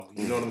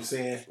You know what I'm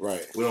saying?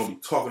 Right. We don't be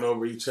talking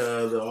over each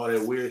other, all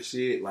that weird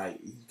shit. Like,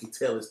 you can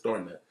tell it's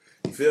starting to,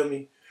 you feel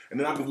me? And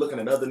then I be looking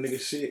at other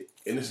niggas shit,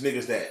 and it's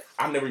niggas that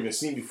I've never even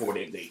seen before.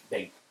 They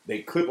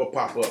clip or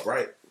pop up,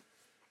 right?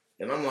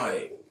 And I'm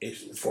like,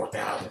 it's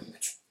 4,000,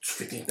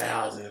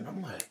 15,000. And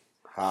I'm like,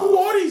 who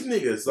are these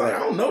niggas? Like, I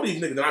don't know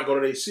these niggas. And I go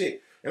to their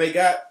shit. And they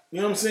got, you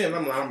know what I'm saying?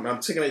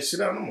 I'm checking that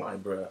shit out. And I'm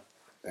like, bruh.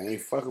 They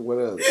ain't fucking with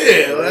us.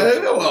 Yeah,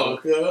 like, come on,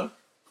 cuz.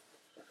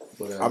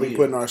 I be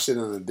putting our shit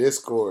in the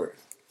Discord.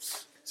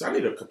 So I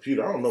need a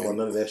computer. I don't know about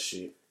none of that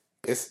shit.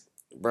 It's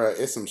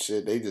some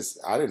shit.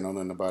 I didn't know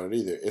nothing about it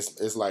either.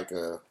 It's like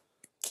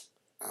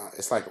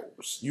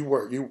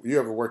you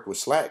ever worked with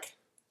Slack?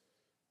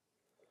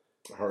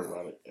 I heard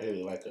about it.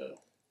 Hey, like a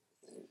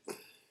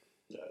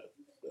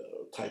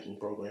typing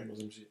program or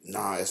some shit.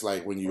 Nah, it's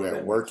like when you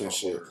at work and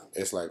shit.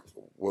 It's like,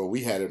 well,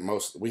 we had it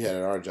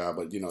at our job,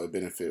 but it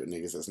benefit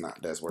niggas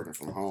that's working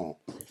from home.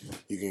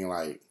 You can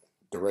like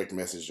direct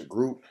message a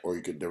group, or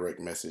you could direct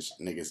message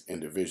niggas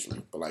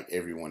individually, but like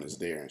everyone is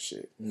there and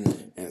shit.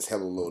 And it's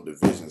hella little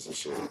divisions and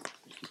shit.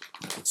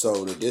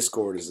 So the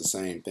Discord is the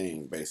same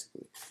thing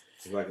basically.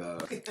 It's like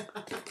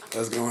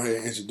let's go ahead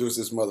and introduce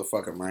this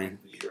motherfucker, man.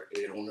 You're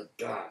head on the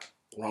dot,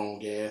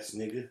 wrong ass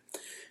nigga.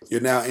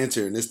 You're now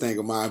entering This Thing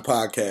of Mine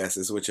podcast.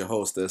 It's with your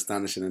host, the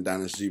Astonishing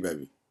Adonis G,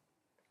 baby.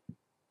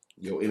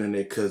 Your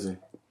internet cousin,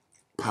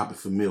 Poppy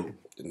Familiar.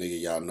 The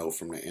nigga y'all know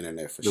from the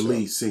internet for sure. The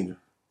lead singer.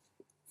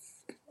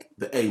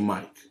 The A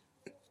Mike.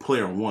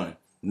 Player 1.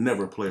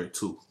 Never player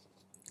 2.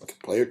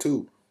 Player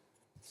 2.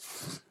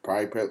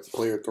 Probably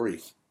player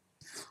 3.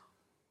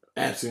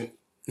 Absent.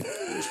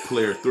 It's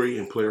player 3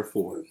 and player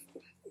 4.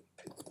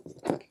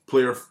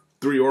 Player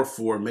 3 or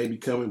 4 may be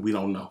coming. We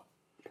don't know.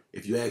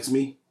 If you ask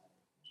me,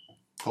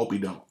 hope he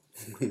don't.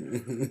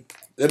 That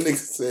nigga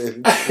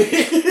said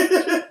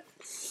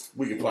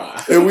we can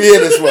fly. And we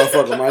in this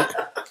motherfucker, Mike.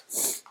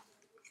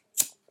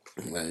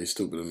 Man, you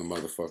stupid in the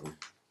motherfucker.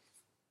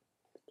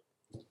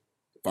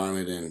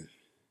 Finally then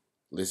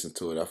listen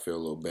to it. I feel a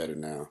little better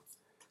now.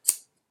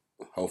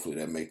 Hopefully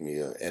that make me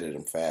edit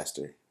them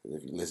faster.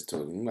 If you listen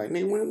to it, you're like,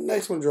 nigga, when the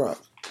next one drop?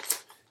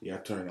 Yeah, I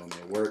turned on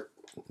that work.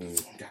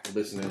 Got to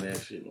listen to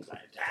that shit. I was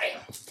like,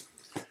 damn.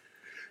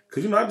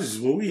 Cause I just,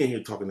 when we in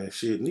here talking that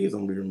shit, niggas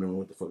don't really remember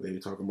what the fuck they be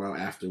talking about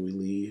after we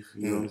leave.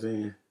 You know what I'm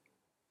saying?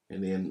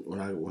 And then when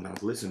I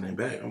was listening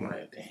back, I'm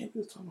like, damn,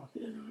 we was talking about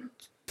that.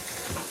 I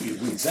forget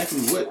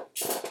exactly what.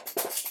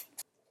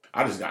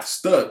 I just got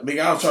stuck.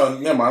 Nigga, I was trying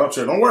to, never mind,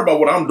 don't worry about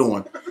what I'm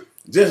doing.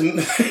 Just.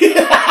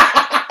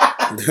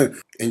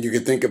 And you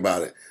can think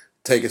about it.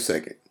 Take a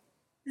second.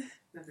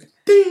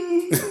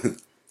 Ding.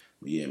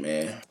 Yeah,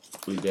 man.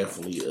 We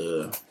definitely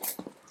the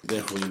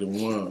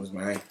ones,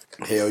 man.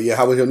 Hell yeah.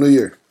 How was your New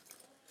Year?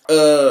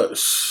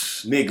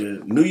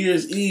 Nigga, New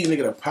Year's Eve,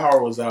 nigga, the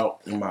power was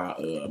out in my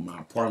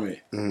apartment.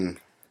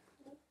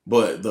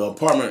 But the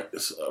apartment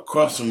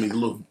across from me,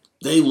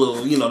 they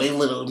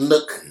little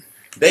nook.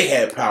 They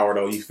had power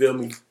though, you feel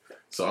me?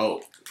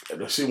 So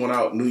the shit went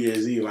out New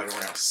Year's Eve like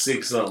around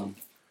 6 something,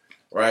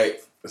 right?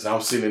 So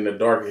I'm sitting in the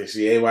dark and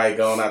shit. Everybody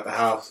going out the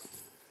house.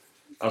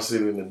 I'm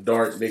sitting in the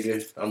dark,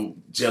 nigga.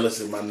 I'm jealous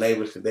of my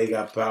neighbors because they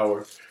got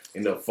power.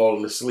 End up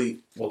falling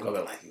asleep. Woke up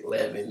at like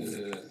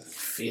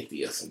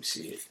 11:50 or some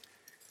shit.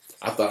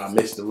 I thought I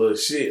missed a little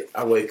shit.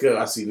 I wake up,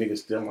 I see niggas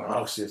still. I'm like,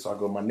 oh shit. So I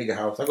go to my nigga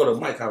house. I go to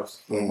Mike's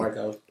house.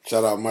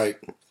 Shout out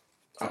Mike.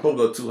 I'm gonna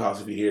go to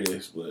house if you hear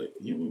this, but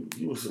you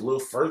was a little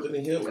further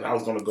than him, and I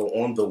was gonna go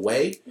on the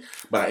way,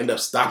 but I ended up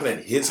stopping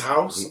at his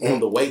house on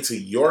the way to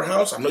your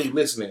house. I know you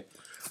listening,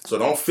 so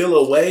don't feel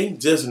away.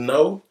 Just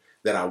know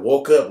that I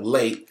woke up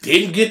late,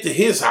 didn't get to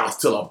his house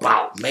till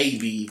about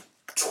maybe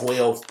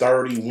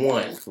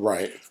 12:31.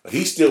 Right.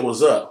 He still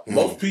was up.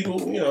 Most people,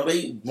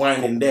 they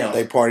winding down.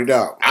 They partied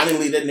out. I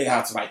didn't leave that nigga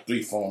out till like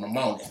 3, 4 in the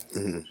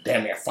morning.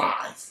 Damn near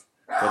 5.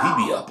 But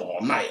he be up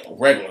all night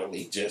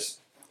regularly,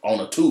 just on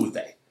a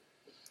Tuesday.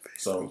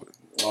 So,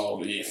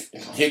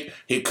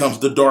 here comes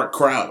the dark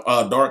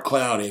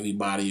cloud,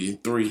 everybody. In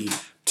 3,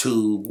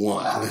 2,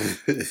 1.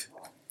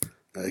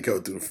 They go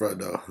through the front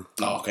door.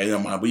 Oh, okay,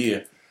 never mind. But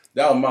yeah,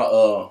 that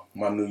was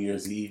my New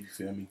Year's Eve. You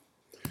feel me?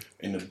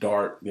 In the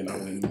dark, then I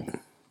went and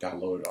got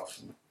loaded off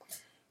some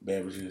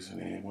beverages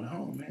and then went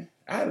home, man.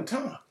 I had a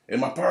time,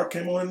 and my power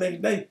came on the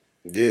next day.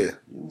 Yeah. You know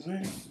what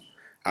I'm saying?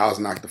 I was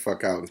knocked the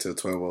fuck out until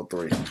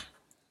 12:03.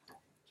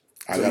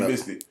 You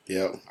missed it.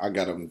 Yep, I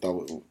got up and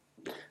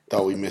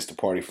thought we missed the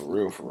party for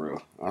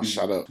real. I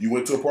shut up. You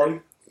went to a party?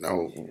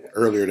 No,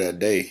 earlier that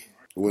day.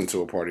 We went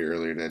to a party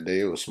earlier that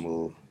day. It was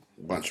smooth.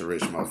 Bunch of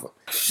rich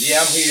motherfuckers. Yeah,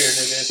 I'm here,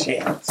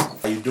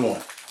 nigga. How you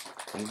doing?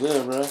 I'm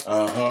good, bro.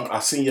 I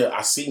seen you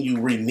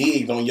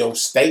reneged on your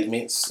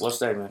statements. What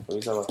statement? What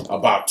you talking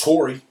about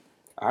Tory.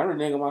 I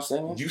reneged on my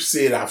statement. You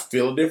said I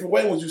feel a different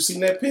way when you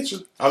seen that picture.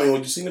 When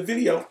you seen the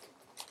video.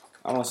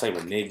 I don't say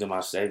reneged on my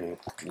statement.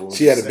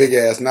 She had a big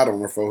ass knot on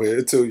her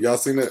forehead too. Y'all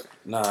seen that?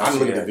 Nah, I didn't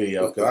look at the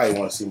video because I didn't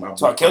want to see my.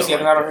 So Kelsey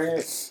had a knot on her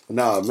head?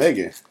 Nah,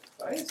 Megan.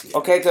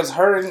 Okay, because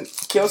her and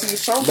Kelsey was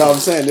strong. No, I'm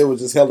saying it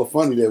was just hella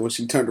funny that when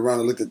she turned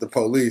around and looked at the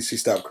police, she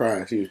stopped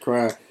crying. She was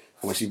crying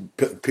When she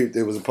peeped,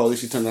 it was a police.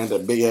 She turned around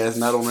that big ass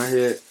knot on her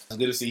head. It's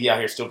good to see he out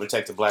here still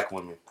protecting black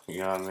women. You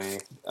know what I mean?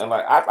 I'm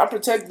like, I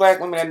protect black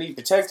women that need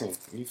protecting.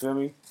 You feel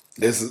me?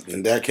 This is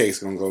in that case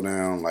gonna go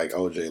down like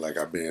OJ, like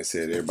I've been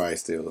said.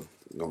 Everybody's still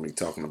gonna be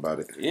talking about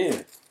it.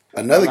 Yeah.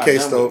 Another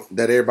case though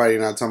that everybody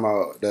not talking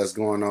about that's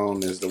going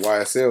on is the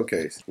YSL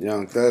case.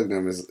 Young Thug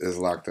them is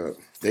locked up.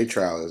 Their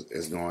trial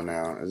is going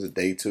down. It's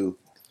day 2.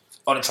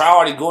 Oh, the trial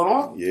already going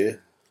on? Yeah.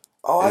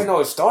 Oh, I know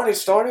it started.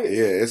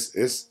 Yeah,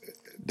 it's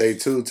day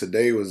 2.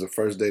 Today was the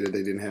first day that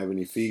they didn't have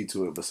any feed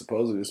to it, but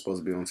supposedly it's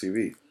supposed to be on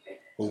TV.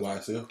 For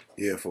YSL?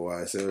 Yeah, for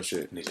YSL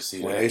shit. Need to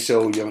see when that. they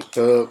show Young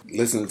Thug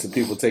listening to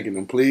people taking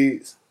them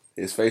pleas,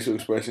 his facial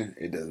expression,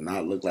 it does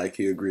not look like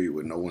he agreed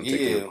with no one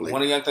taking a plea. Yeah,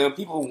 one of the Young Thug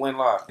people went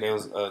live. They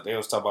was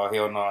talking about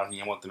hell no, he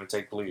didn't want them to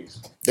take pleas.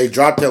 They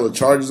dropped hella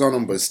charges on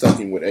him, but stuck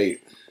him with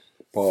 8.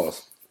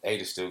 Pause.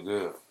 8 is still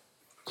good.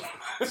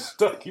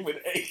 Stuck him with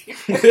 8.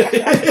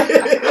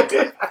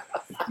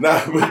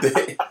 Nah, but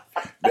the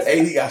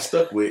 8 he got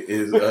stuck with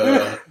is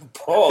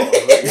Pause.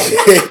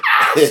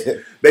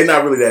 They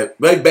not really that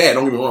they bad.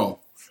 Don't get me wrong,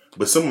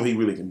 but some of them he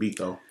really can beat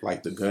though,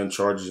 like the gun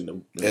charges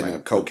and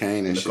the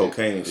cocaine and the shit.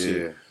 cocaine and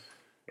shit.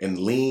 And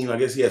lean, I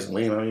guess he has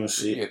lean on him and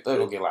shit. Yeah, Thug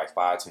gonna get like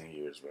 5-10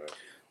 years, bro.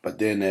 But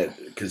then that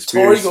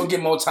conspiracy. Tory gonna get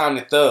more time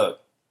than Thug.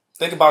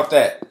 Think about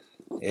that.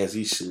 As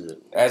he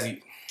should.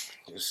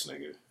 This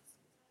nigga.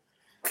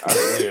 I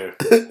swear.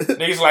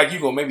 Niggas like you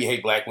gonna make me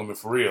hate black women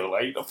for real.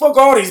 Like, fuck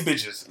all these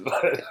bitches.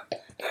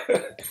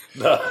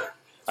 No,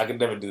 I could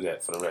never do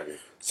that for the record.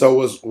 So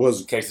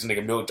was in case this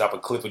nigga Milk drop a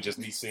clip of just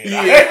me saying,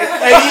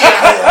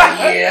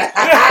 yeah.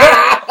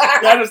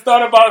 I just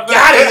thought about that.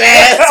 Got his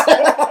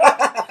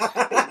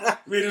ass.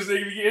 Me and this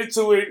nigga get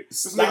into it.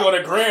 This nigga on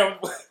the gram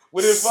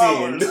with his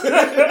followers.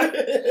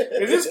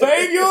 Is this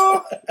fame,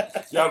 y'all?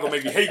 Y'all gonna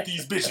make me hate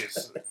these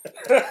bitches.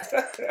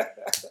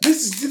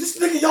 This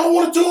nigga y'all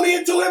want to tune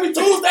into every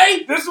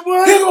Tuesday? This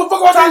one? He gonna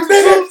fuck about these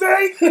niggas?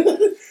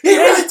 Tuesday? He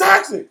really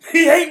toxic.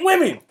 He hate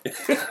women.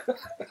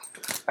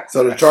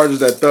 So the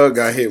charges that Thug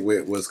got hit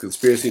with was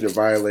conspiracy to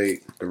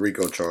violate the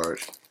RICO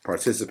charge,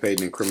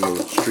 participating in criminal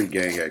street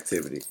gang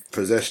activity,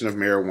 possession of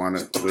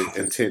marijuana with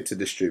intent to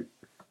distribute,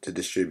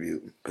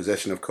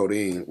 possession of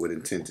codeine with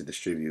intent to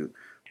distribute,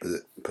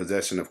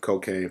 possession of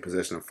cocaine,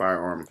 possession of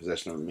firearm, and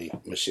possession of a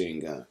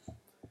machine gun.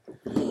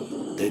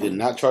 They did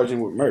not charge him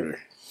with murder.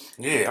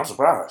 Yeah, I'm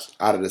surprised.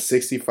 Out of the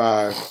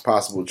 65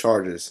 possible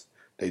charges,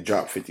 they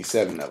dropped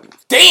 57 of them.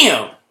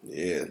 Damn!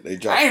 Yeah, they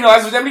dropped. I ain't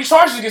know that many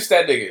charges against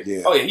that nigga.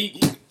 Yeah. Oh yeah, he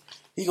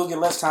gonna get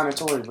less time than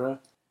Tory, bro.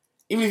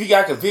 Even if he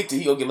got convicted,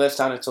 he gonna get less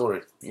time than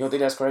Tory. You don't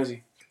think that's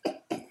crazy?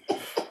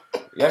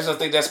 Yeah, I just don't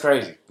think that's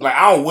crazy. Like,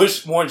 I don't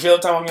wish more jail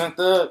time on Young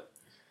Thug.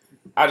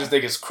 I just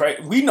think it's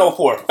crazy. We know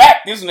for a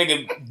fact this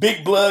nigga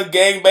big blood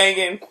gang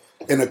banging.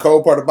 And the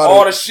cold part about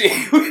all it, the shit.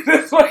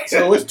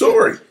 So it's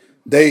Tory.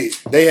 They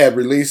have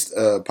released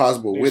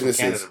possible witnesses,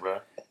 Canada, bro.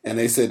 and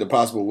they said the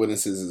possible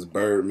witnesses is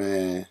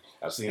Birdman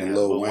and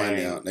Lil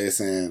Wayne. Now they're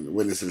saying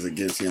witnesses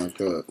against Young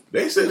Thug.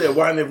 They said that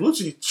YNF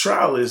Lucci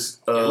trial is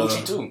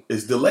Lucci too.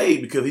 is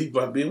delayed because he's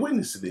about to be a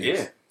witness to this.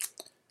 Yeah,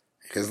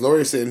 because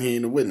lawyer said he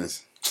ain't a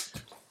witness.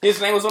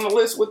 His name was on the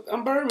list with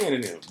Birdman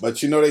and him.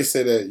 But you know they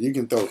said that you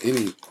can throw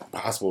any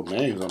possible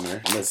names on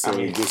there. I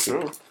mean, it's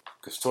true.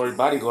 Because Tory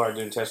Bodyguard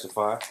didn't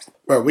testify.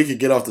 Bro, we could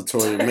get off the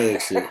Tory and Meg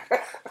shit.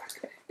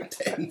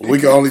 We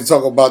can only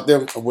talk about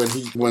them when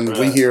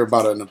we hear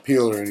about an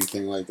appeal or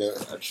anything like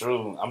that.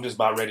 True. I'm just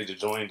about ready to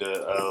join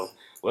the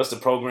what's the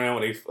program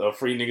where they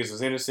free niggas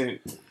is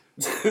innocent?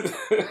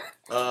 The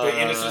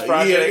Innocence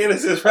Project. Yeah,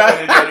 Innocence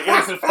Project. The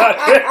Innocence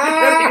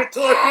Project.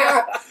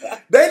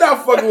 They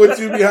not fucking with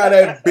you behind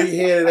that big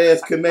headed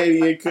ass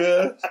Canadian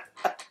cuz.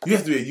 You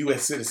have to be a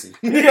U.S. citizen.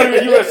 You gotta be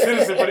a U.S.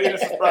 citizen for the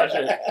Innocence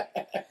Project.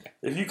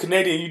 If you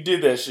Canadian, you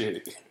did that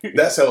shit.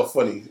 That's hella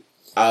funny.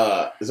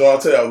 So I'll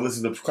tell you, I was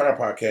listening to crime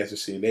podcasts and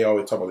shit. They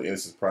always talk about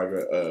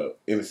the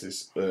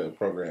Innocence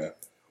program.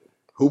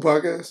 Who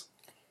podcast?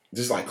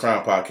 Just like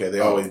crime podcast,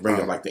 they always bring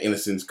up like the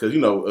innocence because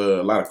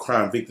a lot of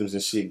crime victims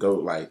and shit go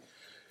like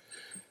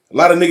a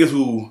lot of niggas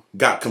who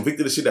got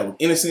convicted of shit that was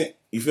innocent.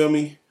 You feel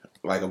me?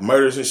 Like of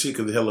murders and shit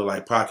because they hella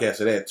like podcasts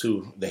of that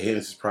too. The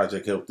Innocence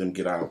Project helped them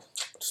get out.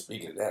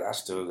 Speaking of that, I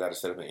still got to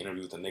set up an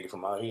interview with a nigga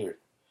from out here.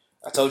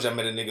 I told you I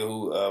met a nigga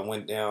who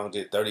went down,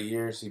 did 30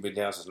 years. He been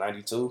down since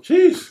 92.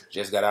 Jeez.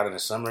 Just got out in the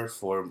summer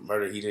for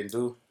murder he didn't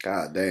do.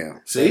 God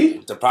damn. See?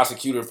 The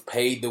prosecutor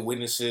paid the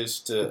witnesses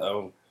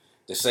to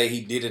say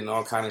he did it and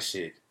all kind of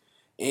shit.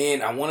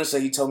 And I want to say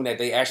he told me that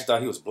they actually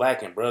thought he was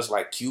black and bruh's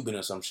like Cuban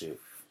or some shit.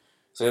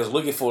 So they was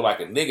looking for like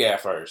a nigga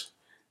at first.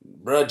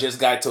 Bruh just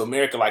got to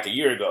America like a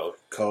year ago.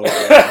 Cold.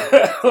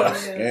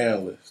 That's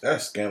scandalous.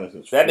 That's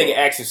scandalous. That nigga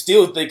accent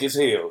still thick as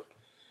hell.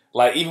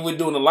 Like, even with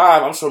doing the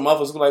live, I'm sure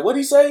motherfuckers be like, what'd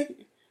he say?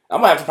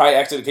 I'm gonna have to probably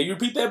ask him, can you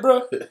repeat that,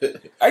 bro?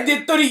 I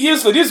did 30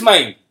 years for this,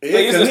 man. Yeah,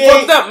 like, it's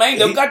fucked up, man.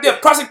 They got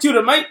that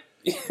prosecutor, man.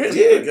 Yeah, cause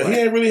he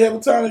ain't really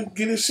having time to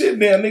get his shit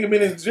down. Nigga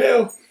been in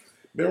jail.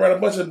 Been around a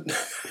bunch of...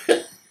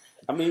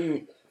 I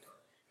mean,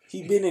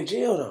 He been in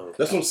jail though.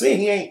 That's what I'm saying.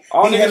 He ain't.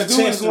 All he had a niggas do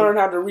chance is to learn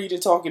how to read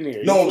and talk in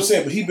there. No, I'm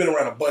saying, but he been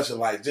around a bunch of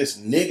like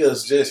just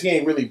niggas. Just he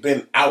ain't really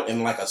been out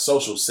in like a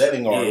social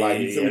setting or like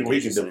you feel me where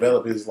he can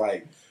develop his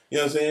like you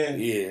know what I'm saying?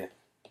 Yeah,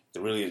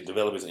 to really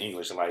develop his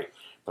English in like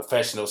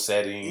professional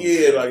settings.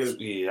 Yeah, like I get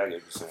what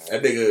you're saying.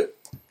 That nigga.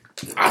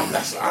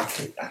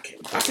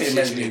 I can't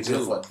imagine being in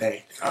jail for a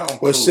day.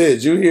 Well,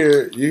 shit, you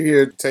hear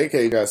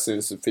TK got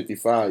sentenced to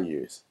 55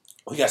 years.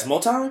 Oh, he got some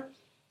more time?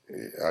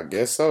 I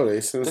guess so.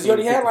 They sentenced because he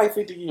already had like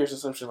 50 years or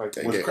some shit like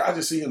that. I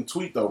just see him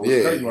tweet though. It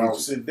was crazy when I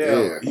was sitting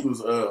down. He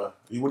was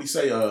what'd he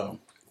say?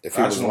 If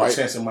he I was just want white, a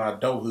chance in my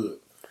adulthood.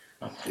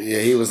 Yeah,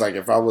 he was like,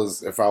 if I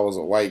was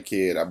a white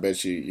kid, I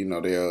bet you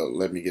know they'll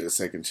let me get a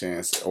second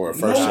chance or a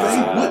first chance.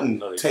 No, they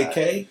wouldn't.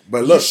 TK.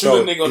 But look,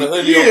 shoot a nigga on the hood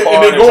of your and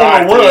car they go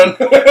on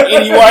the run.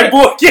 Any white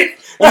boy get.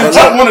 But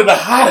that's one of the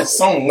hottest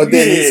songs. But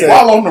then he said,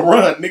 while on the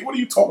run, nigga, what are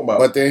you talking about?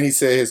 But then he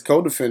said his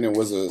co-defendant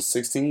was a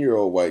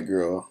 16-year-old white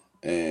girl,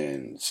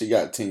 and she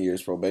got 10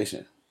 years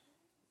probation.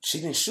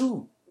 She didn't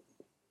shoot.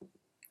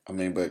 I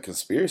mean, but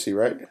conspiracy,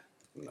 right?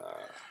 Nah.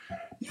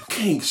 You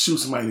can't shoot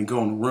somebody and go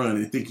on the run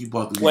and think you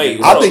about to. Wait,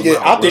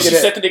 did she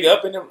set the nigga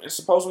up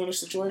supposedly in this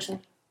situation?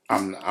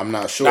 I'm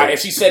not sure. Now, if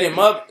she set him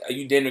up,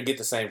 you didn't get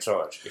the same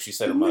charge. If she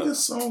set him up, the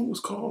song was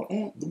called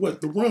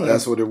The Run.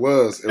 That's what it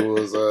was. It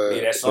was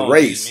the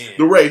race.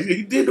 The race.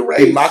 He did the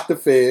race. He mocked the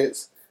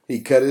feds. He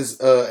cut his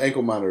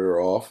ankle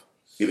monitor off.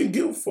 He didn't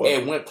give a fuck.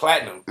 It went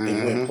platinum.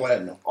 It went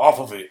platinum off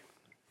of it.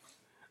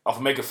 Off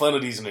of making fun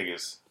of these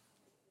niggas.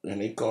 And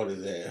they caught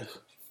his ass.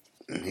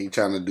 And he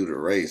trying to do the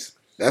race.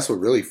 That's what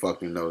really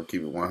fucked me though. To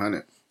keep it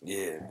 100.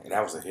 Yeah, and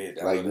that was a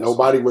hit. Like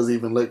nobody was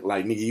even like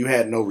nigga. You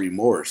had no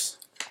remorse.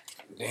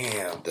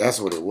 Damn. That's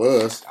what it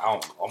was.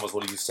 I almost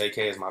want to use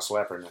TK as my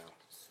swapper now.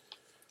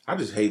 I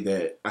just hate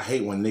that. I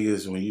hate when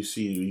niggas, when you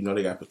see, you know,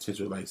 they got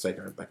potential like a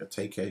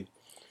TK.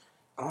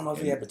 I don't know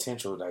if he had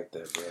potential like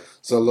that, bro.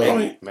 So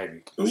look,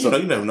 maybe. You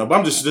never know. But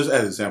I'm just as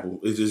an example.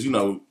 It's just, you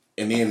know,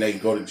 and then they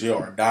go to jail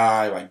or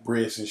die, like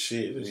Briss and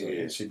shit.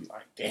 It should be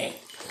like, damn.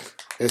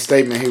 His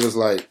statement, he was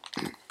like,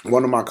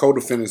 one of my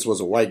co-defendants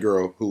was a white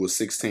girl who was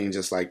 16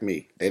 just like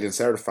me. They didn't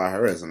certify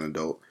her as an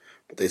adult,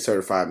 but they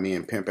certified me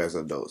and Pimp as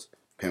adults.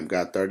 Pimp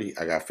got 30,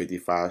 I got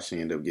 55. She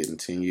ended up getting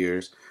 10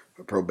 years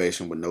for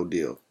probation with no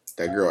deal.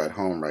 That girl at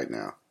home right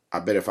now. I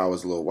bet if I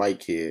was a little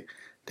white kid,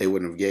 they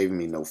wouldn't have gave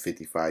me no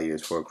 55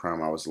 years for a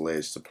crime I was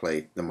alleged to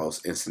play the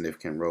most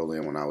insignificant role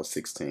in when I was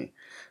 16.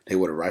 They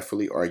would have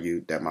rightfully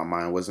argued that my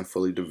mind wasn't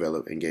fully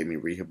developed and gave me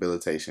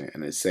rehabilitation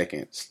and a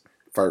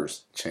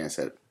first chance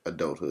at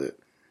adulthood.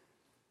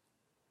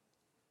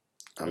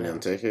 I'm going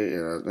to take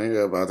it, think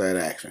about that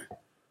action.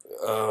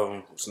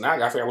 So now I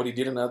got to figure out what he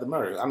did in the other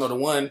murder. I know the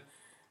one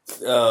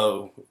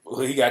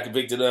he got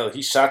convicted of,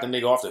 he shot the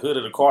nigga off the hood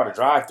of the car to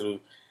drive through.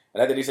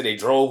 And I think he said they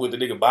drove with the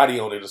nigga body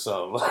on it or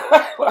something.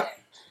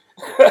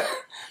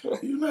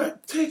 You're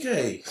not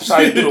TK.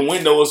 Shot through the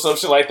window or some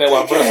shit like that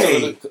while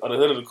brushing on the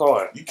hood of the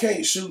car. You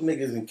can't shoot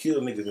niggas and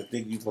kill niggas and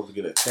think you're supposed to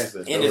get a test.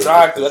 In the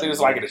drive-thru. I think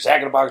it's like in the Jack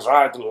in the Box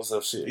drive-thru or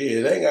some shit.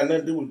 Yeah, that ain't got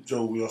nothing to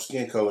do with your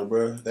skin color,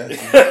 bro.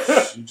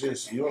 That's you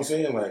just, you know what I'm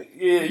saying? Like,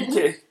 yeah, you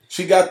can't.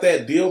 She got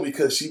that deal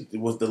because she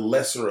was the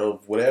lesser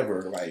of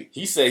whatever. Like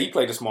he said, he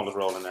played the smallest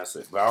role in that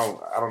shit, but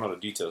I don't know the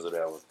details of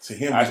that one. To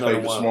him, he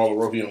played the smaller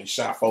role. He only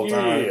shot 4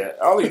 times. Yeah,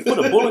 all he put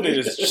a bullet in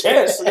his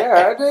chest.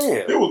 God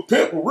damn. It was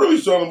Pimp who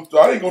really shot him.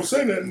 I ain't gonna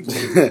say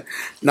nothing.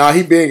 Nah,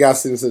 he been got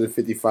sentenced to the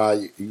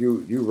 55.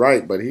 You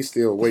right, but he's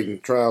still waiting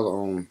trial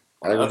on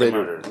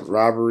aggravated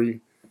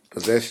robbery,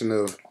 possession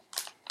of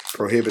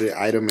prohibited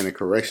item in a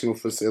correctional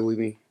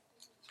facility,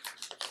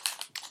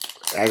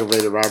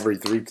 aggravated robbery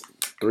three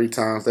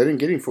times. They didn't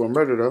get him for a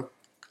murder though.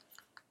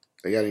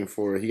 They got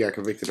him he got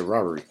convicted of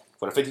robbery.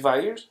 For the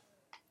 55 years?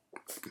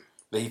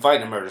 Then he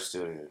fighting a murder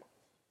still.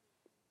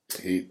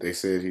 They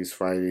said he's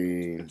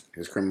fighting,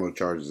 his criminal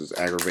charges is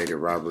aggravated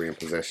robbery and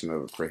possession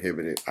of a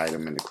prohibited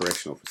item in the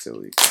correctional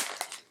facility.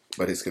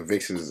 But his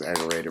conviction is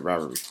aggravated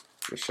robbery,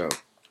 for sure.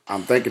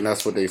 I'm thinking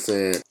that's what they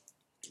said.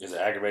 Is the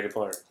aggravated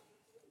part?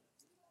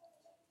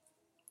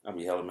 I'll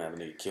be hella mad when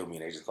they kill me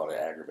and they just call it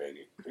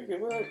aggravated.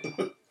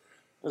 What?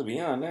 That's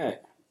beyond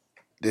that.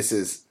 This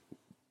is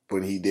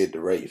when he did the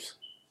race.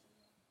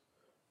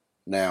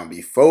 Now,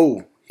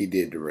 before he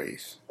did the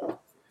race,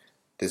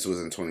 this was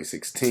in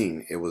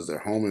 2016. It was the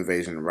home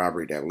invasion and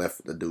robbery that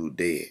left the dude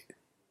dead.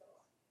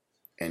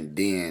 And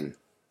then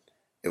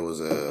it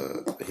was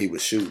he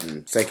was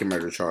shooting, second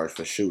murder charge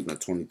for shooting a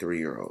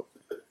 23-year-old.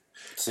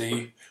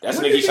 See, that's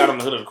the nigga he shot on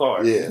the hood of the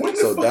car. Yeah,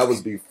 so that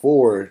was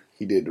before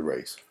he did the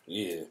race.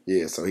 Yeah.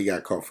 Yeah, so he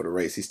got caught for the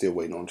race. He's still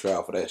waiting on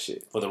trial for that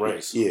shit. For the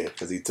race? Yeah,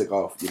 because he took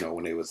off,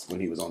 when he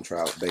was on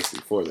trial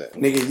basically for that.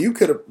 Nigga,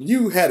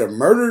 you had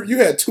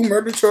had 2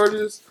 murder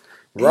charges,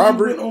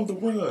 robbery. On the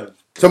run.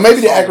 So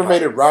maybe the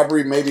aggravated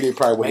robbery, maybe they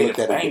probably would have looked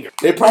at it.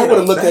 They probably would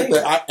have looked at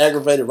the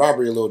aggravated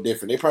robbery a little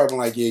different. They probably been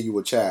like, yeah, you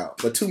a child.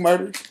 But 2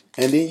 murders,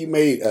 and then you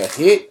made a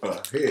hit.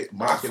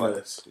 Mocking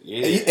us.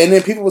 Yeah. And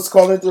then people was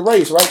calling it the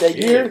race, right? That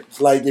year.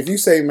 Like, if you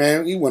say,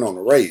 man, he went on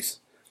a race.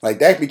 Like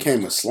that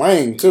became a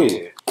slang too.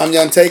 Yeah. I'm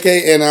Young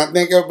TK, and I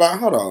think about.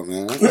 Hold on,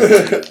 man.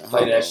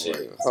 Play that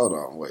shit. Hold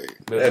on, wait.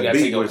 But That you gotta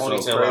beat take your was so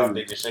ponytail crazy. off,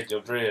 nigga. Shake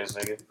your dreads,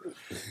 nigga.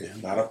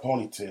 It's not a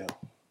ponytail.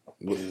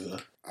 What is a?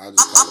 I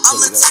just gotta I'm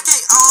put a it up. TK,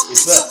 I don't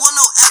think you up? want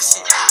no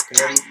action.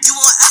 You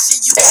want action,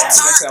 you can That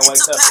turn sound into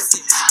like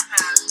passive.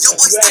 Your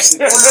boy Exactly. stick,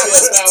 That boy, sound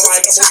let's get to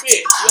like the I'm a topic.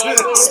 bitch. You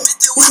know what I'm saying? Smith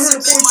and Who heard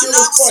Wesson made my ponytail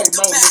night with fight? some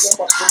No, nigga, compassion. I'm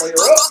about to come here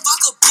Fuck, up.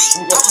 fuck a beat,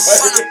 I was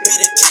tryna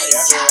beat a case.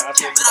 I said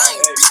But I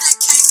ain't hey, beat that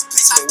case,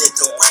 bitch, I did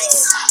the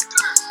race.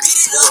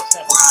 Beat it up,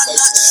 or I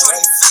nut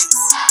shorty face.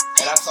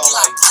 and I saw Pull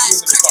out like glass,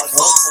 years in the crack it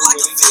cartoon folds when like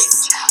we a went in there.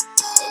 face.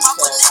 And we Pop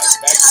saw a like nigga,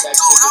 back then to I back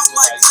go niggas out with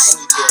my like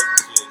plane. ponytails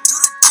and shit. Do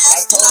the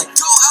dance, then I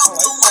go out I'm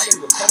the like, way.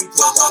 niggas with ponytails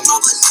Pop out a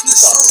here. nigga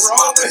shoes,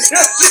 pop a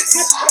nigga legs.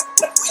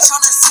 We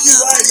tryna see You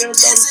a right, nigga never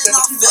noticed dancing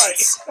that. off You right.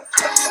 face.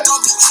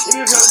 Don't be It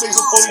eating is that niggas with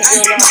good food.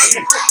 ponytails out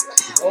here.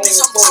 All Bitch,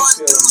 the I'm throwing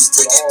ponytails, dudes, you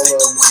put take it, all pick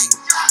of the them weight.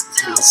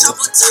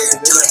 Chopper in. turn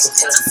Then duty that's a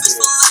into fish ponytail.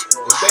 fillet.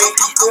 If they, you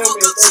I'm feel a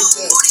me? little If they too just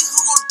moody, who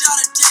gon' down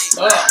today?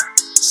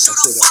 Shoot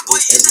a Shit,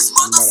 fuckboy in this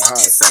no matter how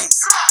motherfucking it sounds.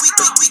 face. We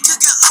could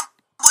get up,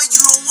 but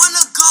you don't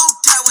wanna go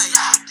that way.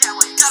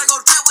 Gotta go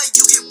that way,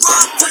 you get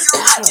robbed for your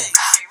racket.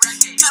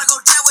 Gotta go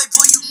that way,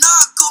 boy, you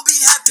not gon' be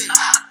happy.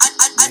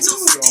 I tell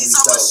 50s,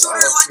 I'm a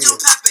shooter like your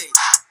Pepe.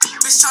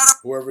 Bitch, try to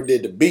Whoever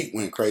did the beat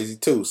went crazy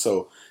too.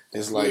 So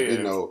it's like, you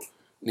Yeah. know,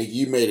 nigga,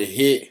 you made a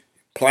hit.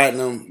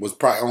 Platinum was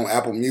probably on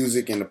Apple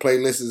Music and the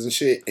playlists and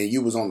shit, and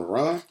you was on the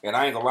run. And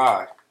I ain't gonna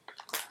lie.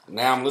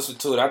 Now I'm listening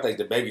to it. I think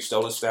the baby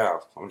stole his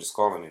style. I'm just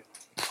calling it.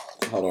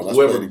 Hold on, let's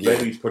whoever play it again.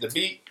 baby's The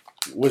beat,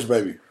 Which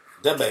baby?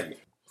 the baby.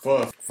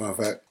 fun. Fun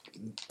fact.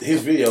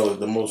 His video is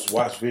the most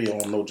watched video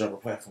on No Jumper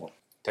platform.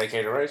 Take care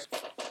of the race.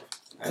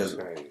 That's 'Cause,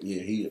 crazy.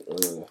 yeah,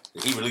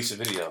 He released a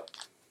video.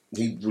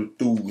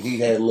 he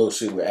had a little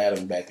shit with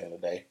Adam back in the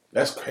day.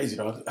 That's crazy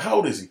though. How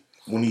old is he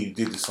when he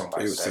did this song?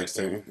 He was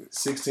 16.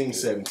 16,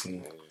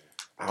 17.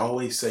 I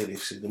always say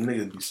this shit. Them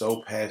niggas be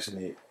so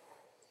passionate.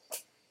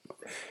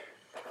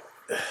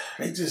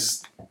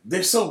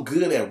 They're so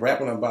good at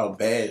rapping about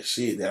bad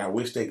shit that I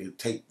wish they could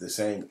take the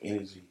same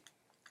energy.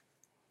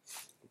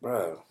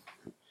 Bro,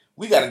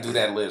 we gotta do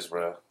that list,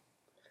 bro.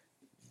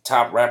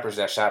 Top rappers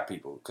that shot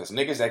people. Because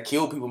niggas that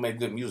kill people make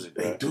good music,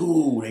 bro. They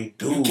do.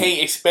 You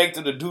can't expect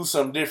them to do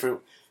something different.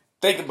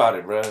 Think about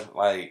it, bro.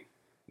 Like,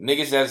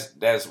 niggas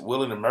that's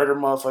willing to murder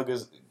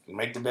motherfuckers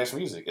make the best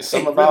music. It's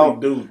something They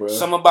about really do, bro.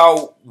 something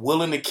about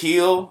willing to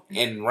kill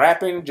and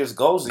rapping just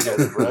goes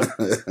together,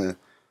 bro.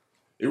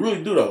 It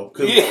really do though.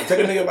 Cause Yeah. take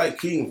a nigga like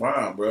King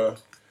Von, bro.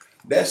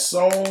 That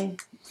song,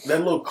 that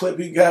little clip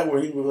he got where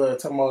he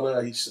was talking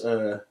about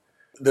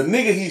the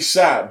nigga he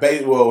shot.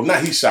 Well,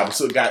 not he shot, but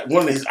so got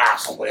one of his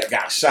eyes somewhere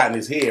got shot in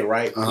his head,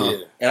 right? Uh-huh. Yeah.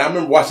 And I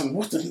remember watching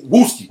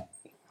Wooski.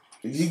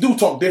 He do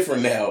talk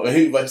different now, and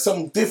he like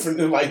something different.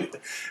 Than like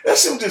that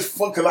shit was just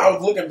fun. Cause I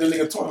was looking at the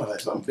nigga talking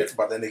like something different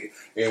about that nigga.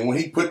 And when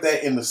he put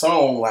that in the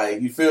song, like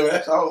you feel me?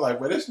 That's I was like,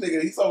 bro, this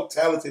nigga he's so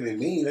talented and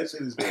mean. That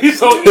shit is He's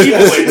so evil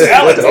and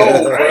talented,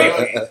 Oh,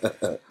 right?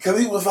 bro. Cause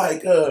he was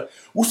like,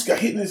 Wooski got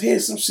hit in his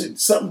head,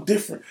 something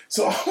different.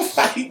 So I was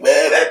like, man,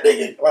 that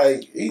nigga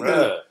like he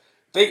Bruh.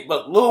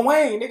 But Lil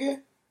Wayne,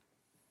 nigga,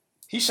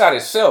 he shot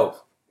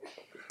himself.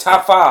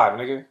 Top 5,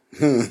 nigga.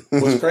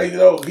 was crazy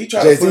though. He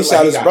tried Jay-Z to put it shot like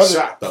he his got brother.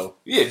 shot though.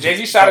 Yeah,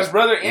 Jay-Z shot his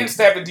brother and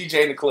stabbed a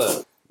DJ in the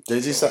club.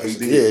 Jay-Z shot, He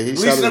did. yeah, he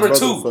Release shot his number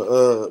brother 2.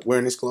 for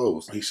wearing his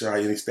clothes. He shot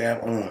and he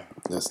stabbed.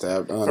 That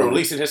stabbed For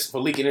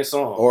leaking his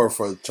song. or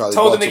for Charlie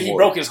Told the Baltimore. nigga he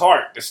broke his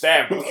heart to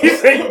stab him. He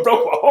said he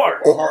broke my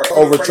heart.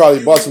 over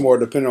Charlie Baltimore,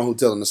 depending on who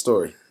telling the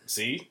story.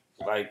 See?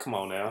 Like, come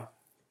on now.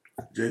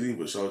 Jay-Z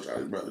was so shot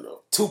his brother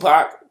though.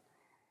 Tupac,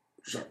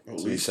 Shot the So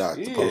he police. shot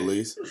the Yeah.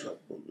 police. Shot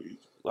the police.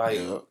 like,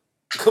 Yeah.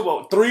 come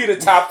on. 3 of the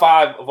top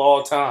 5 of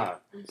all time.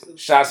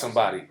 Shot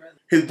somebody.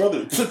 His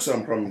brother took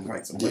something from him,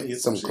 like some money or Yeah,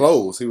 some shit.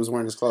 clothes. He was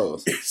wearing his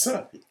clothes.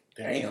 Son,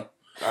 damn.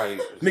 Like,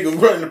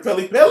 Nigga running the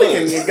pelly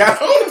and he got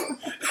on.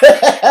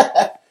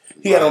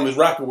 He had on his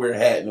Rockaware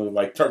hat and it was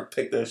like, Turk,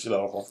 take that shit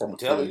off from I'm a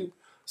telling you,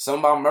 something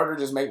about murder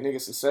just make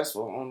niggas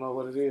successful. I don't know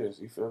what it is.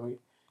 You feel me?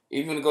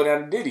 Even to go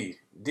down to Diddy.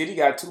 Diddy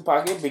got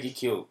Tupac and Biggie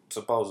killed,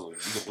 supposedly.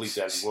 You can bleach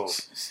that as well.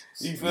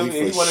 You feel me? For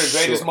And he one of the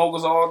greatest sure.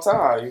 smokers of all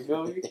time. You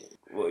feel me?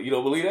 Well, you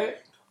don't believe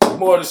that?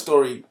 More of the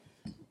story,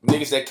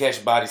 niggas that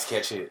catch bodies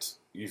catch hits.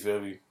 You feel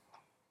me?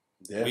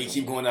 We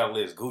keep going down the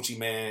list. Gucci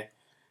Man,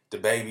 The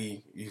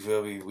Baby, you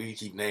feel me? We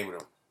keep naming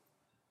them.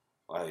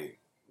 Like,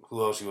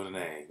 who else you want to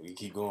name? We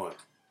keep going.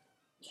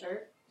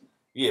 Sure.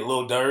 Yeah,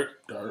 Lil Durk.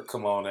 Dark.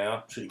 Come on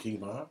now. Shit,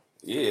 keep on.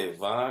 Yeah,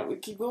 Vaughn. We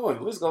keep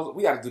going. Let's go.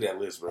 We got to do that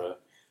list, bro.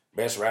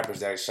 Best rappers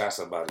that shot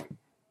somebody.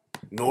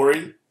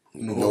 Nori.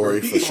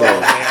 Nori for Come sure.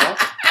 on, man.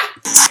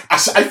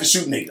 I used to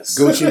shoot niggas.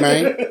 Gucci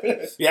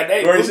Mane. Yeah,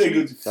 they Nori said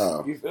Gucci. Gucci.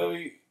 Oh. You feel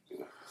me?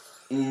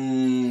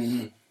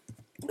 Mm,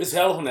 It's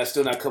hell of them that's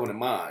still not coming to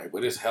mind,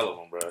 but it's hell of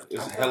them, bro.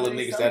 It's hell of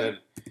niggas that are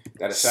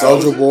shot.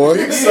 Soldier Boy.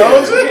 Big Yeah,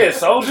 Soulja? yeah,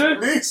 soldier.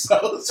 Big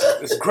Soldier.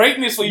 It's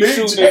greatness when you Big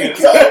shoot Jacob.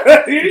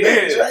 niggas. Big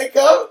Yeah.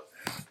 Jacob.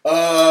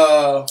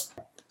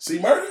 See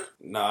Murder?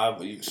 Nah,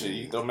 but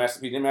you throw Master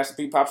P. Did Master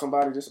P pop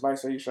somebody? Just somebody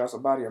say you shot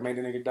somebody or made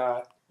the nigga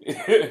die?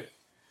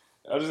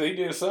 I was just he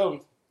did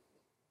something.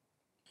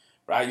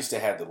 Bro, I used to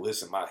have the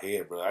list in my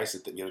head, bro. I used to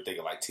think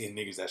of like 10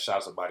 niggas that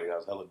shot somebody that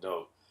was hella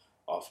dope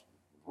off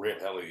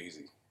rip hella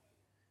easy.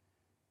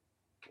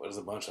 What does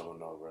a bunch of them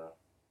know, bro?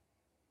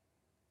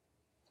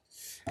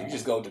 You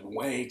just go to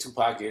Wayne,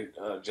 Tupac,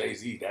 and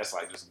Jay-Z. That's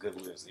like just a good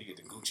list. You get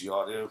the Gucci,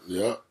 all them.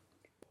 Yep.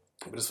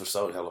 But this for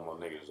so hella more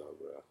niggas, though,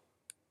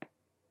 bro.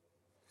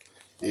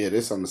 Yeah,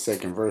 this on the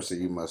second verse of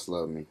You Must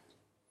Love Me.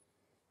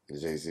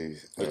 Jay-Z. You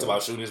talking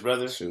about shooting his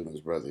brother? Shooting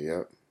his brother,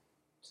 yep.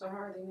 So how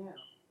are they now?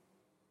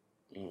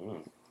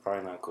 Mm-hmm.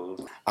 Probably not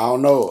cool. I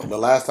don't know. The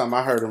last time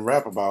I heard him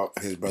rap about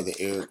his brother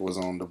Eric was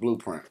on The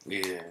Blueprint.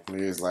 Yeah.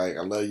 He was like,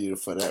 I love you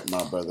for that,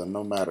 my brother,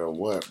 no matter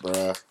what,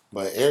 bruh.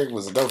 But Eric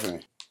was a dope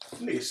fan.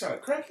 Nigga shot a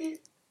crackhead.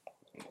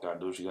 Gotta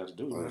do what you got to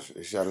do, man.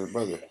 He shot his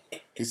brother.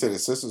 He said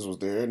his sisters was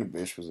there and the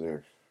bitch was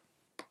there.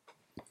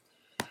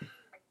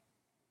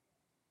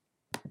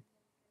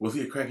 Was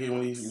he a crackhead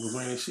when he was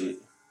wearing shit?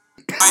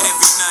 Fight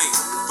every night,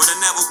 but I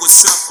never would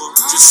suffer.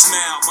 Just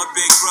smile, my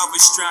big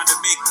brother's trying to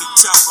make me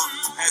tougher.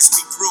 As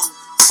we grew,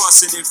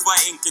 fussing and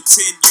fighting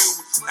continued.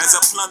 As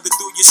I plundered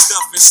through your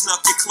stuff and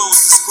snuck your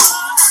clothes to school.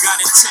 Got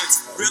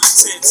intense, real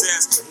intense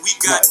as we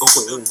got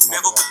older.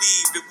 Never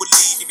believed it would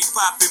lead to me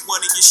popping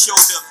one in your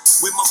shoulder.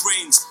 With my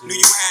rings, knew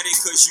you had it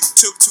cause you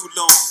took too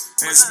long.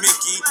 As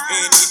Mickey,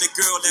 Annie, and the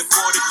girl that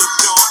bought it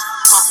looked on.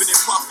 Puffing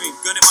and puffing,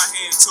 gun in my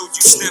hand, told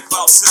you step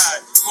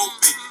outside.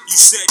 Hoping you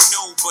said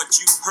no, but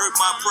you hurt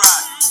my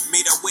pride.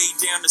 Made our way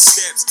down the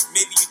steps.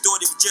 Maybe you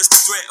thought it was just a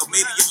threat, or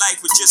maybe your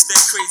life was just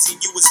that crazy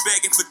and you was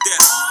begging for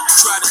death.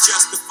 Try to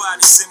justify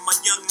this in my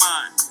young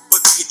mind, but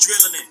the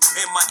adrenaline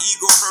and my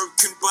ego hurt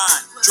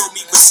combined drove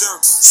me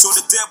berserk. Saw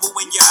the devil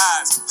in your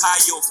eyes,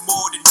 high off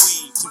more than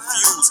weed.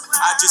 Confused,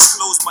 I just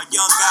closed my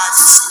young eyes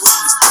and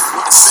squeezed.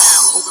 With a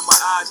sound, open my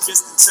eyes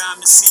just in time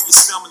to see you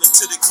stumbling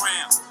to the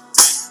ground.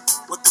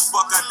 Damn. What the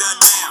fuck I done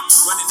now?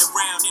 Running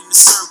around in the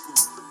circle,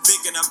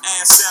 thinking I'm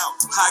ass out.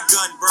 High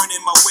gun burning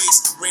my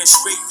waist, ran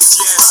straight to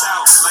Jazz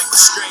house like a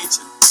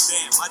stranger.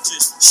 Damn, I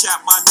just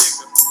shot my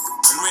nigga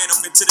and ran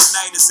up into the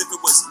night as if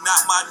it was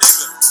not my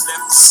nigga.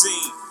 Left the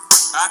scene.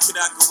 How could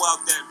I go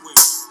out that way?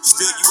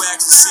 Still you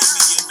ask to see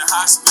me in the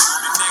hospital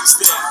the next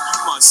day.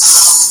 You must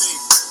love me.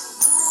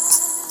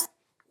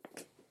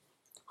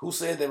 Who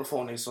said that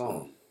before in their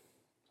song?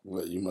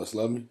 What, You Must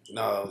Love Me?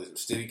 No,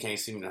 still you can't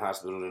see me in the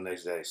hospital the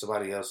next day.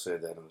 Somebody else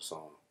said that in the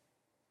song.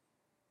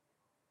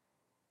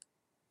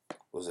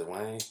 Was it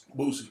Wayne?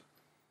 Boosie.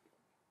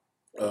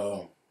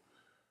 When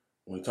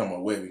you talking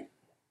about Webby.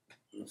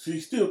 She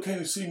still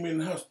can't see me in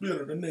the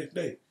hospital the next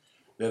day.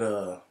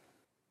 That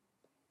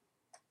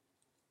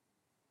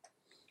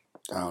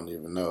I don't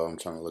even know. I'm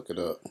trying to look it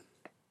up.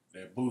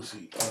 that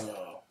Boosie.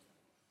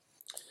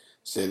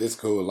 Shit, it's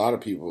cool. A lot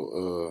of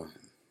people,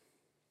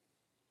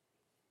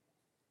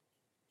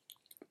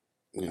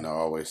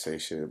 always say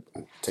shit.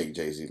 Take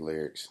Jay-Z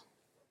lyrics.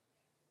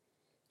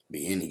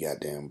 Be any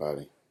goddamn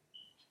body.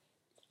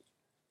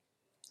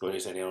 What they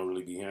say they don't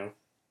really be hearing?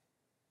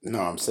 No,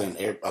 I'm saying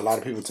a lot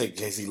of people take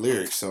Jay-Z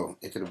lyrics, so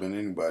it could have been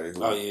anybody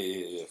who Oh,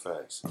 yeah,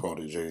 facts.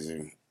 quoted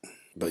Jay-Z.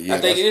 But yeah, I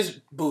think it is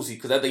Boosie,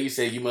 because I think you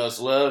said You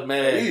Must Love,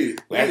 man.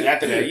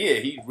 After that,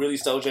 he really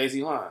stole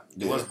Jay-Z line.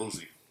 It was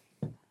Boosie.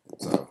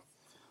 So,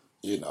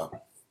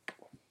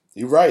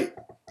 you're right.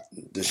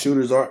 The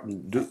shooters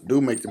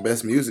do make the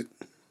best music.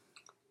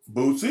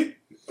 Boosie?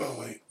 Oh,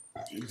 wait.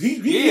 He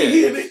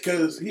hit it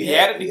because he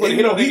had it. He put a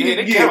hit on nigga head.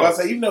 That count. I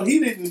say, even though he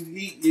didn't,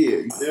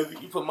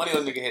 You put money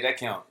on nigga head, that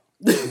count.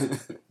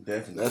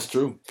 Definitely. That's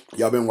true.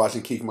 Y'all been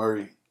watching Keith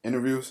Murray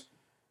interviews?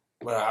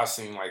 But I've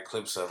seen like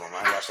clips of him. I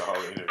ain't watched the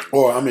whole interview.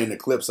 Or I mean the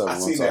clips of him. I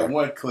seen that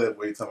one clip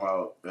where he talking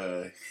about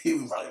he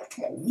was like,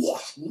 come on,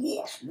 wash.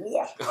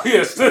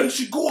 Yes, you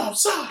should go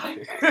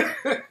outside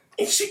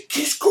and she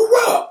kiss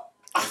Corrupt.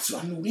 I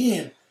said, I knew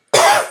then.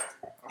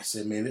 I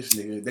said, man, this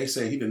nigga, they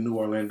say he the new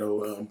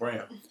Orlando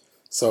Brown.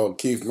 So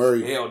Keith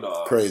Murray, hell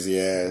no, crazy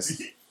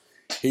ass.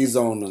 He's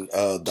on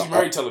the Keith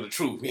Murray telling the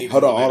truth.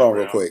 Hold on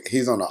real quick.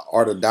 He's on the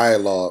Art of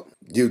Dialogue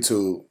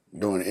YouTube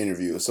doing an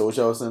interview. So what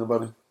y'all was saying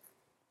about him?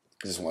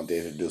 I just wanted to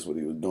introduce what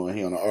he was doing.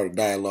 He on the Art of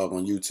Dialogue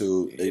on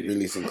YouTube. They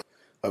releasing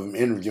of him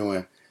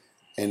interviewing,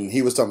 and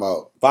he was talking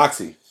about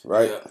Foxy,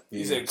 right? Yeah.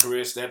 He said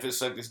career Stephen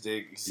sucked his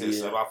dick. He said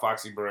something about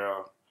Foxy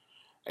Brown,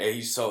 and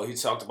he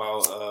talked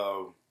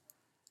about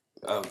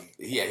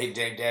he had hit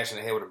James Dash in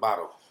the head with a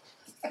bottle.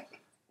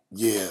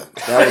 Yeah,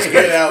 that was I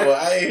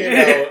ain't hear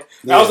that one.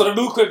 That was on a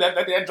new clip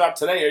that dropped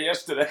today or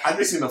yesterday. I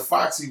just seen the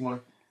Foxy one.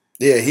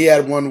 Yeah, he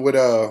had one with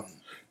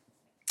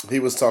he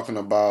was talking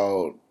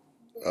about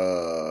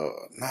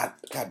not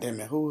goddamn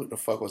it, who the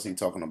fuck was he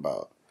talking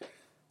about?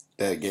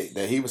 That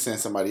he was saying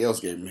somebody else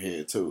gave him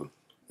head too.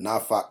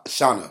 Not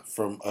Shauna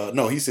from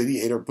no, he said he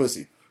ate her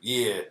pussy.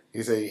 Yeah.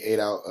 He said he ate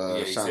out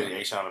he said he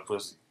ate Shauna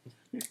pussy.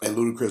 And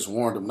Ludacris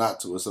warned him not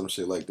to or some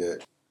shit like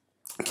that.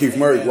 Keith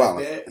Murray, wow.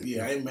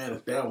 Yeah, I ain't mad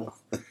at that one.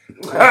 I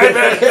ain't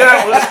mad at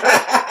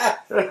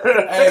that one.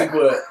 Hey,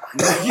 but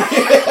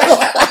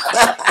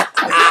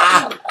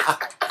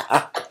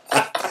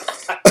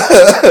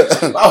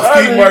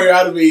Steve Murray,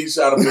 I'd have been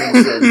shot up in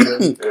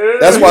the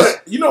That's why.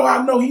 You know,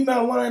 I know he's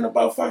not lying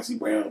about Foxy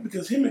Brown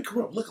because him and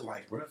Corrupt look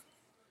alike, bro.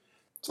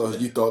 So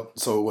you thought?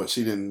 So what?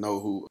 She didn't know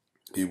who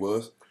he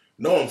was.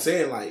 No, I'm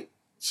saying like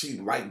she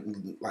like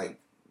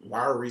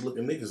wiry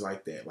looking niggas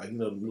like that, like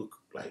look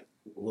like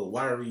little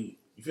wiry.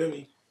 You feel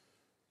me?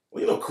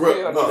 Well,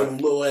 Corrupt, them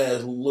little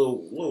ass,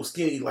 little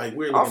skinny, like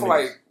weird. I feel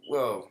like,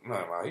 well,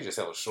 no, he just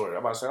hella short. I'm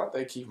about to say, I don't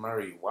think Keith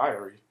Murray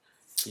wiry.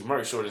 Keith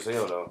Murray short as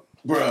hell though.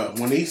 Bruh,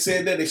 when he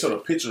said that, they showed a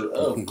picture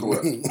of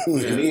Corrupt, and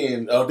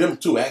then them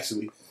two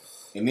actually,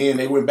 and then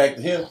they went back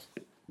to him.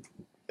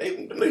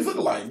 They look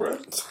alike,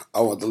 bruh. I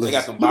want to listen. They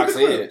got some box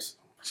heads.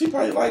 She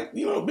probably like,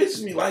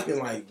 bitches be liking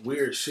like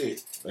weird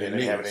shit. And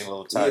they having their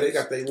little types. Yeah, they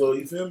got their little,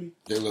 you feel me?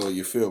 They little,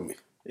 you feel me?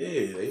 Yeah,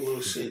 they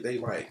little shit they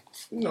like.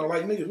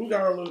 Like niggas, we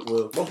got our little,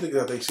 well, most niggas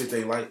got they shit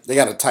they like. They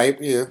got a type,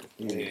 yeah.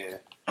 Yeah.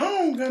 I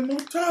don't got no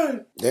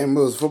time. Damn,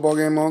 was a football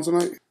game on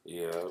tonight?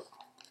 Yeah.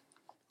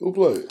 Who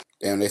played?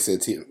 Damn, they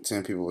said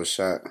 10 people were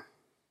shot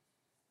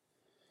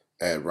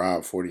at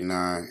Rob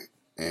 49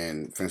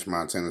 and French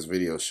Montana's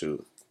video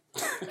shoot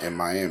in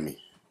Miami.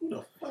 Who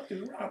the fuck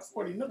is Rob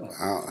 49?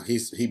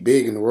 He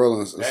big in New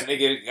Orleans. That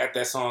nigga got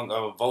that song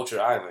Vulture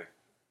Island.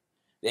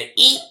 That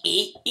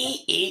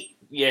eat.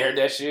 Yeah, heard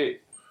that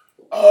shit.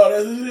 Oh,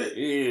 that's it?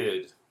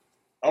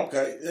 Yeah.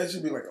 Okay, that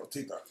should be like on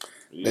TikTok.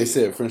 They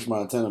said French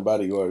Montana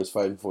bodyguard is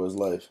fighting for his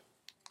life.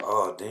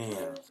 Oh,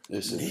 damn.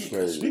 This shit is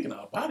crazy. Speaking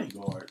of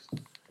bodyguards,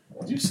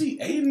 did you see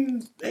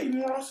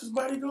Aiden Ross's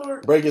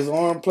bodyguard? Break his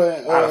arm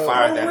playing. I'd have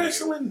fired that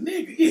wrestling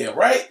nigga. Yeah,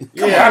 right?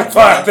 Yeah, I'd have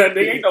fired that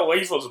nigga. Ain't no way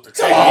you supposed to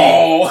protect me.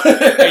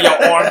 And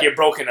your arm get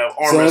broken up.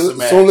 Arm wrestling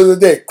match. Soon as the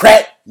day,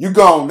 crack, you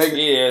gone, nigga.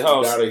 Yeah, Get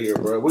out of here,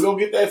 bro. We're gonna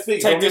get that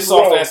fixed. Take this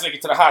soft ass nigga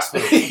to the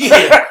hospital.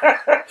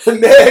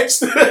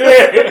 Next.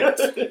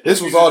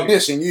 This was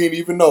audition. You ain't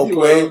even know, You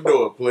player. ain't even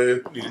know it,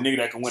 player. Need a nigga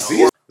that can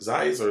win.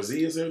 Zayas or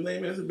Z is his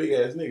name? That's a big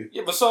ass nigga.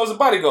 Yeah, but so is the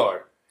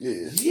bodyguard.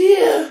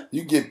 Yeah.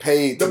 You get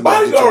paid. The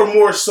bodyguard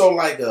more so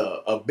like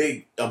a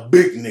big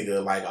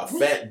nigga, like a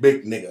fat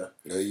big nigga.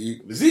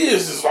 Z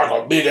is just like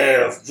a big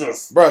ass.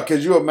 Just bro,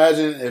 could you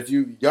imagine if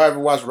y'all ever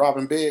watched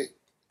Robin Big?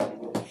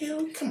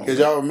 Hell, come on. Could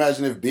y'all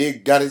imagine if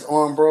Big got his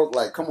arm broke?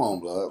 Like, come on,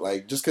 blood.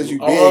 Like, just because you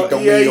big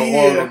don't mean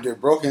your arm don't get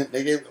broken.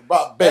 They get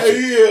about bet you.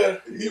 Yeah,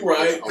 you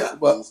right.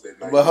 But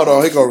hold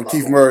on, here go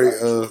Keith Murray.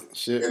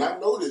 Shit. And I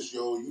noticed,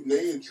 yo, you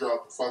name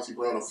dropped Foxy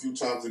Brown a few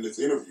times in this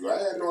interview. I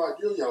had no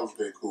idea y'all was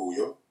that cool,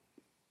 yo.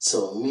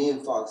 So me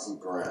and Foxy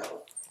Brown,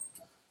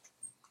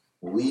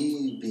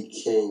 we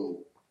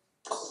became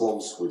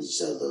close with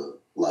each other,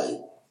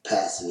 like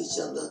passing each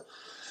other,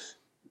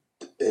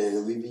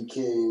 and we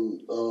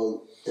became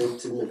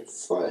intimate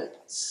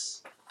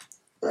friends,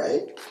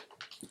 right?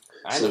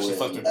 I know she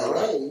fucked with her.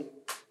 LA,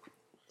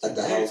 at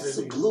the House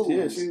of Blues.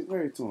 Yeah, she was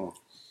married to him.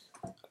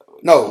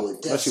 No,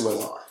 she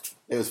wasn't.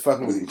 They was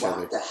fucking with each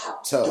other.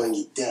 Tough.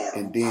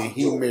 And then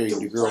he married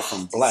the girl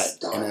from Black.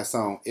 And that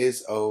song,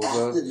 It's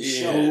Over.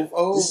 Move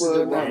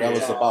Over. No, that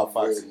was about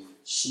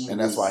Foxy. And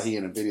that's why he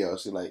in the video.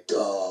 She like, he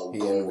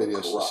in the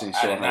video. She ain't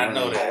I showing did not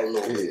know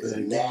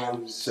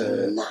that.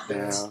 Shut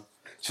down.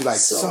 She like,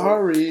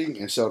 sorry.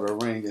 And showed her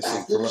ring and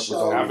shit.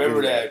 I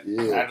remember that.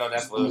 Yeah. I know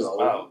that's what it's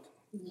about.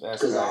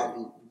 That's Because right.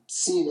 I've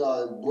seen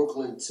her in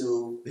Brooklyn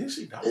too,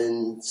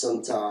 and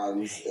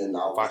sometimes, and I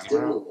was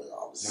dealing with her.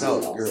 I was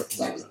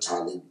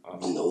trying to,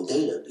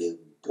 date her, be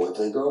a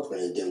boyfriend,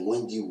 girlfriend. And then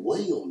Wendy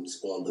Williams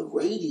on the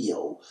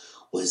radio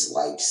was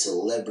like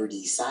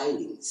celebrity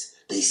sightings.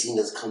 They seen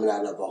us coming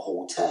out of a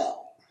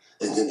hotel.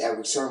 And then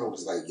Eric Sherman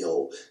was like,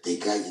 yo, she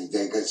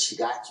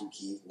got you,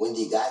 Keith.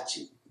 Wendy got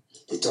you.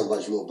 They talk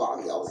about you and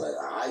Bobby. I was like,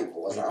 all right,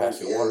 boy, I don't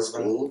care. It's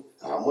cool.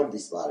 I don't want to be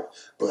spotted.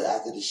 But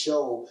after the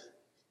show,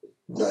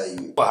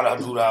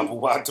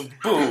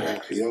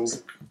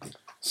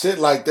 shit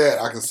like that,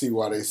 I can see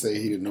why they say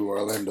he the new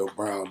Orlando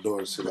Brown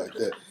doing shit like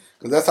that.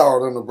 Because that's how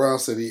Orlando Brown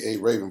said he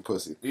ate Raven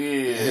pussy.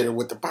 Yeah. Hit her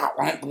with the bop,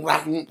 or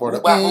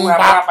the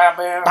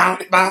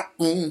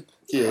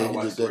yeah, he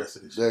did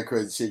that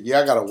crazy shit.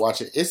 Yeah, I gotta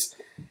watch it.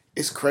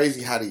 It's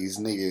crazy how these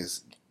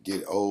niggas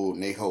get old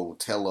and they whole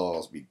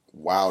tell-alls be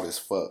wild as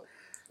fuck.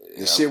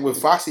 The shit with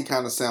Foxy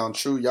kind of sound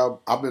true.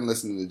 I've been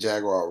listening to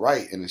Jaguar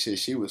Wright and the shit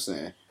she was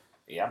saying.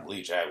 Yeah, I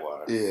believe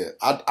Jaguar. Yeah,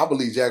 I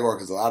believe Jaguar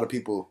because a lot of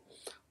people,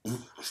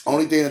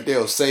 only thing that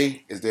they'll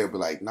say is they'll be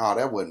like, nah,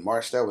 that wasn't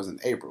March, that was in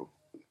April.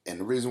 And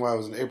the reason why it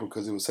was in April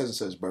because it was such and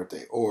such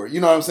birthday. Or, you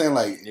know what I'm saying?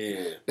 Like,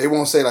 they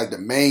won't say like the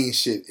main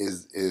shit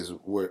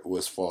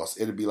was false.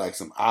 It'll be like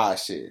some odd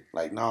shit.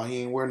 Like, no, he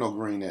ain't wear no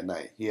green that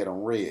night. He had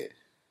on red.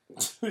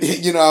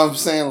 You know what I'm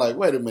saying? Like,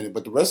 wait a minute.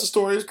 But the rest of the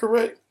story is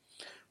correct.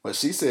 But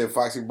she said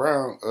Foxy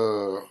Brown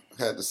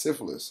had the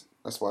syphilis.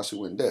 That's why she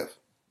went deaf.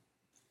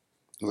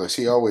 Like,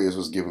 she always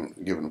was giving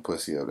the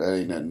pussy up. That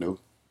ain't nothing new.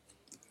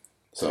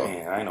 So,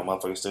 man, I ain't no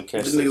motherfucker still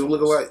catch these niggas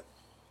look alike.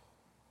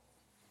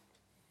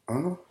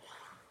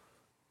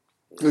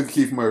 Look at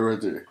Keith Murray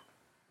right there.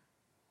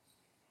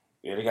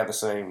 Yeah, they got the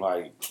same,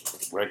 like,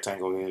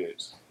 rectangle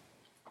heads.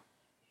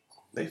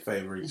 They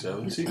favor each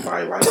other. She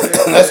probably like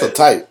that. That's a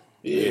type.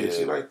 Yeah,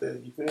 she like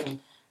that. You feel me?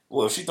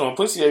 Well, if she throwing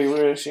pussy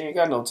everywhere, she ain't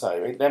got no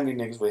type. Ain't that many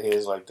niggas with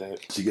heads like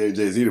that. She gave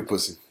Jay-Z the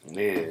pussy.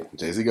 Yeah.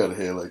 Jay-Z got a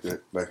head like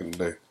that back in the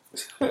day.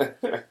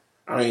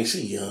 I mean,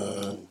 she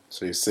young.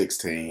 She's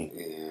 16.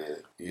 Yeah.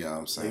 You know what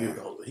I'm saying?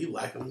 He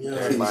like him young.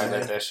 Everybody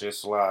let that shit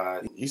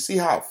slide. You see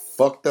how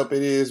fucked up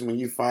it is when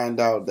you find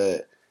out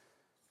that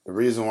the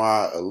reason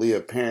why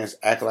Aaliyah's parents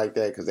act like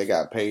that because they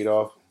got paid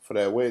off for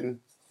that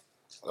wedding?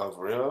 Oh,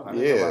 for real? I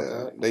didn't know about Yeah,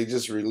 that. they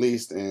just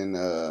released and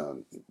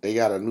they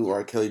got a new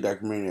R. Kelly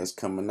documentary that's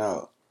coming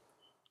out.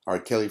 R.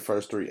 Kelly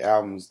first 3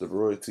 albums, the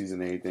royalties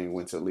and everything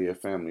went to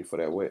Aaliyah's family for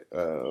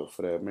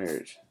that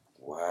marriage.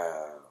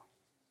 Wow.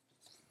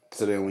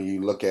 So then when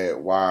you look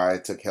at why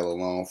it took hella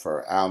long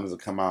for albums to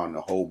come out and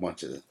a whole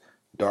bunch of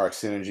dark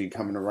synergy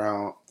coming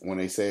around when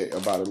they said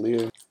about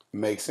Aaliyah, it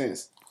makes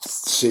sense.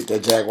 Shit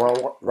that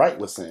Jaguar Wright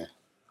was saying.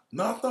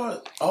 No, I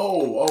thought.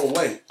 Oh,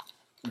 wait.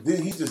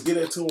 Didn't he just get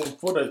it to him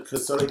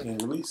so they can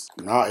release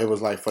Nah, it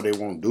was like for they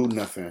won't do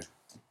nothing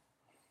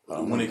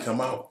when it come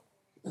out?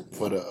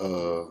 for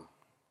the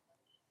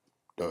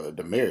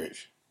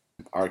marriage.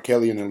 R.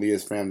 Kelly and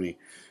Aaliyah's family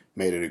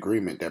made an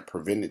agreement that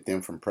prevented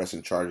them from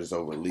pressing charges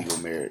over legal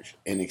marriage.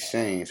 In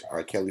exchange,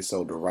 R. Kelly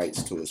sold the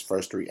rights to his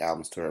first 3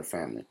 albums to her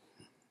family.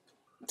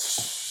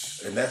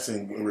 And that's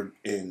because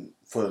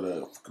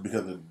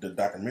of the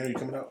documentary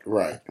coming out.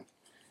 Right.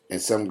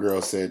 And some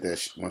girl said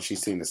that when she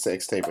seen the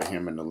sex tape of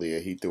him and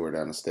Aaliyah, he threw her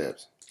down the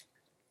steps.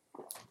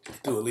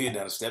 Threw Aaliyah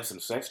down the steps in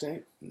the sex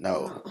tape?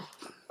 No.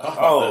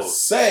 Oh,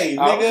 say,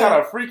 what nigga.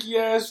 kind of freaky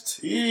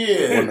ass?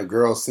 Yeah. When the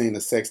girl seen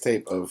the sex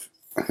tape of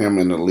him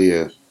and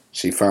Aaliyah,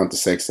 she found the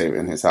sex tape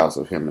in his house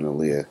of him and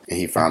Aaliyah, and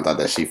he found out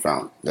that she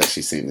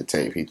seen the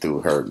tape. He threw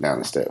her down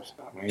the steps.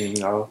 I mean,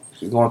 you know,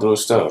 she's going through her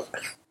stuff.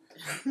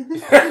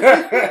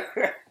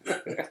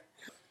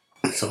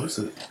 So it's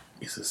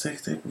a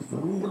sex tape of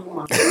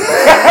Aaliyah. This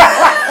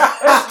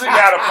nigga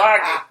out of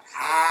pocket.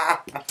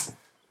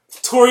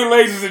 Tory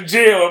Lanez is in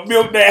jail and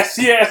Milk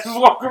Nasty ass is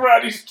walking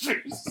around these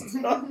streets.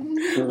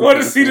 Want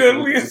to see the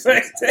Aaliyah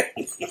sex tape?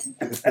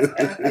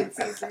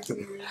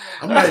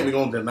 I'm not even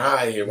gonna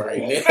deny it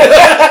right now.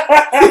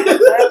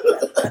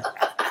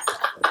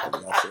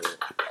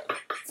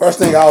 First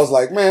thing I was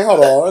like, man,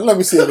 hold on, let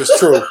me see if it's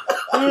true.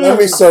 Let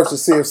me search to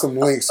see if some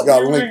links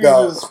got linked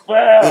out,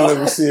 and let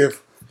me see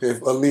if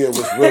Aaliyah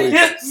was really.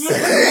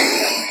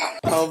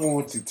 I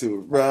want you to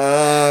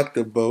rock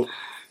the boat.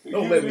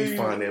 Don't let me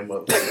find that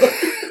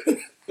motherfucker.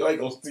 You ain't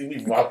gonna see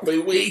me walk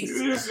their ways.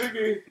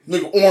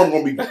 Nigga arm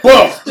gonna be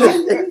buff.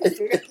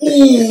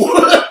 Ooh.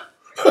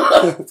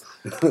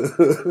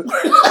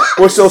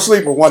 What's your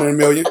sleeper? 1 in a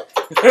million.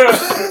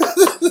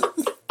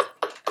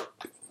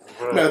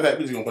 Matter of fact,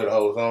 we just gonna play the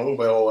whole song. We'll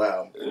play the whole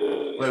album.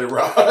 Let it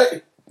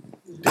ride.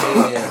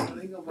 Damn.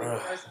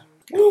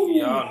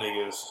 Y'all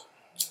niggas.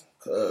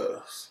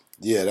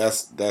 Yeah,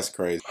 that's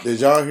crazy. Did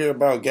y'all hear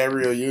about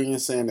Gabrielle Union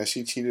saying that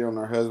she cheated on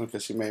her husband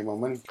because she made more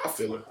money? I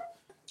feel her.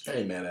 I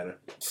ain't mad at her.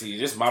 See,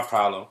 this is my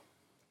problem.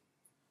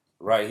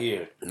 Right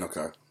here.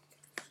 Okay.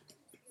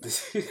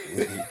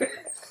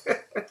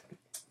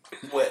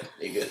 What,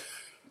 nigga?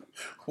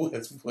 What?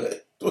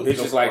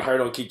 Bitches like her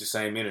don't keep the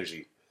same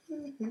energy.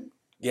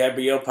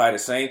 Gabrielle probably the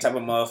same type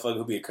of motherfucker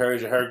who be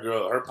encouraging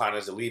her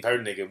partners to leave her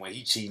nigga when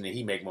he cheating and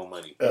he make more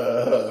money.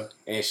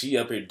 And she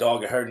up here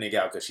dogging her nigga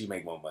out because she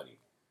make more money.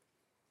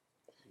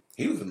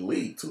 He was in the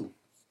league, too.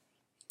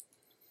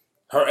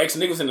 Her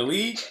ex-nigga was in the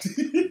league?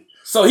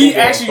 So he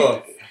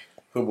actually...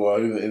 Football,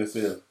 he was in the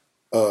NFL.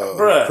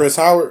 Bruh. Chris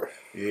Howard?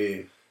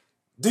 Yeah.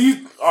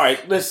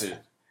 Alright, listen.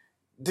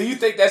 Do you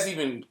think that's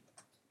even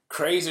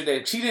crazier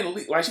that she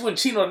didn't... Like, she wasn't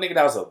cheating on a nigga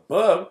that was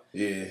above.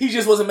 Yeah. He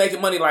just wasn't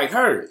making money like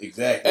her.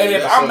 Exactly. And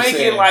if I'm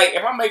making like,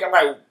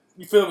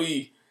 you feel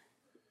me,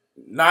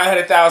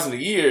 $900,000 a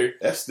year,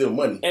 that's still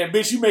money. And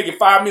bitch, you making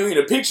 $5 million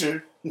a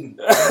picture.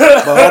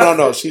 But hold on,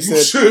 no. She You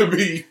said should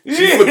be.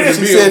 Yeah.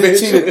 She said he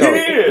cheated though.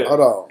 Yeah.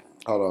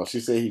 Hold on. She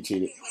said he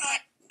cheated.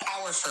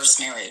 Our first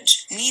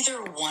marriage,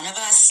 neither one of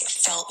us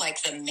felt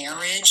like the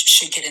marriage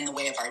should get in the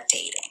way of our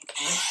dating.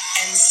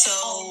 And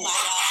so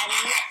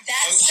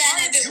that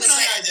said, it was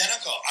like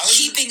identical.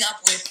 keeping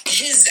up with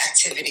his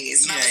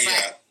activities. And I was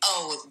like,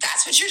 oh,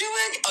 that's what you're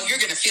doing? Oh, you're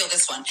going to feel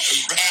this one.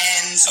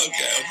 And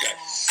Okay.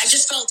 I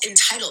just felt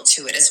entitled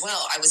to it as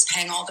well. I was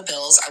paying all the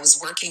bills. I was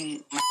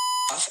working my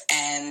off,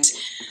 and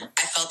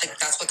I felt like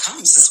that's what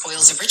comes, the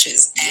spoils of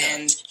riches.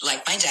 And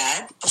like my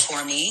dad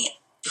before me,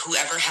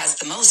 whoever has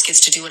the most gets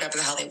to do whatever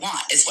the hell they want,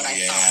 is what I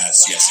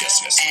thought.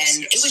 Yes.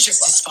 And it was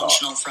just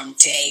dysfunctional from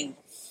day.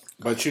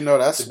 But you know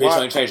that's The bitch why.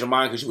 only changed her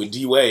mind because she was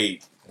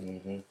D-Wade.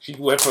 Mm-hmm. She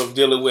went from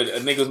dealing with a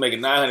nigga was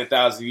making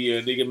 $900,000 a year,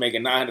 a nigga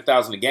making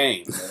 $900,000 a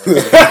game.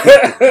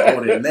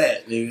 More than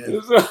that,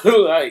 nigga. So,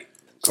 like,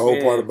 The whole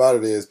man. part about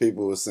it is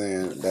people were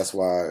saying that's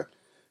why,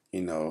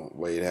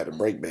 Wade had a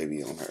break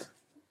baby on her.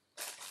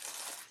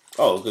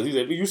 Oh, because he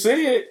said, you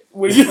said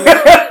when you make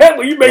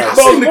I the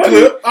seen most the money.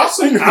 clip. I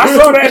seen the clip. I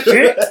saw that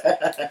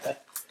shit.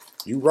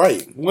 You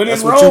right. When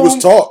That's in what you Rome,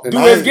 was taught. and do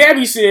I as ain't-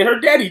 Gabby said, her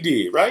daddy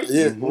did, right?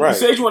 Yeah, You right.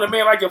 said you want a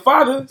man like your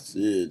father.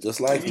 Yeah,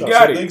 just like You him.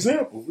 got Set it. the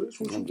example, bitch.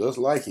 What you- I'm just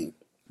like him.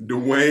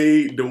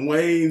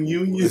 Dwayne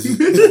Union.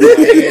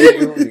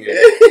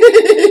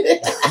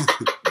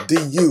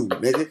 DU,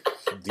 nigga.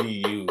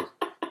 DU.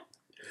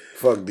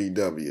 Fuck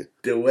DW.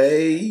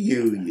 Dwayne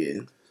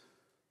Union.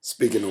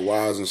 Speaking of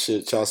wives and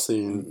shit, y'all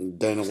seen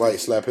Dana White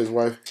slap his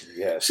wife?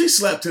 Yeah. She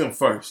slapped him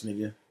first,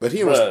 nigga. But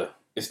he was. Bruh,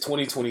 it's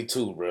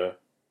 2022, bruh.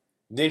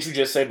 Didn't you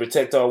just say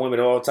protect all women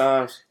at all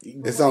times?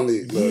 It's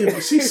only. Look, Yeah,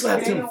 but she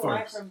slapped him Dana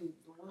White first. from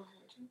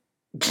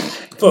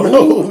For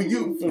No,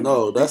 you.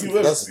 no, that's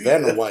UFC.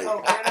 Dana White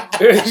Oh,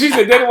 Dana She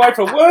said Dana White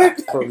for what?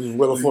 from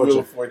Wheel of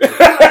Fortune. What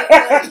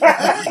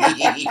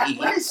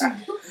is she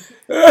doing?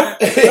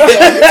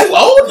 Too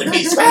old to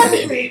be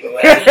slapping me.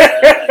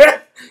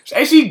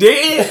 Ain't she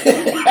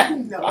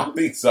dead? No. I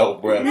think so,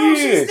 bro. No,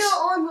 she's Yes. still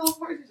on Will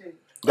Fortune.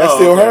 That's Oh,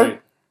 still okay. her?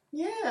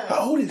 Yeah.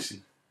 How old is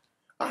she?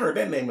 I heard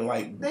that name in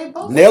like They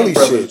both. Nelly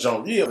Brothers shit.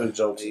 Jones. Yeah, Brothers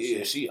Jones. and Yeah,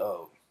 shit. she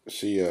old.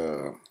 She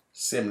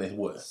 70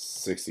 what?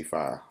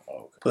 65.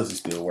 Oh, pussy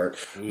still work.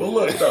 Yeah. But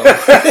look though.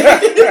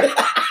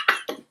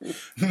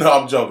 No,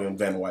 I'm joking,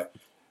 Van White.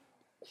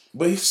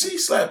 But she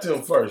slapped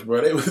him first,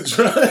 bro. They was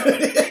trying.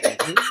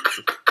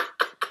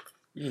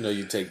 You know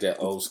you take that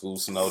old school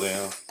snow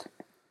down.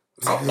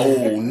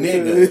 Oh,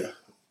 nigga.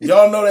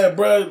 Y'all know that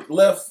bro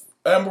left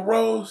Amber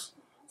Rose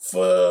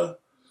for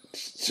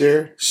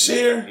Sure.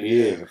 Cher?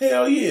 Yeah.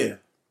 Hell yeah.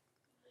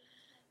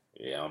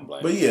 Yeah, I'm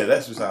blaming. But yeah,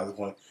 that's besides the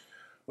point.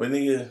 But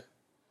nigga,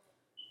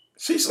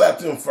 she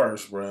slapped him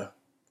first, bro.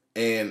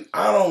 And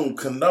I don't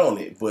condone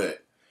it,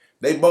 but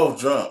they both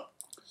drunk.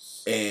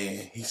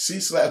 And she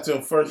slapped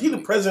him first. He the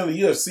president of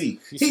the UFC.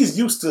 He's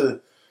used to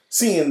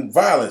seeing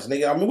violence,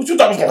 nigga. I mean, what you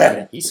thought was gonna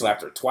happen? He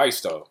slapped her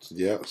twice though.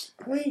 Yep.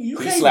 I mean, you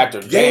He can't slapped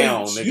her gauge,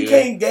 down, nigga. You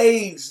can't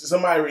gauge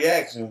somebody's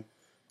reaction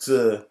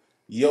to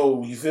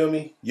you feel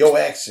me? Your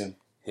action.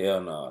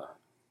 Hell no.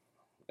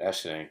 That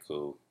shit ain't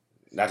cool.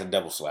 Not the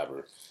double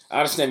slapper. I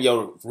understand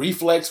your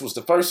reflex was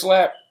the first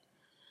slap,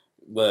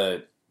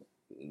 but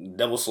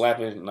double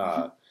slapping,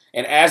 nah.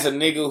 And as a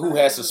nigga who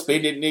has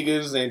suspended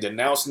niggas and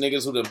denounced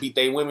niggas who done beat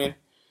they women,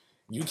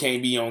 you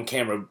can't be on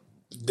camera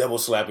double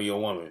slapping your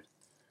woman.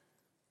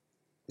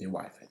 Your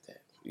wife had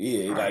that.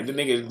 Yeah, like the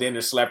nigga then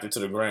just slapped her to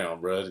the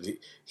ground, bro.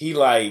 He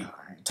like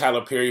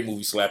Tyler Perry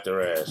movie slapped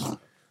her ass.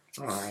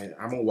 All right,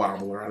 I'm a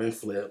wobbler. I didn't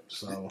flip,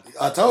 so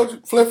I told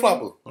you, flip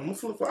flopper. I'm a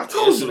flip. I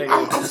told you,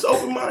 I'm just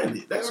open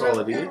minded. That's all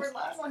it is. Remember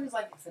last one? He's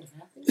like, is it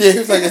nothing? Yeah, he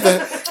was like,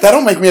 that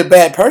don't make me a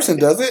bad person,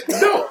 does it?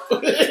 No.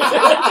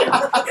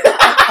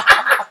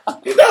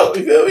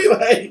 You feel me?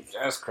 Like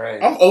That's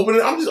crazy. I'm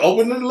just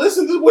opening to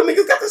listen to what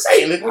niggas got to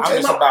say. Nigga, I'm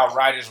just about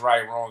right is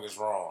right, wrong is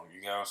wrong.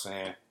 You know what I'm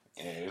saying?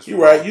 Yeah, it's You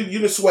wrong. right. You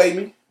done sway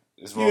me.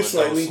 It's You wrong done to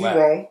sway double me. He slap.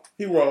 wrong.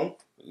 He wrong.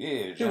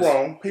 Yeah, He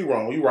wrong. He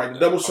wrong. You right. The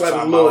double slap is a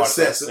I'm little trying my hardest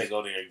excessive. to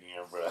go there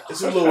again, bro.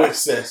 It's a little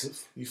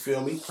excessive. You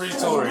feel me? Free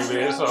Tory, man.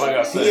 That's all I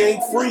got to He say.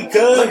 ain't free, Look at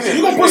cuz. this,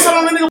 You gonna look put at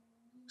something on the nigga?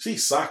 She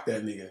socked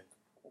that nigga.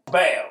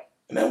 Bam.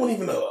 And that wasn't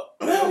even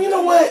a. You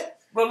know what?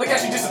 Bro, look how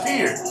she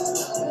disappeared.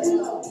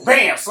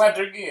 Bam, slapped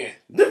her again.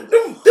 Them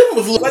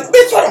was like,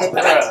 bitch, I don't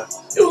know.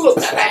 Bruh. It was a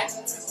little pat.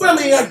 But I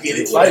mean, I get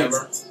it.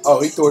 Whatever.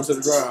 Oh, he threw it to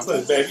the ground.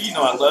 Look, baby, you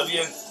know I love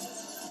you.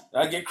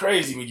 I get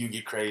crazy when you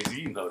get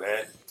crazy. You know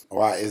that.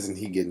 Why isn't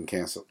he getting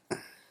canceled?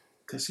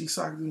 Because she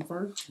socked him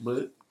first.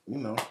 But, you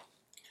know.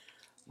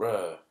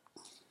 Bruh,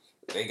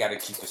 they got to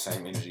keep the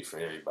same energy for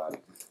everybody.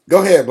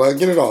 Go ahead, bud.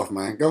 Get it off,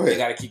 man. Go They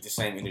ahead. got to keep the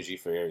same energy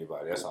for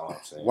everybody. That's all I'm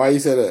saying. Why you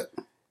say that?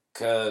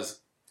 Because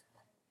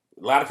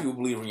a lot of people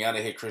believe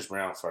Rihanna hit Chris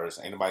Brown first.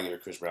 Ain't nobody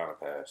give Chris Brown a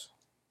pass.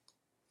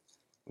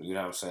 You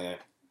know what I'm saying?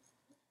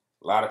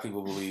 A lot of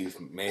people believe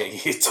Meg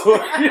hit Tory.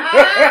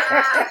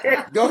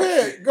 Go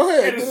ahead. Go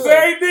ahead. And the Get it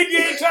same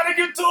nigga ain't trying to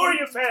give Tory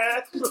a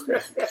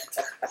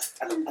pass.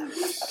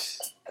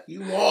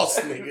 You lost,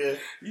 nigga.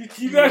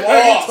 You not trying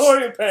to lost. give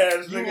Tory a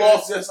pass, You nigga.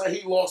 lost just like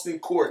he lost in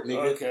court,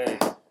 nigga. Okay.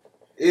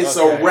 It's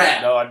Okay. a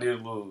wrap. No, I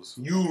did lose.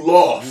 You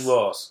lost. You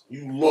lost.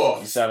 You You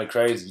lost. sounded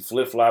crazy. You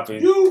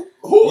flip-flopping. You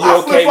I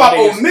okay flip flop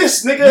with niggas- on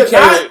this you nigga, okay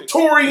not with-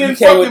 Tory He and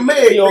okay fucking with, Meg.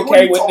 he Nigga, what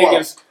okay you with talking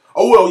about? niggas.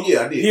 Oh well,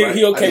 yeah, I did. He, right?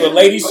 he I okay did. with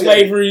lady Oh, yeah.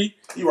 slavery.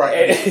 You right.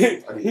 I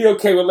did. I did. He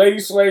okay with lady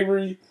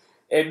slavery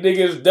and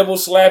niggas double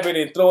slapping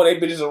and throwing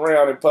their bitches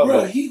around in Bro,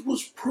 public. he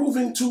was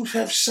proven to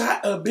have shot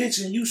a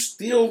bitch, and you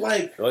still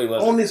like No, he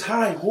wasn't. on this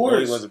high No,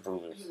 horse. he wasn't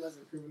proven. He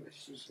wasn't proving that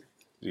shit.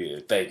 Yeah,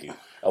 thank you.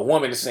 A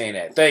woman is saying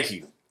that. Thank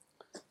you.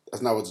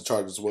 That's not what the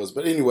charges was.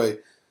 But anyway,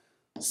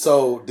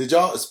 so did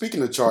y'all,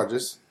 speaking of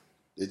charges,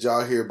 did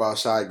y'all hear about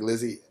Shy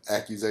Glizzy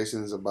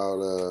accusations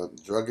about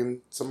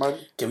drugging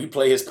somebody? Can we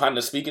play his partner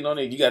speaking on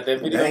it? You got that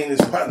That video? ain't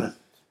his partner.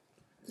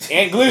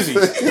 And Glizzy.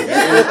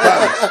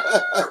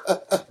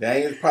 That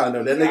ain't his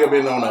partner. That nigga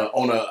been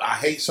on a I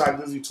Hate Shy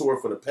Glizzy tour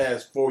for the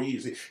past 4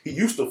 years. He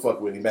used to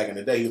fuck with him back in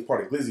the day. He was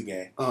part of Glizzy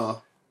gang.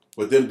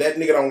 But that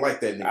nigga don't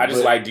like that nigga. I just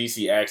But- like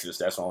DC Access.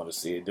 That's what I want to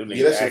see. Them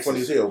Yeah, that niggas shit funny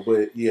as hell.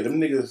 But yeah,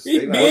 them niggas. He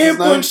they not- been his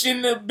name?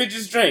 pushing the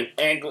bitch's drink.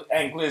 And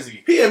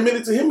Glizzy. He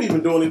admitted to him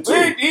even doing it too.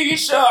 You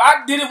sure?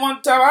 I did it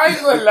one time. I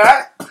ain't gonna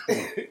lie.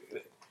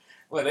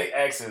 Well, they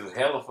access is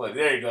hella funny.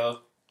 There you go.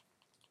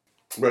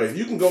 Bro, if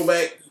you can go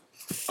back,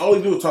 all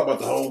he do is talk about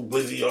the whole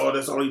Glizzy, all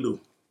that's all he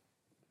do.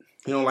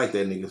 He don't like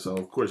that nigga, so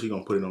of course he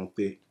gonna put it on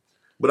thick.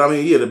 But I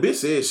mean, yeah, the bitch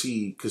said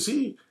he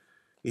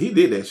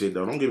did that shit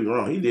though. Don't get me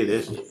wrong, he did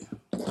that shit.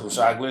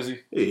 Rashad Glizzy.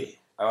 Yeah.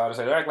 I was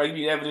say, act like you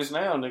need evidence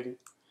now, nigga.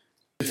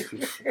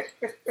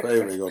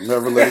 Baby, gonna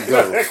never let it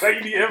go. Act like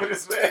you need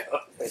evidence now.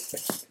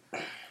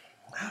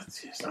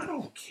 I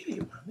don't get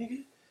it, my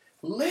nigga.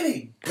 Let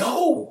it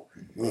go.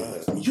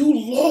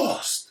 You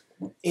lost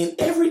in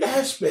every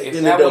aspect. If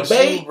In the that was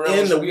debate, you, bro,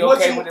 in the would you be what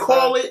okay you with it,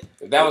 call bro? it.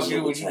 If that was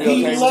you, would you be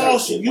He okay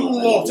lost. with it? You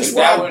lost. This If is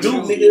what that I was do,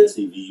 you, nigga. If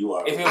it was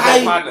your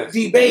partner. I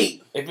debate.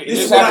 If it This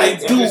just is what I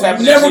happened- if do. this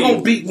happened You're never to you,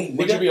 gonna beat me,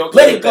 would you nigga. be okay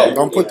Let with it go. that?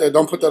 Don't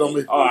put that on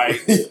me. All right.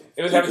 If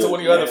it happened to one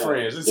of your other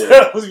friends,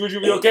 would you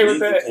be okay with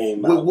that?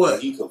 With what?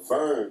 He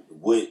confirmed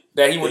with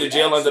That he went to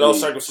jail under those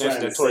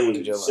circumstances that Tory went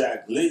to jail under.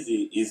 Shaq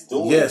Glizzy is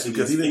doing. Yes, to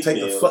because he these didn't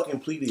take the females. fucking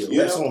plea deal.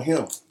 You That's know? on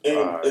him. And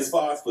Alright. as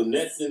far as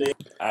finessing it,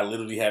 I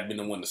literally have been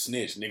the one to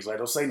snitch. Niggas like,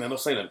 don't say nothing.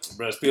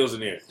 Bro, it's pills in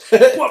there.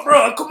 What,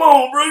 bro? Come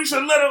on, bro. You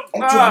should let him. I'm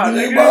Nah, trying to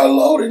get nigga. everybody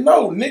loaded.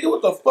 No, nigga,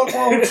 what the fuck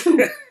wrong with you?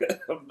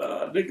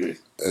 Nah, nigga.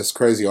 It's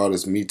crazy. All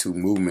this Me Too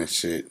movement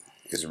shit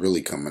is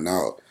really coming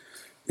out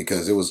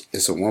because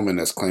it's a woman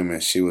that's claiming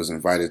she was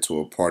invited to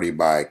a party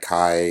by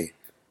Kai.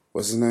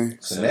 What's his name?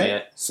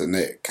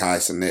 Sinet. Kai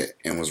Sinet,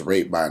 and was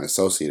raped by an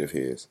associate of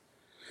his.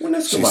 When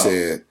this She come out?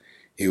 said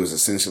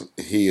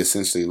he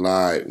essentially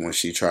lied when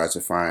she tried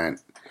to find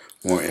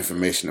more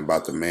information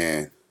about the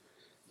man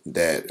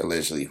that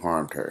allegedly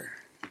harmed her.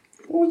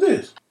 What was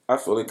this? I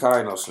feel it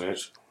kind no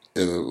snitch.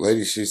 The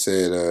lady, she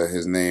said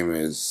his name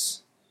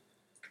is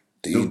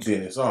Dude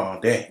Dennis. Oh,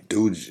 damn.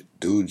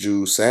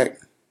 Duju Sack.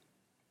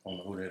 I don't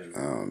know who that is. I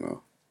don't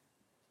know.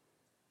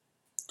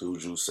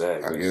 Dude, you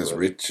said. I guess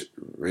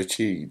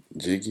Richie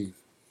Jiggy.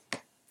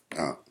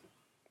 I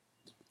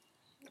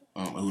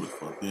don't know who the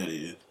fuck that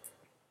is.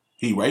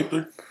 He raped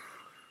her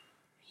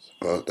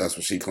Well, that's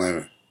what she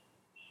claiming.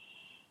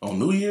 on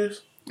New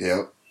Year's?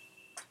 Yep.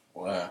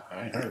 Wow,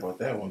 I ain't heard about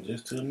that one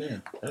just till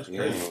now. That's Yeah.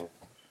 crazy.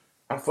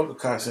 I fuck with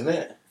Carson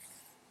that.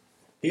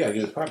 He gotta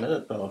get his partner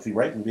up though if he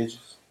raping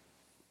bitches.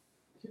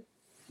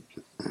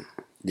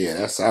 Yeah,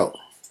 that's out.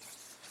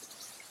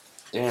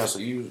 Damn, so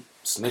you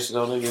snitching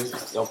on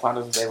niggas, your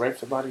partners, if they rape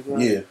somebody, bro?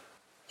 Yeah.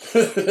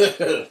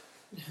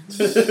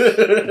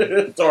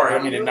 Sorry, I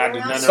mean, they're not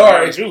doing nothing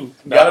Sorry. around you.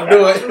 Gotta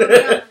do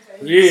it.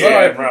 Yeah,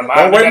 Sorry, bro.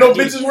 Don't rape no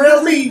bitches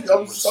around me.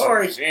 I'm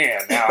sorry.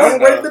 Yeah, now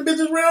Don't rape the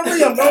bitches around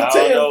me. I'm gonna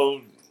tell you.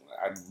 know.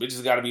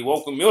 Bitches got to be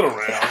woke and milled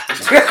around.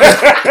 This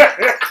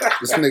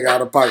nigga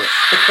out of pocket.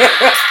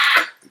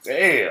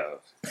 Damn.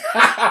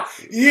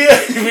 Yeah.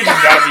 Bitches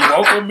got to be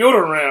woke and milled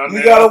around. You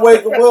now. gotta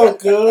wake them up,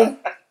 cuz.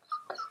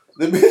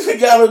 The bitch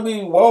gotta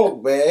be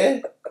woke,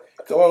 man.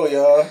 Come on,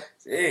 y'all.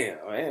 Damn,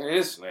 man,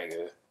 this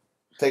nigga.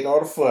 Take all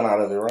the fun out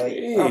of it, right?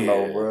 Yeah. I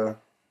know, bro.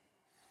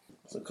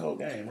 It's a cold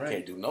game, right?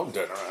 Can't do no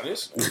dirt around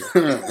this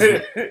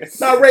nigga.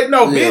 Not rape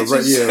no Yeah,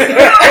 bitches. right,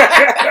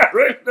 yeah.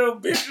 Rape no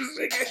bitches,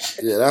 nigga.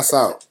 Yeah, that's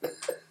out.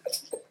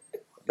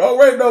 Don't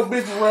rape no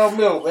bitches around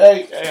milk,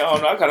 man. Hey, I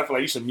don't know. I kind of feel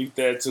like you should mute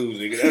that too,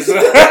 nigga. That's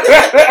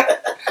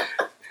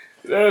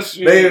that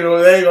shit. They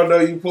ain't gonna know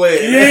you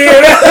playing.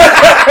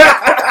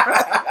 Yeah.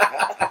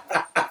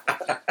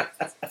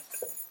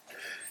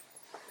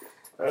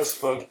 That's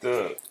fucked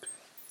up.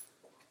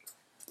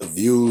 The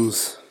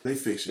views. They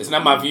fictional. It's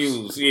not my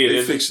views. Yeah, They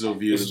it's fictional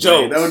views. it's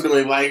man. jokes. Don't do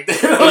it like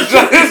that.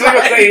 This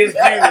nigga say his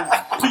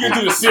views. You can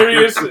do the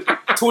serious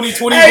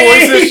 2020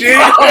 Hey, voice and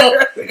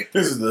shit.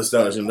 This is the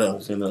astonishing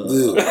numbers, you know.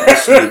 Is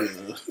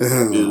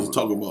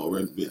talking about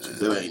rape bitches.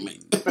 That ain't me.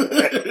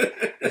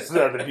 That's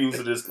not the views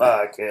of this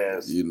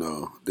podcast. You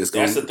know, this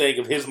That's the gonna, thing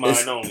of his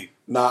mind only.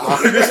 nah.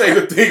 This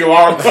ain't the thing of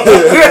our. This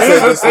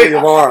ain't the thing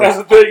of ours. That's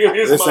the thing of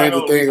his This mind ain't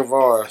the only. thing of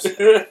ours.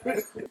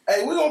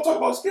 Hey, we gonna talk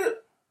about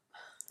Skip.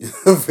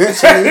 Eventually.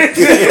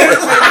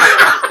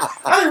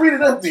 I didn't read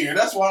it up there.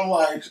 That's why I'm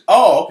like,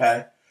 oh,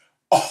 okay.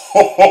 You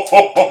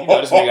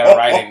know this nigga got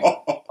writing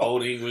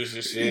old English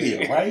and shit.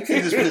 Yeah, right? You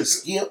can't just put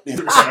Skip. I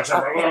Nigga,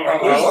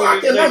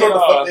 can't remember what the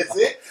fuck that's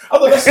it. I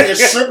thought that said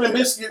shrimp and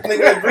biscuit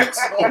nigga grits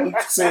on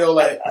sale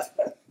like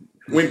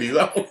Wendy's.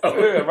 I don't know.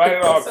 Yeah, write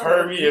it all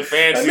curvy and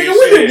fancy. Nigga, and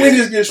when did shit.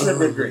 Wendy's get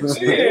shrimp and grits?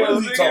 Yeah, What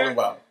is he nigga. talking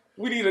about?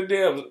 We need a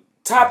damn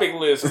topic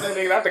list.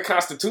 Nigga, not the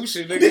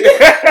Constitution, nigga.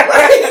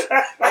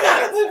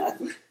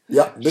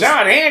 Yeah, this,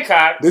 John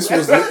Hancock. this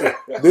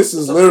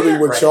is literally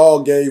what y'all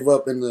gave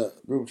up in the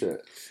group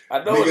chat.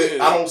 I know it Nigga, is.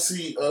 I don't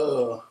see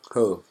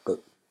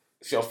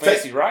It's your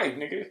fancy right,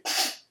 nigga.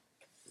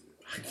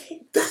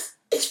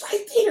 it's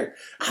right there.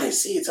 I didn't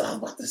see it till I was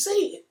about to say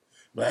it.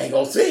 But I ain't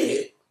gonna say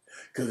it.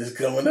 Cause it's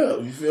coming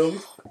up, you feel me?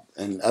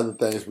 And other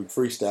things we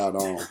freestyled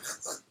on.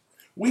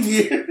 We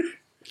here.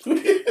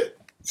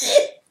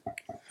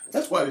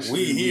 That's why this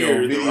We shit be here,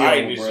 on the video,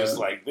 writing is bruh. just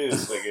like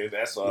this, nigga.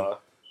 That's all.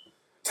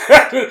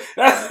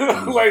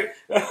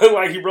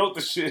 like he wrote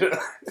the shit.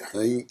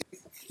 You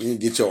need to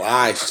get your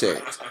eyes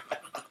checked.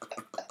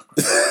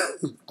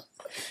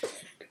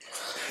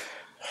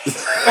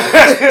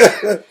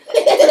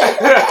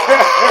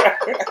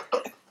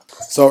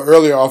 So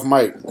earlier off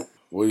mic,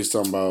 we was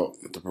talking about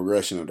the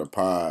progression of the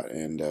pod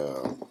and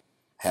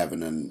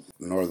having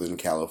a Northern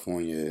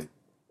California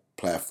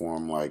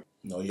platform like.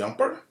 No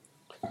Yumper.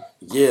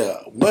 Yeah,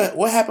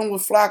 what happened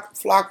with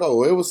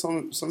Flacco? It was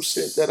some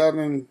shit that I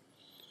didn't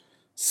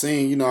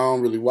seen. You know, I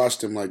don't really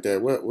watch him like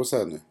that. What's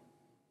happening?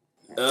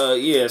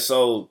 Yeah.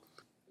 So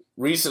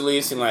recently,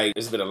 it seemed like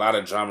there's been a lot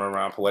of drama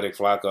around Poetic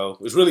Flacco.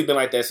 It's really been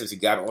like that since he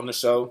got on the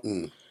show.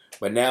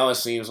 But now it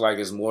seems like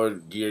it's more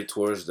geared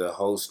towards the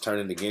host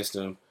turning against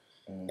him.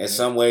 In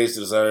some ways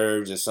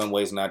deserved, in some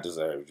ways not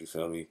deserved. You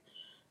feel me?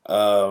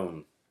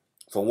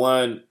 For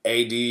one,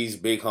 AD's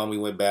big homie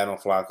went bad on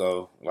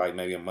Flacco like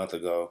maybe a month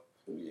ago.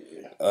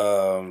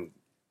 And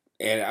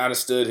I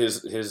understood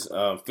his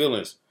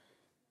feelings.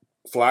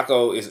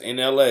 Flacco is in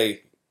LA,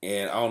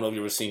 and I don't know if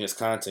you've ever seen his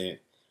content,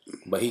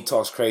 but he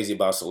talks crazy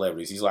about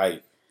celebrities. He's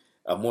like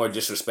a more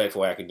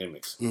disrespectful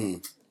academics.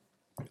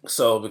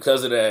 So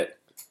because of that,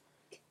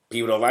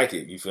 people don't like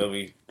it. You feel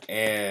me?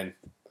 And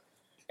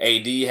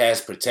AD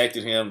has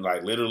protected him.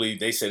 Like literally,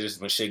 they said there's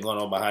been shit going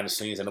on behind the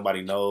scenes that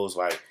nobody knows.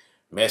 Like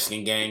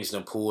Mexican gangs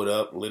done pulled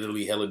up,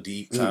 literally hella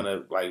deep, trying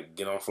to like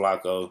get on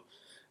Flacco.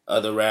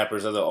 Other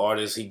rappers, other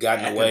artists, he got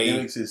in the way.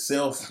 Academics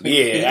itself.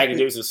 Yeah,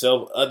 Academics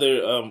itself.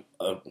 Other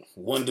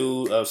one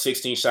dude,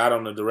 16 shot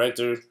on the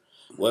director.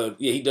 Well,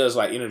 yeah, he does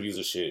like interviews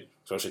and shit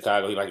from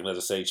Chicago. He like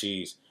to say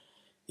cheese.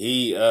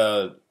 He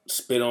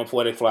spit on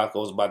Poetic Flacco,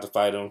 was about to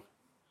fight him.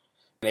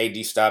 And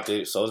AD stopped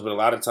it. So there's been a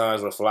lot of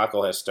times where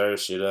Flacco has stirred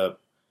shit up.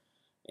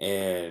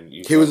 And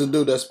He was a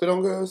dude that spit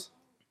on girls?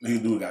 He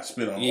dude got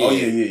spit on. Yeah. Oh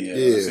yeah.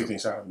 Yeah. 16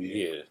 shot.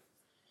 Yeah.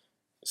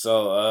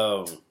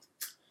 So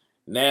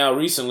now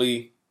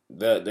recently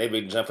they've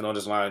been jumping on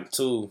this line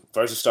too.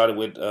 First it started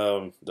with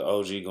the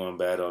OG going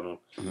bad on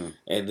him.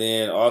 And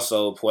then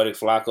also Poetic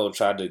Flacco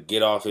tried to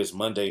get off his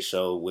Monday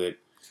show with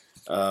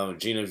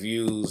Gina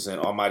Views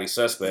and Almighty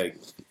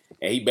Suspect.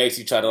 And he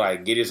basically tried to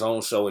like get his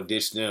own show and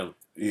ditch them.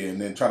 Yeah,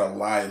 and then try to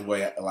lie his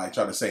way, like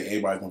try to say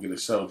everybody's gonna get a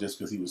show just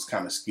because he was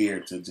kind of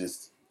scared to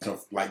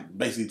like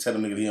basically tell the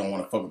nigga he don't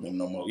want to fuck with them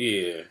no more.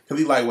 Yeah. Because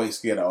he lightweight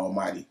scared of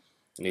Almighty.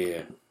 Yeah.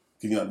 Cause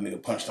you know the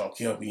nigga punched on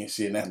Kelby and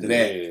shit, and after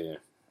that, Yeah.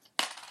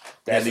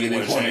 that nigga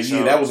didn't want to.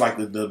 Yeah, that was like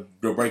the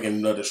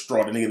breaking of the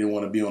straw. The nigga didn't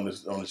want to be on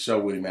the show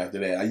with him after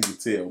that. You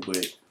could tell,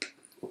 but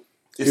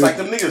it's like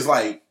them niggas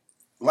like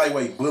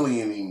lightweight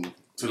bullying him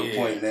to the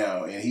point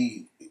now,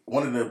 and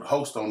one of the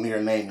hosts on there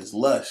name is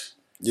Lush.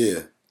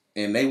 Yeah.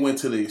 And they went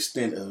to the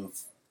extent of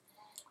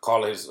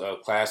calling his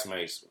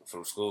classmates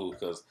from school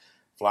because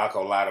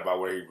Flacco lied about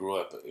where he grew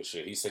up and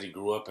shit. He said he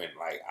grew up in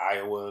like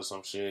Iowa or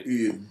some shit,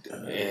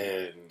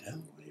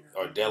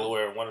 or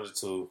Delaware, one of the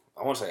two.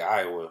 I want to say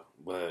Iowa,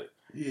 but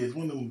yeah, it's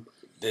one of them.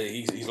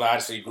 He's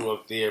lied to say he grew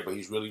up there, but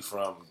he's really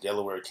from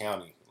Delaware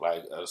County,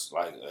 like an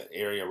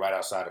area right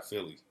outside of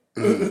Philly.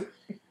 So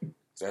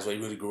that's where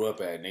he really grew up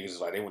at. Niggas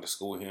is like they went to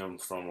school with him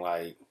from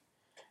like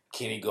not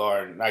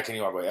kindergarten,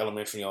 but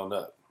elementary on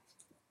up.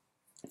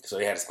 So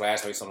they had his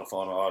classmates on the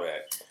phone and all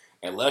that.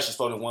 And Lush is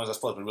one of the ones that's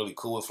supposed to be really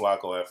cool with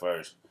Flacco at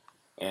first.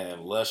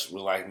 And Lush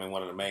was like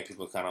one of the main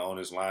people kind of on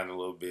his line a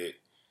little bit.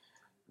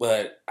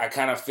 But I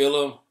kind of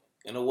feel him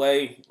in a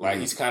way. Like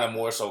he's kind of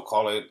more so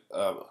calling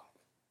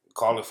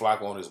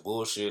Flacco on his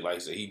bullshit. Like I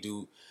said, he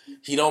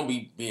don't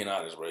be being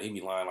honest, bro. He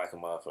be lying like a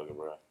motherfucker,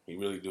 bro. He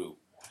really do.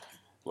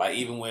 Like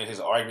even when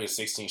his argument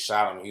 16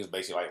 shot on him, he was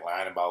basically like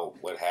lying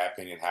about what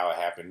happened and how it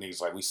happened.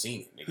 Niggas like, we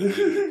seen it,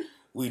 nigga.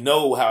 We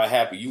know how it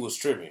happened. You was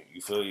tripping.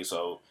 You feel you?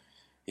 So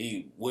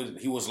he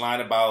was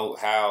lying about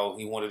how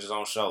he wanted his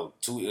own show.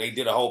 They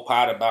did a whole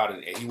pod about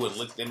it, and he wouldn't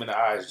look them in the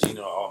eyes,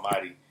 Gina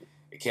Almighty.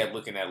 They kept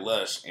looking at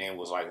Lush and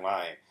was like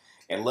lying.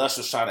 And Lush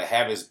was trying to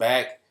have his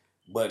back,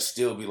 but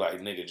still be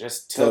like, nigga,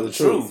 just tell the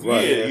truth.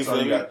 Right. Yeah, that's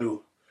all you gotta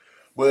do.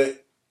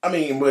 But I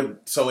mean,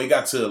 so it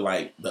got to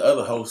like the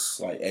other hosts,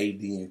 like AD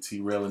and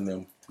T-Rail and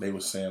them. They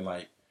were saying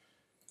like,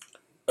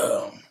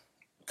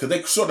 because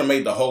they sort of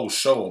made the whole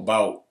show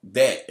about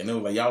that, and it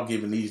was like y'all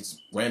giving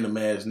these random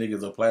ass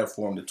niggas a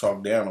platform to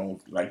talk down on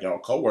like y'all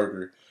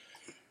coworker,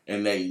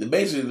 and they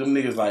basically them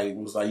niggas like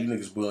was like you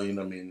niggas bullying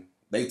them, and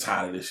they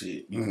tired of this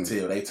shit. You can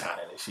tell they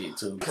tired of this shit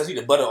too. Because he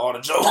the butt of all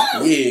the jokes.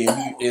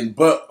 Yeah,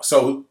 but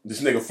so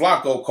this nigga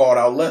Flacco called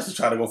out Les to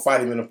try to go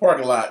fight him in the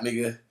parking lot,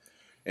 nigga.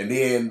 And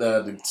then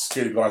the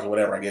security guards or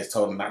whatever, I guess,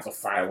 told him not to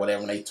fight or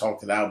whatever, and they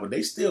talked it out. But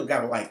they still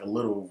got like a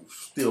little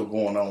still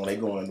going on. They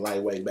going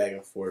lightweight back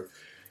and forth.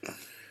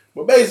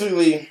 But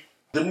basically,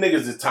 them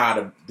niggas is tired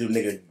of them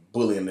niggas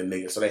bullying the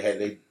niggas. So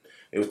they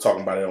was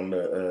talking about it on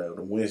the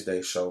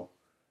Wednesday show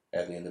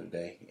at the end of the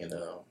day. And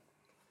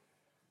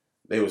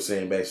they were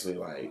saying basically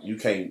like, you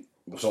can't.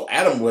 So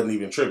Adam wasn't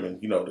even tripping,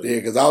 you know. Yeah,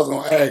 because I was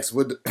going to ask,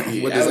 what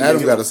does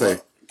Adam got to say?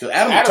 Because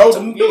Adam told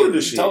him to do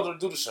the shit. He told him to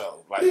do the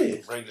show.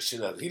 Like, bring the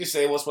shit up. He just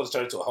said it was supposed to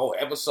turn into a whole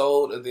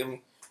episode of them,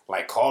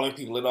 like, calling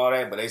people and all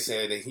that, but they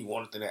said that he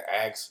wanted them to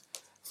ask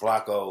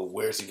Flacco,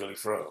 where's he really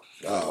from?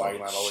 Why he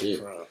not always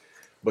from?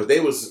 But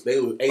they was AD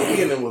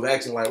and them was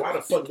acting like, why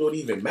the fuck do it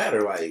even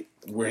matter like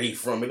where he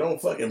from? It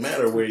don't fucking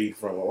matter where he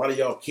from. Why do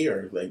y'all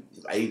care? Like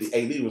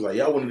AD was like,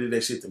 y'all wouldn't do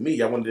that shit to me.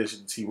 Y'all wouldn't do that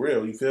shit to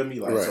T-Real. You feel me?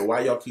 Like Right. so why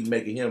y'all keep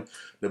making him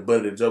the butt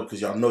of the joke? Because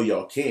y'all know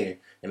y'all can,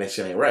 and that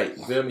shit ain't right.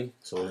 You feel me?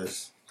 So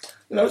it's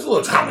it's a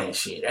little drama and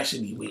shit. That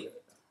should be weird.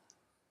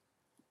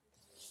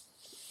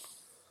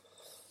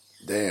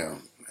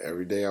 Damn.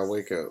 Every day I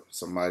wake up,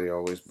 somebody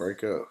always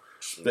break up.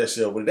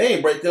 Special, but they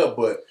ain't break up.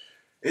 But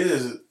it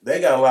is. They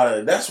got a lot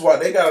of. That's why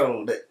they got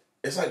a.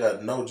 It's like a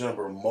no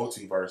jumper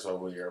multiverse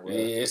over here, bro.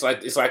 Yeah, it's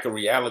like a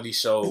reality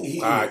show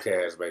Yeah.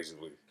 podcast,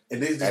 basically.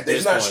 And At it's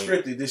this not point-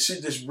 scripted. This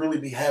shit just really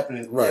be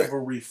happening Right.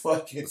 every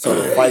fucking So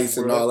the day, fights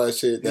and bro. all that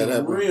shit that It's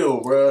happen. real,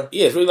 bro.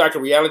 Yeah, it's really like a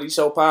reality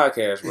show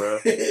podcast, bro.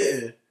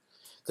 Yeah.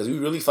 Because we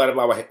really fight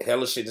about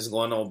hella shit that's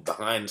going on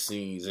behind the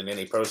scenes and in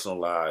their personal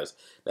lives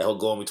that will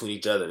go in between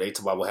each other. They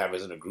talk about what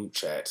happens in the group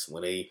chats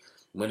when they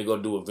go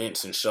do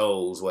events and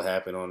shows, what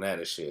happened on that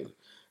and shit.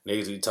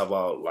 Niggas we talk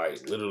about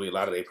like literally a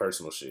lot of their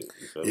personal shit.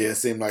 You feel me? Yeah, it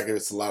seemed like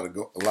it's a lot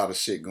of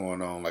shit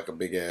going on, like a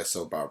big ass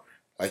soap opera.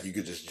 Like you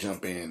could just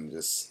jump in and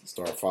just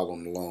start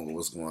following along with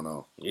what's going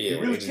on. Yeah,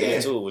 You really niggas get can.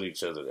 into it with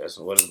each other. That's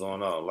what is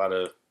going on.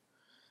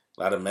 A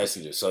lot of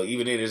messages. So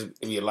even it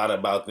be a lot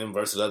about them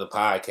versus other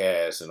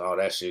podcasts and all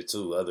that shit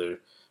too. Other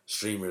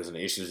streamers and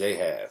the issues they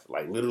have.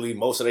 Like literally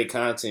most of their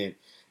content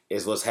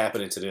is what's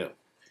happening to them.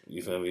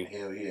 You feel me?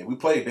 Hell yeah. We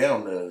played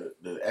down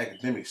the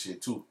academic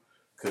shit too.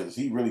 Cause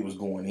he really was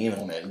going in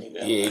on that nigga.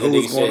 Yeah, Who the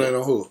was nigga going said- in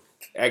on who?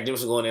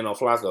 Academics are going in on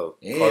Flacco.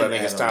 And Call that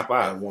nigga's Adam top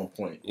out. at one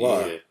point.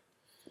 Why? Yeah.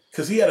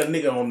 Cause he had a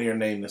nigga on there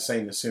named the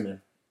Saint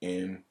Center,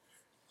 and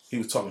he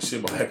was talking shit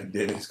about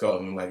academics,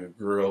 calling him like a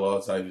girl, all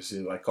type of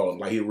shit, like calling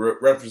like he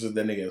references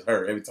that nigga as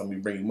her every time we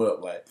bring him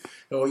up, like,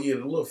 oh yeah,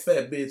 the little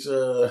fat bitch,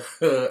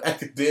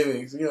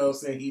 academics, you know what I'm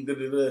saying? He did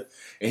it,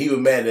 and he was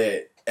mad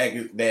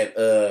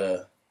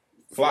that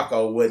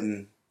Flacco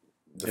wasn't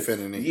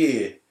Defending him.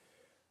 Yeah,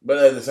 but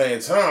at the same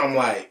time,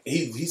 like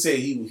he said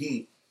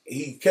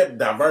he kept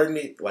diverting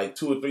it like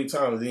 2 or 3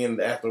 times. Then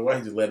after a while,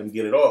 he just let him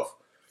get it off.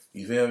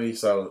 You feel me?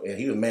 So, and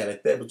he was mad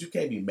at that, but you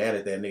can't be mad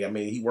at that nigga. I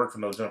mean, he worked for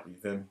No Jumper. You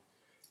feel me?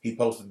 He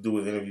supposed to do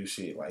his interview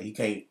shit. Like he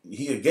can't.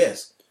 He a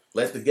guest.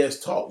 Let the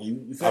guest talk.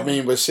 You feel I me?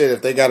 mean, but shit,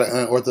 if they got an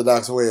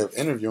unorthodox way of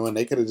interviewing,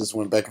 they could have just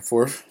went back and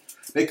forth.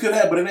 They could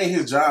have, but it ain't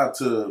his job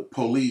to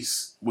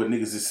police what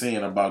niggas is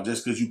saying about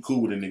just because you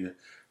cool with a nigga.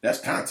 That's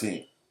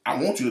content. I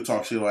want you to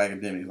talk shit on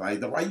academics.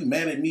 Like, why you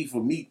mad at me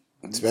for me?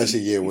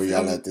 Especially where You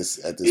y'all feel me? at this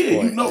Yeah, point.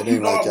 you It know ain't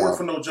I like work y'all.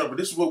 for No Jumper.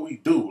 This is what we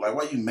do. Like,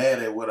 why you mad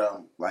at what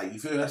like? You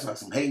feel that's like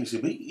some hating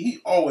shit. But he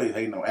always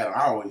hating on Adam.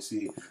 I always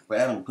see it, but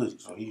Adam a pussy,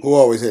 so he Who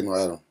always hitting on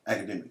Adam?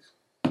 academics.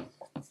 I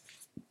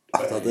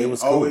thought they He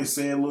was cool. always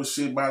saying little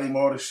shit about him,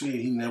 all the shit.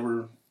 He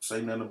never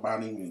say nothing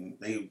about him, and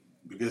they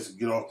just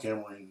get off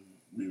camera and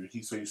maybe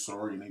he say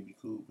sorry and they be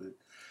cool, but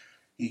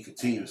he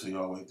continuously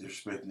always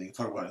disrespecting. They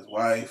talk about his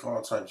wife,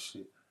 all type of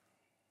shit.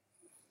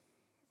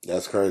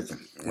 That's crazy.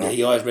 Yeah,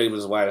 he always bring up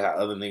his wife how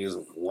other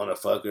niggas want to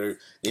fuck her.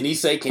 Didn't he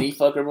say, can he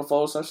fuck her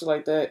before or some shit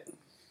like that?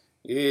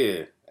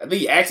 Yeah. I think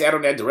he asked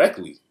Adam that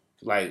directly.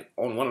 Like,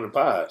 on one of the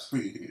pods.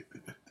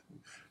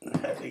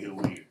 That nigga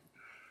weird.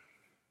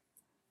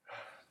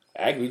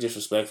 I can be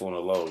disrespectful on the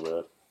low,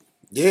 bro.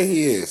 Yeah,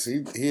 he is.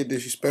 He a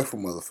disrespectful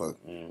motherfucker.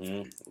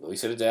 Mm-hmm. Well, he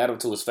said it to Adam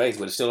to his face,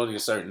 but it's still only to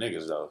certain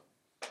niggas, though.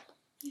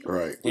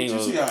 Right. He Did ain't you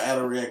see gonna, how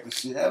Adam reacted?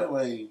 Shit, Adam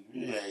ain't.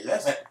 Yeah,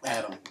 that's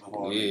Adam.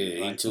 yeah,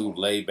 he Like, too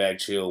laid back,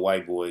 chill,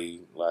 white boy.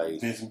 Like,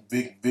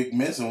 Vic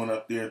Mensa went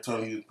up there and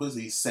told him he was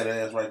pussy. He sat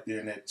ass right there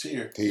in that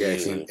chair. He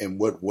asked Yeah. him, in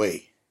what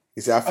way?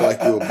 He said, I feel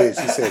like you a bitch.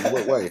 He said, in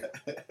what way?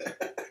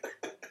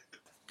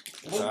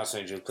 so I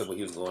sent you a clip where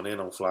he was going in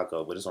on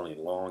Flacco, but it's only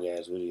long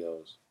ass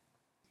videos.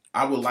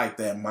 I would like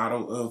that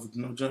motto of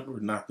No Jumper,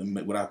 not the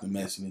without the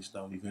messiness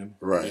though. You feel me?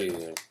 Right.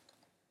 Yeah.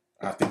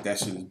 I think that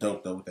shit is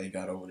dope though. What they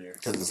got over there.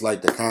 Because it's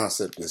like the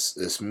concept is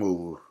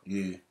smooth.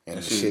 Yeah, And that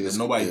the shit, shit is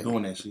nobody's yeah.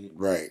 doing that shit.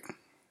 Right.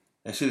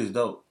 That shit is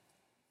dope.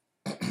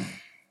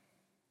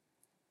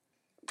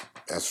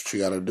 That's what you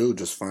got to do.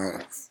 Just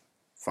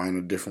find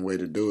a different way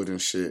to do it and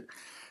shit.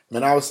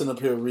 Man, I was sitting up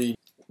here reading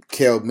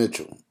Kel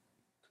Mitchell.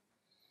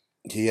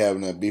 He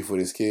having a beef with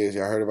his kids.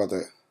 Y'all heard about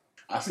that?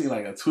 I see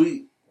like a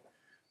tweet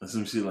or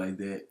some shit like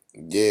that.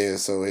 Yeah,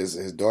 so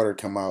his daughter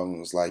come out and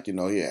was like, he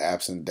an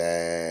absent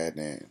dad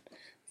and,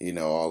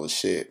 all the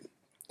shit.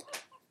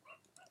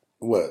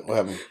 What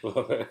happened?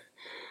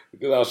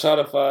 Because I was trying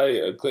to find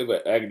a clip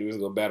of academics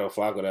gonna battle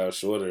Flacco that was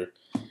shorter,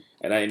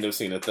 and I ended up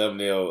seeing a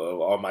thumbnail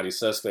of Almighty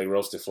Suspect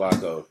roasted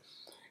Flacco.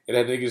 And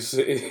that nigga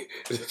said,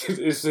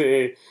 it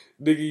said,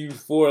 nigga, you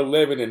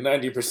 4'11" and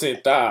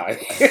 90% thigh.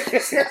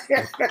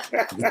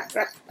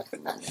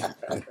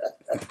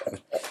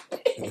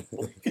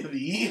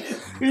 He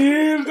is. He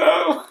is,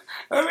 though.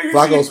 That nigga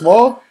Flacco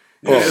small?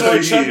 Yeah, so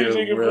he chubby is,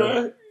 nigga, bro.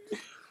 bro.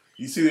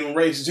 You see them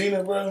race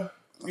Gina, bro?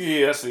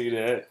 Yeah, I see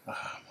that.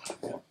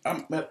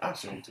 I'll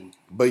show you too.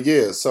 But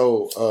yeah,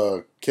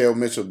 so Kel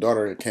Mitchell's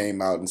daughter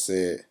came out and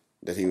said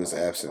that he was an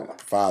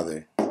absent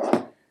father,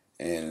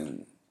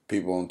 and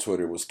people on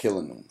Twitter was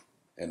killing him.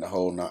 and the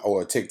whole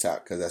or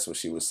TikTok, because that's what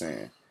she was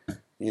saying.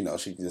 You know,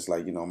 she just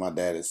like, my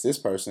dad is this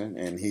person,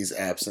 and he's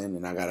absent,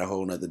 and I got a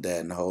whole nother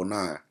dad and the whole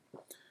nine.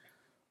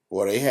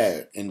 Well, they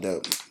had ended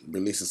up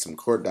releasing some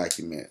court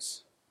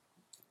documents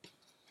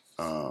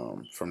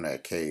from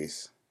that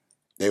case.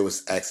 They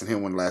was asking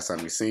him when the last time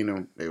he seen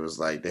him. They was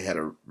like, they had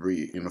a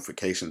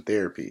reunification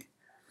therapy.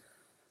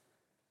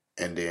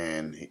 And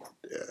then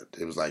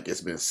it was like,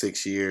 it's been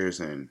 6 years,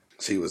 and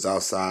she was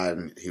outside,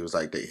 and he was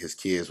like, his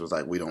kids was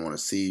like, we don't want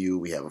to see you.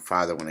 We have a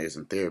father when they was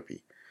in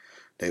therapy.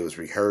 They was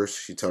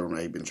rehearsed. She told him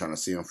that he'd been trying to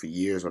see him for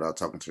years without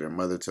talking to their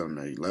mother, telling him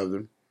that he loved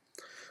him.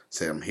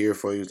 Said, I'm here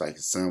for you. Like,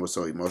 his son was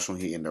so emotional,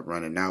 he ended up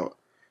running out.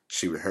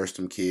 She rehearsed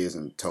them kids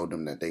and told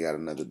them that they got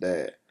another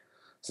dad.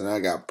 So now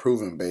I got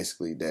proven,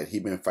 basically, that he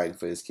been fighting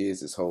for his kids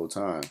this whole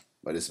time,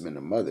 but it's been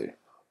the mother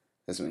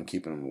that's been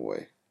keeping him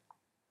away.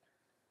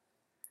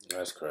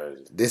 That's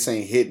crazy. This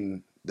ain't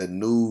hitting the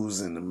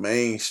news and the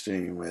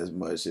mainstream as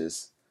much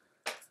as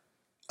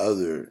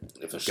other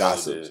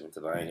gossip.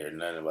 Because I ain't hear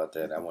nothing about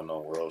that. I wasn't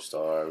on World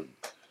Star,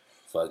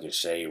 fucking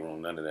Shade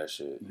Room, none of that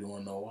shit. You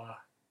wanna know why?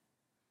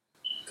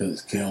 Because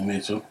it's Kel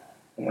Mitchell.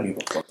 I don't give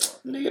a fuck.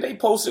 Nigga, they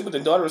posted with the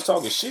daughter was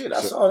talking shit.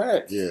 I saw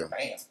that. Yeah.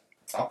 Damn.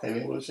 Okay,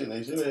 then what shit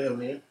they should have,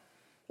 man.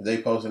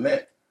 They posting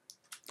that.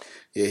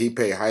 Yeah, he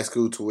paid high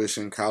school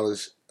tuition,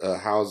 college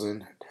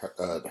housing,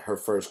 her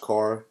first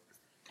car,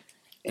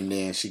 and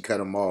then she cut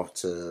him off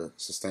to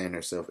sustain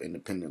herself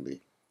independently.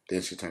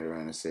 Then she turned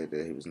around and said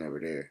that he was never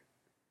there.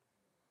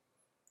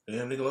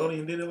 Damn,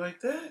 Nickelodeon did it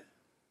like that?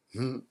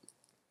 Hmm.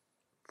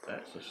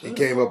 That's for sure. He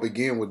came up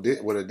again with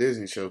a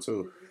Disney show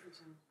too.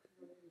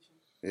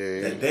 Yeah.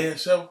 That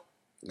dance show?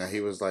 Now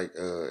he was like,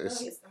 I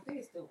think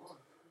it's still on.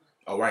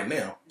 Oh, right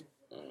now.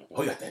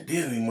 Oh, he got that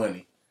Disney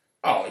money.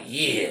 Oh,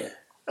 yeah.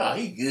 Oh,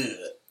 he good.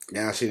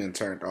 now she done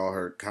turned all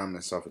her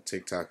comments off of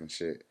TikTok and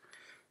shit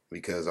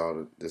because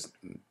all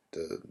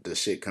the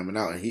shit coming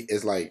out. And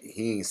it's like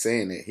he ain't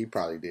saying it. He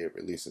probably did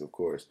release it, of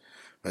course,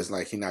 but it's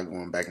like he not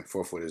going back and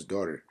forth with his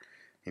daughter.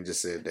 He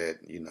just said that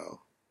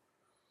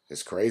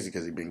it's crazy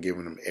because he been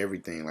giving them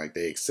everything. Like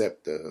they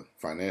accept the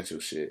financial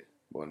shit,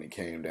 but when it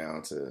came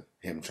down to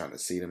him trying to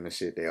see them and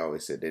shit, they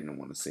always said they didn't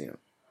want to see him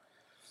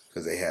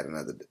because they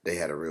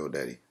had a real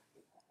daddy.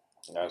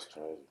 That's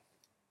crazy.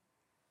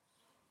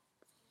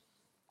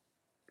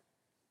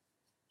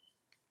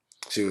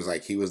 She was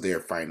like, he was there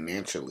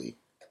financially.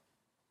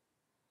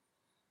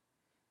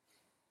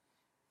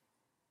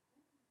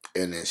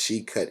 And then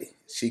she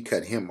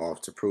cut him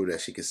off to prove that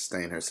she could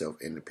sustain herself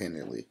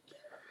independently.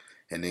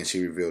 And then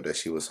she revealed that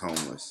she was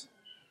homeless.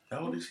 How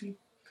old is she?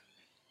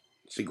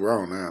 She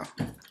grown now.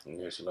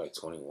 Yeah, she like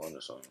 21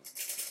 or something.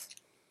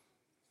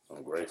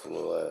 I'm grateful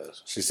little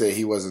ass. She said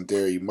he wasn't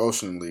there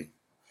emotionally.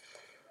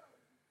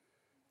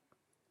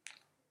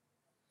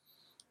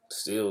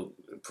 Still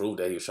proved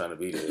that he was trying to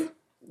be there.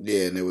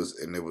 Yeah, and it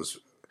was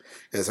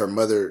as her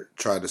mother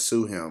tried to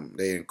sue him,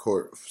 they in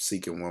court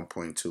seeking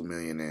 $1.2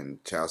 million in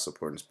child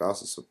support and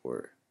spousal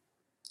support.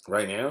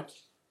 Right now?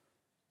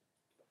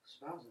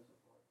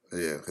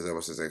 Yeah, because that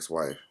was his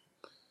ex-wife.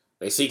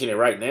 They seeking it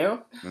right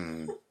now?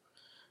 Mm-hmm.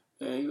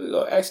 Man, you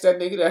go ask that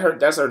nigga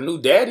that's her new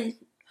daddy.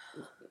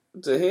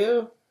 What the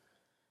hell?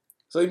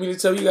 So you mean to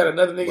tell me you got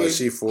another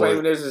nigga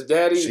claiming there's his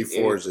daddy? She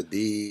forged a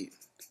deed.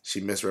 She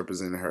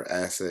misrepresented her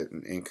asset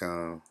and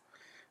income.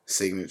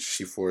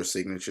 She forged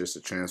signatures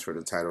to transfer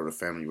the title to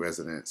family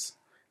residence,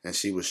 and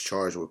she was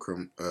charged with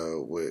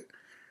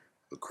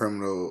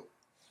criminal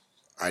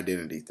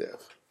identity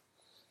theft.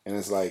 And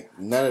it's like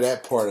none of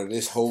that part of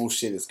this whole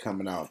shit is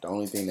coming out. The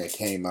only thing that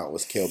came out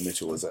was Kel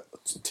Mitchell was a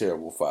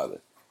terrible father.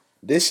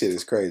 This shit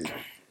is crazy.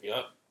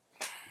 Yep.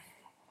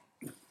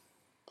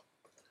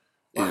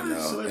 Why do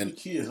celebrity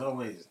kids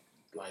always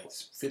like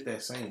fit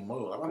that same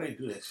mold? Like, why they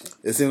do that shit?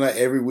 It seemed like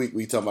every week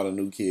we talk about a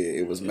new kid.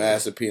 It was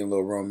Master P and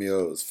Lil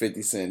Romeo. It was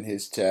 50 Cent,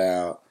 his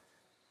child.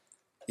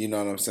 You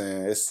know what I'm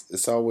saying?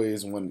 It's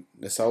always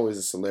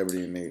a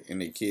celebrity in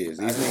their kids.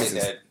 These niggas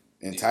is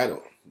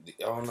entitled.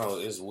 I don't know.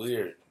 It's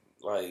weird.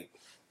 Like,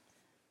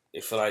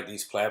 it feel like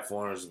these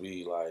platforms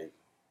be like,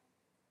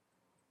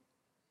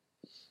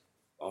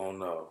 I don't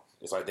know.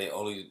 It's like they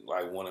only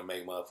like want to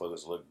make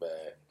motherfuckers look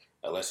bad,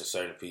 unless it's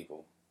certain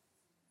people.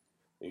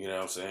 You know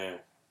what I'm saying?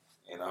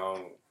 And I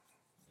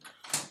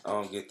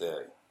don't get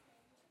that.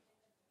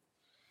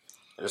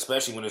 And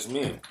especially when it's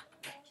men.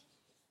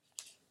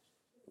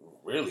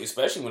 Really,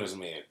 especially when it's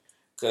men.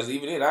 Because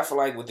even then, I feel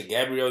like with the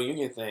Gabrielle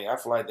Union thing, I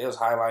feel like they was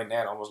highlighting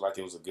that almost like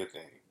it was a good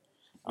thing.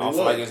 I don't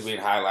feel like it's being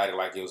highlighted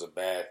like it was a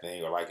bad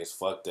thing or like it's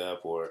fucked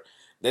up or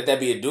let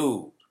that be a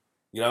dude.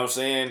 You know what I'm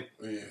saying?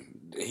 Yeah.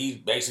 He's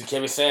basically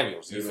Kevin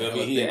Samuels. You feel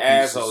me? He an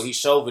asshole. He's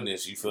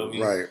chauvinist. You feel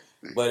me? Right.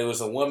 But it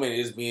was a woman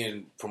is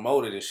being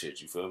promoted and shit.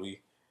 You feel me?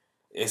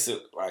 It's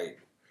like,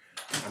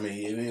 I mean,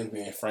 it is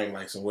being framed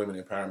like some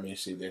women empowerment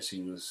shit that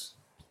she was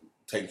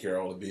taking care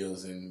of all the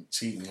bills and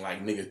cheating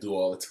like niggas do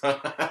all the time.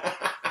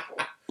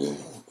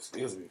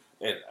 Excuse me.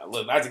 And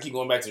look, not to keep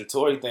going back to the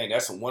Tory thing,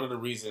 that's one of the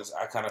reasons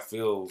I kind of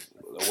feel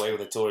away with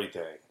the Tory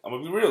thing. I'm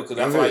gonna be real because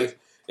I feel like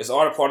it's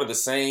all a part of the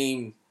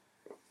same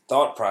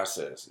thought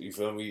process. You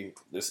feel me?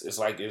 It's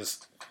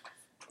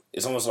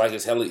almost like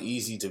it's hella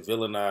easy to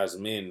villainize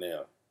men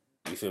now.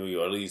 You feel me?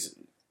 Or at least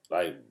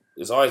like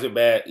it's always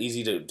been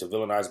easy to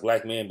villainize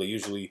black men, but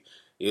usually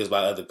it was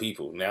by other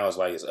people. Now it's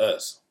like it's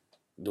us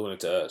doing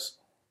it to us.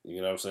 You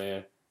know what I'm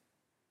saying?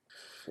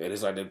 And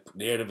it's like the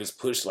narrative is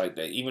pushed like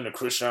that. Even the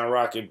Christian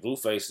Rock and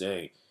Blueface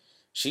thing,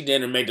 she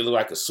didn't make it look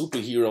like a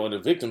superhero and a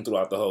victim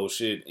throughout the whole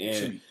shit.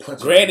 And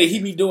granted, he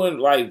be doing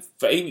like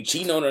he be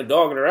cheating on her,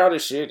 dogging her out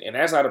and shit, and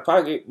that's out of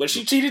pocket. But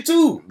she cheated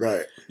too.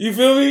 Right. You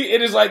feel me?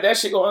 It is like that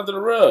shit go under the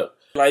rug.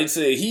 Like I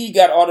said, he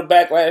got all the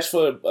backlash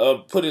for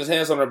putting his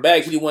hands on her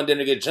back. He wanted them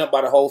to get jumped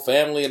by the whole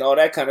family and all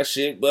that kind of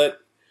shit.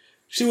 But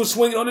she was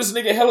swinging on this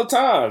nigga hella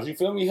times. You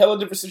feel me? Hella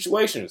different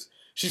situations.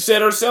 She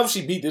said herself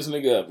she beat this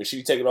nigga up and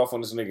she take it off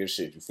on this nigga and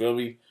shit. You feel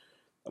me?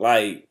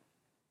 Like,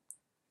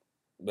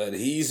 but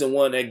he's the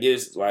one that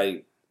gets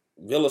like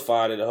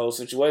vilified in the whole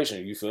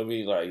situation. You feel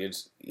me? Like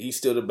he's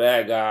still the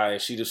bad guy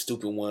and she the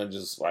stupid one,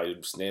 just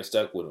like staying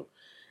stuck with him.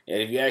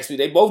 And if you ask me,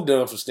 they both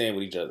done for staying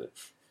with each other.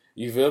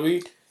 You feel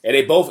me? And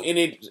they both in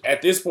it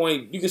at this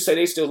point. You can say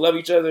they still love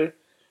each other,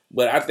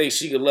 but I think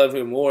she could love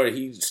him more.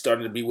 He's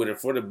starting to be with her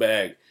for the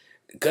bag.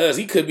 Because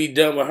he could be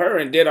done with her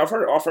and dead off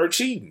her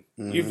cheating.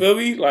 Mm-hmm. You feel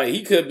me? Like,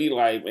 he could be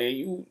like,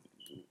 man,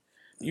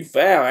 you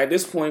foul. At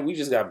this point, we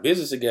just got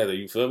business together.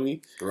 You feel me?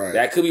 Right.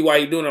 That could be why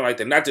you doing it like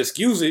that. Not to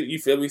excuse it. You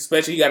feel me?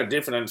 Especially he got a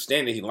different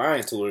understanding. He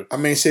lying to her. I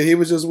mean, shit, he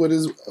was just with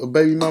his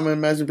baby mama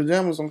in matching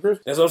pajamas on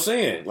Christmas. That's what I'm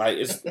saying. Like,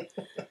 it's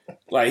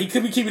like he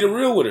could be keeping it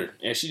real with her.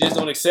 And she just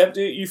don't accept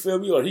it. You feel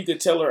me? Or he could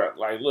tell her,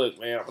 like, look,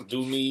 man, I'm going to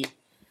do me.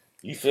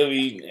 You feel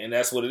me? And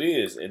that's what it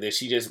is. And then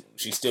she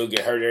still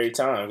get hurt every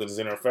time because it's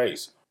in her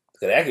face.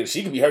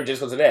 She could be hurt just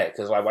because of that.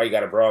 Because, like, why you got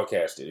to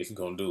broadcast it if you're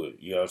going to do it?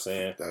 You know what I'm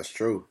saying? That's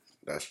true.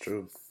 That's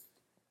true.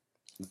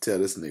 You tell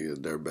this nigga a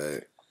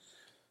dirtbag.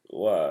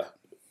 Why?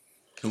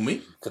 Who,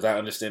 me? Because I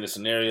understand the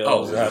scenario.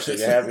 Oh, how shit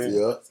can happen.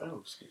 Yeah.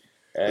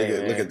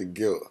 Hey, look at the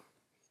guilt.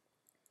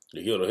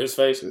 The guilt on his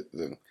face?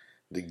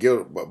 The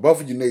guilt. But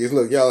both of you niggas,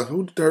 look, y'all,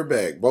 who the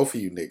dirtbag? Both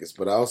of you niggas.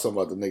 But I was talking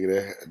about the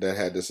nigga that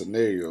had the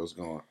scenarios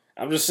going.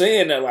 I'm just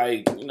saying that,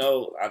 like, you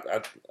know,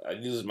 I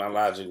use my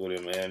logic with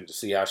it, man, to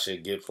see how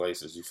shit get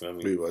places. You feel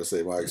me? You want to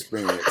say my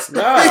experience?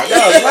 No, it's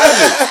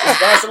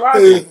logic. It's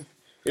logic.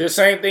 It's the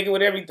same thing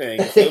with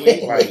everything. You feel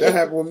me? Like, that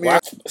happened with me.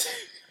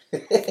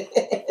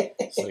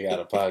 So he out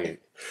of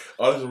pocket.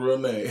 Oh, that's a real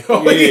name.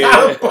 Oh,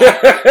 yeah.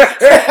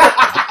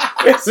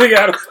 So he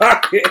out of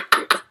pocket.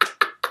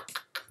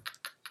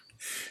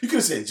 You could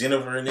have said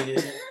Jennifer,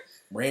 nigga.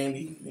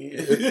 Randy.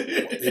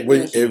 Yeah.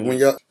 when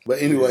y'all,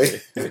 but anyway.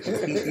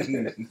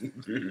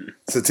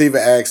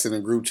 Sativa asked in the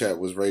group chat,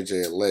 was Ray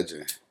J a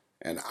legend?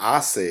 And I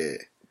said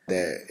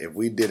that if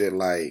we did it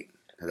like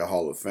the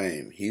Hall of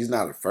Fame, he's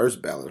not a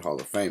first ballot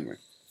Hall of Famer,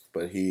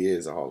 but he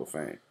is a Hall of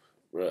Fame.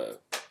 Bruh,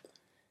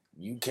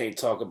 you can't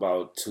talk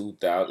about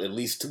 2000, at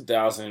least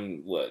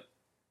 2000, what?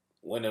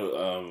 When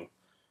the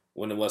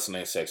What's the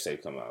Name sex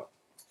tape come out?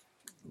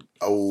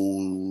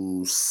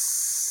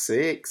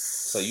 06.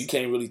 So you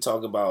can't really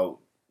talk about,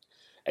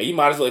 and you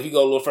might as well, if you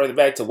go a little further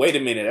back to, wait a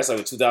minute, that's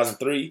like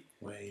 2003?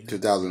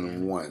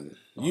 2001.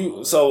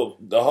 So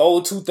the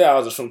whole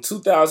 2000s, from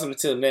 2000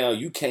 until now,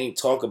 you can't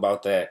talk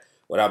about that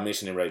without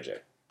mentioning Ray J.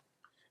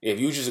 If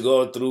you just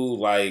go through,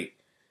 like,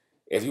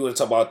 if you want to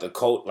talk about the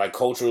like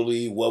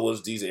culturally, what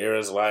was these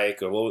eras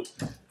like, or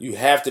you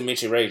have to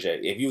mention Ray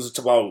J. If you was to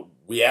talk about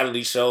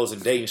reality shows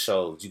and dating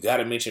shows, you got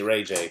to mention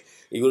Ray J.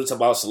 If you want to talk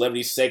about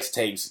celebrity sex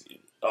tapes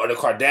or the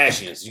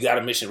Kardashians, you got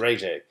to mention Ray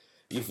J.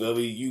 You feel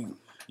me? You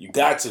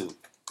got to.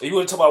 If you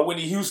want to talk about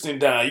Whitney Houston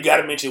dying, you got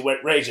to mention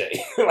Ray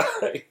J.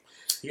 Like,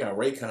 you got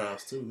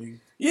Raycons too, nigga.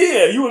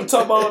 Yeah, you want to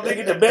talk about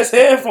nigga the best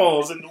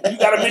headphones, and you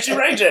got to mention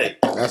Ray J.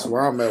 That's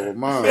where I'm at with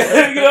mine.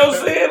 You know what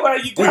I'm saying?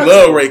 Like, we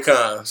love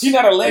Raycons. He's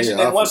not a legend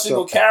in one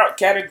single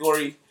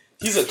category.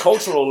 He's a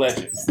cultural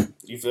legend.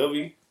 You feel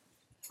me?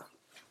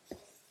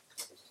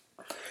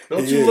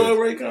 Don't you love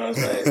Raycons,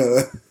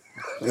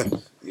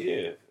 man?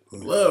 Yeah.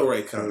 Love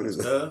Raycons,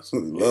 cuz.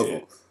 Love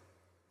them.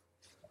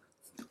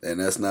 And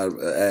that's not an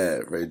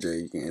ad, Ray J.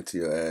 You can enter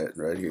your ad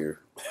right here.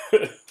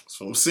 That's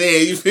what I'm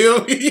saying. You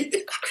feel me?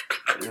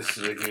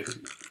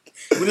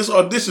 We just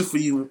audition for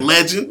you,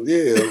 legend.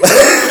 Yeah.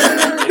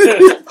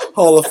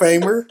 Hall of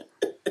Famer.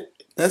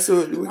 That's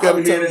what we got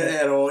to hear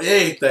that ad on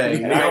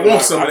everything. I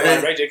want some of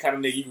that. Ray J kind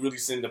of nigga you really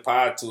send the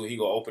pod to, he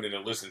gonna open it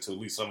and listen to at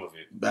least some of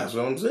it. That's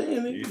what I'm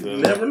saying. You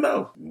never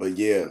know. But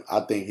yeah,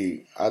 I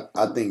think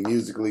I think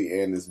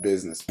musically and his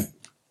business.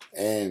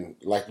 And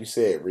like you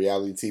said,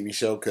 reality TV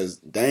show, because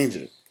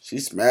Danger, she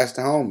smashed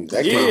the homies.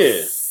 That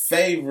yeah.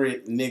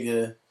 Favorite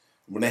nigga,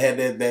 when they had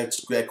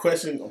that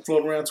question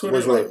floating around Twitter.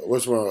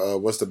 Which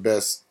one? What's the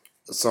best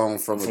song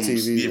from a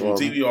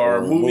TV or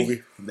a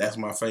movie? That's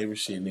my favorite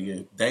shit,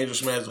 nigga. Danger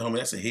smashed the homie.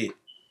 That's a hit.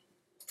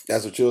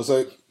 That's what you'll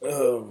say?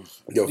 Your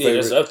favorite?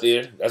 That's up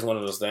there. That's one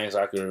of those things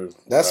I could.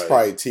 That's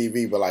probably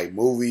TV, but like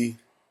movie,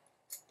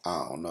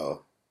 I don't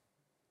know.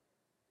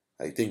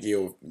 I think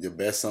your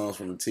best songs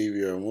from a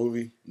TV or a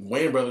movie.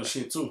 Wayne Brothers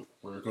shit too.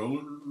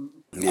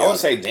 I would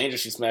say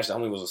Dangerous She Smashed the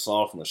Homie was a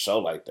song from a show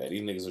like that.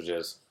 These niggas were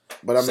just.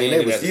 But I mean, saying they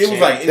it was as a It was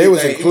chant. like anything, They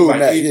was it was including like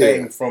that,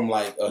 anything yeah. from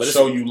like a But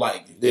show you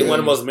like. It's one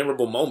of the most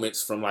memorable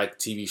moments from like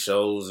TV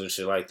shows and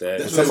shit like that.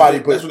 That's Somebody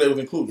that's what they was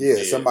including.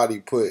 Yeah, somebody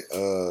put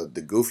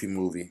the Goofy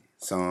movie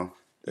song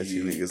that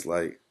you niggas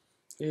like.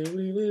 If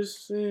we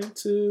listen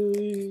to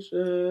each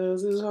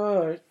other's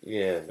heart.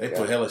 Yeah. They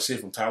put hella shit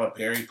from Tyler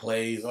Perry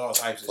plays, all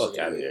types of Fuck shit.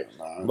 out of here.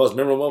 Nah. The most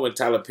memorable moment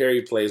Tyler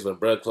Perry plays when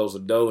Brud closed the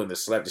door and then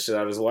slapped the shit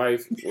out of his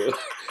wife.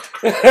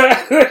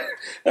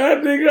 I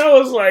think I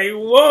was like,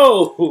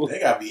 whoa. They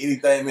gotta be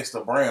anything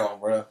Mr. Brown,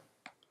 bro.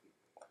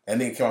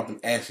 And then come out them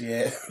ashy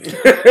ass.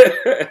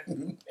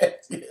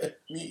 Ashy ass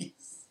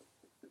knees.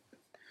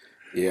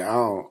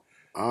 Yeah,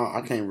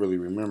 I can't really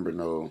remember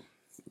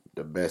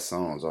the best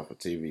songs off a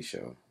TV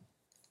show.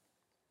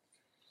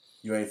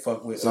 You ain't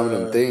fuck with Some of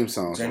them theme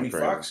songs. Jamie were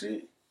crazy. Foxx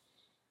shit.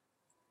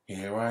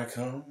 Here I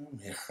come,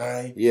 here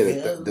I Yeah,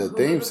 am. the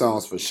theme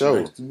songs for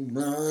sure.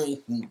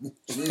 Tonight,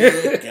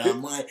 got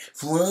my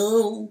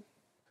flow.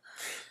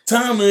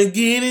 Time to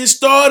get it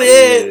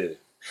started.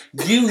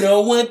 You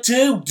know what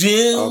to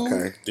do.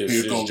 Okay. This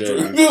Here is comes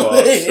Jamie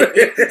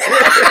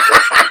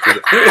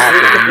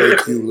I can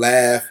make you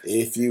laugh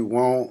if you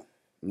want.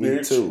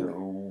 Me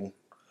too.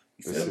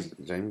 This is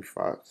Jamie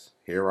Foxx.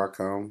 Here I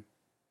come.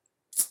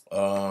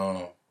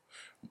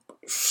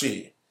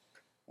 Shit.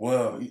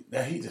 Well,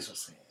 he just was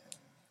saying,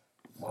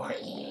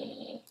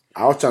 Martin.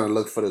 I was trying to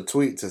look for the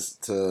tweet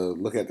to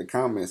look at the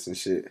comments and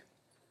shit.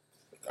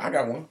 I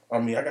got one. I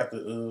mean, I got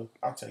the.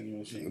 I'll tell you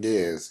the shit.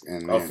 Yes,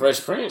 and Oh, then,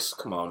 Fresh Prince?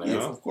 Come on now. Yeah,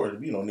 of course.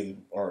 You don't need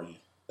to argue.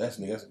 That's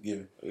a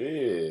given.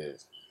 Yeah.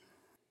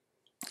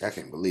 I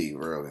can't believe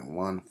Earl in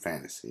one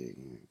fantasy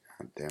again.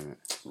 God damn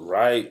it!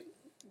 Right.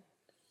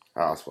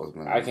 I was supposed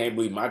to be. I can't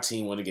believe my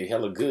team want to get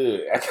hella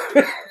good.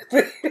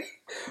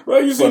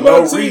 Well, you see For my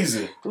no team.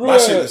 reason. My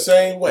Right. shit the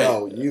same way.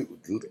 No, you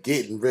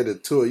getting rid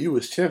of Tua. You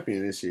was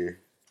champion this year.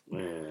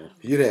 Man.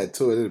 If you'd had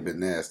Tua, it'd have been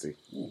nasty.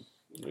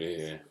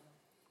 Yeah.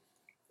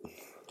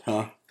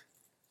 Huh?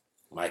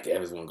 Mike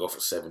Evans gonna go for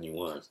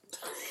 71.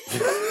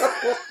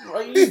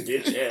 Why you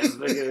bitch ass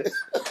nigga?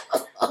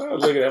 I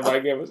was looking at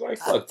Mike Evans like,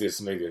 fuck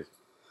this nigga.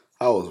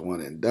 I was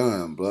one and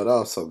done, blood. I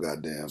was so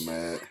goddamn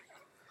mad.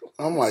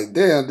 I'm like,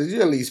 damn, did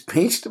you at least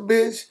pinch the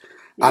bitch?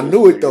 I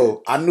knew it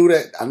though. I knew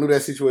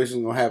that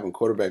situation was gonna happen.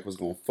 Quarterback was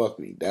gonna fuck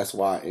me. That's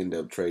why I ended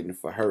up trading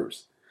for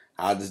Hurst.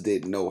 I just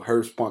didn't know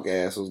Hurst punk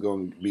ass was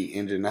gonna be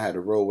injured and I had to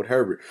roll with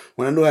Herbert.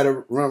 When I knew I had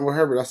to run with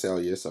Herbert, I said, oh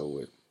yeah, so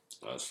with.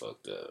 That's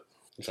fucked up.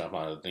 You trying to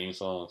find the theme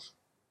songs?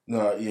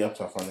 No, yeah, I'm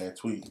trying to find that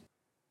tweet.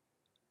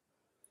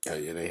 Oh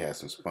yeah, they had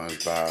some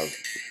SpongeBob.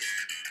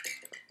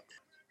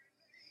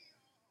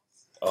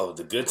 Oh,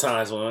 the Good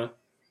Times one.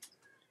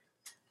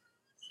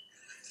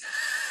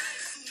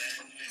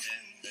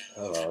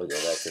 Hold on, we go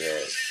back to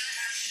that.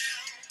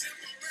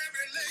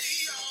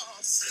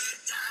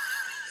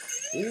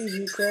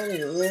 Easy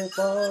credit, rip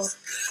off.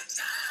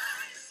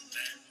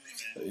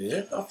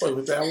 Yeah, I'll play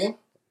with that one.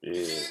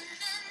 Yeah.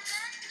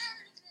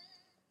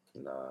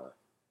 Nah.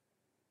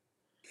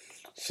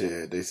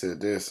 Shit, they said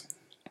this.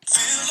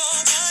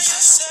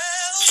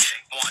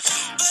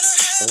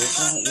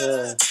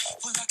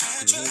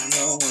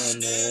 No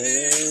one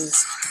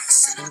else.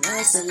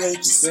 Isolate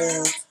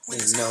yourself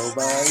with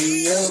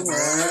nobody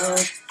around.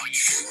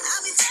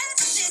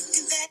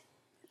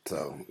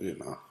 So, you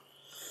know.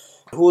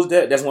 Who's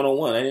that? That's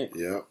 101, ain't it?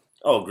 Yep.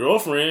 Oh,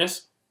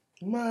 Girlfriends.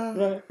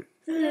 My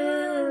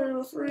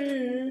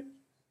girlfriend.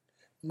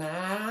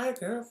 My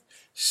girl.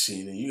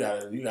 Shit, you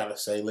gotta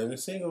say living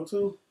single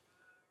too.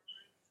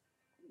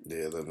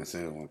 Yeah, living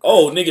single one.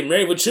 Oh, nigga,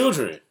 Married with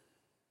Children.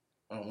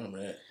 I don't remember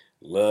that.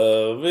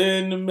 Love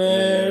in the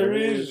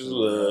marriage,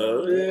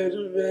 love in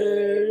the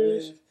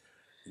marriage.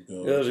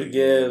 Go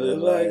together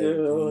like a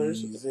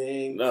horse.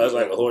 No, it's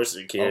like a horse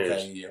and carriage.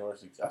 Okay, yeah,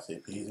 horse. I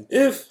said peas and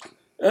If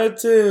I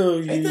tell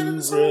you, Ain't that in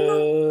the song,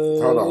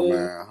 brother, Hold on,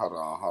 man. Hold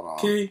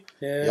on.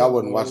 Y'all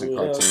wasn't watching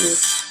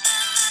cartoons.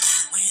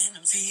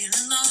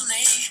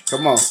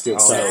 Come on, Skip.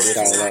 Oh, no, this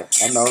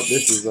is- I know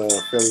this is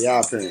Philly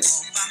Eye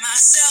Parents.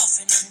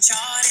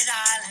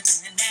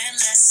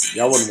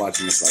 Y'all wasn't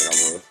watching this like I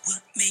was.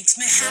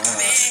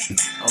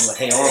 I'm like,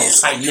 hey, I'm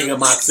type nigga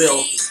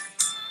myself.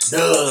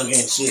 Doug and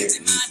shit.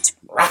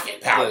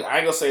 Rocket power. Look, I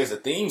ain't gonna say it's a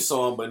theme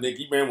song, but Nick,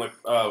 you remember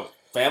when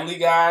Family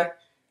Guy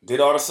did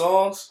all the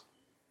songs?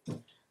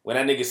 When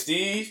that nigga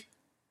Steve?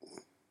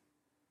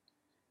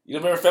 You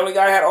remember Family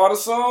Guy had all the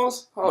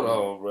songs? Hold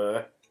on,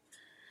 bruh.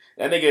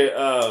 That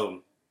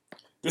nigga,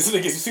 this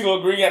nigga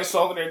CeeLo Green had a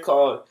song in there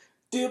called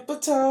Dip a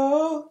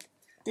Toe.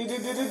 Dip a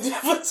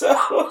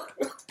Toe.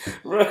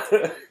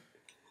 Bruh.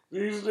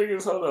 These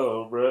niggas, hold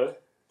on, bruh.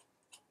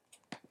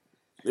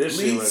 This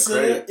shit went Lisa,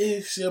 crazy.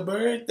 it's your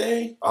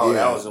birthday. Oh, Yeah,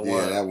 that was the one.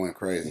 Yeah, that went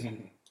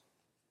crazy.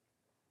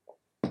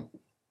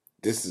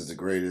 This is the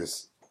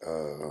greatest.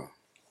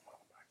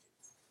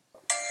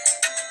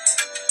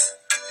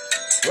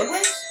 What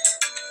race?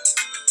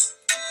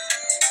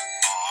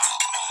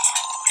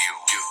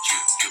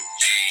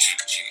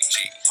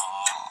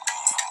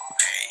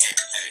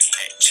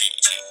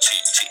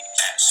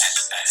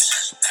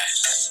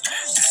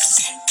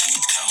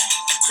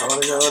 I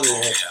wanna go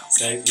there,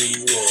 take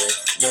me there,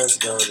 let's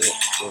go there,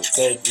 we'll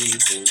take me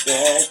to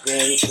that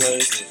great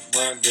place,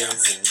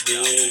 wonders and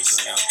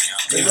visions.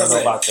 You don't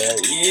know about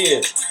that?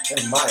 Yeah.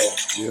 That's Maya.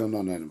 You don't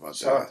know nothing about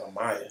Shout out that. to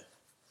Maya.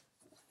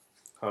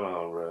 Hold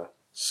on, bro.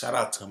 Shout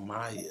out to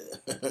Maya.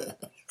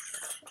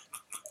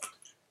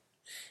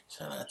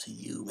 Shout out to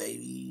you,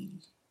 baby.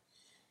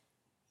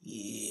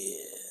 Yeah.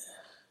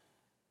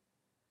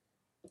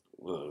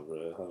 Look,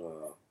 bro,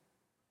 hold on.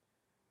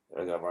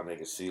 I got my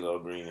nigga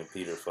CeeLo Green and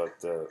Peter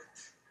fucked up.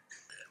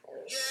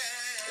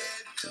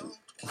 Don't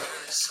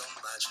worry so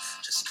much.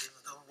 Just give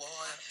the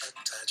water a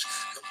touch.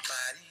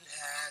 Nobody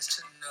has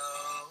to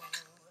know.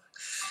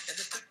 And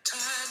if the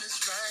time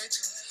is right,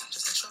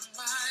 just let your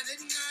mind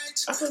ignite.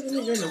 I thought the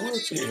nigga in the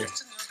wheelchair.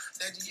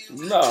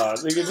 Nah,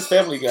 nigga, this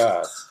Family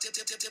Guy. Dip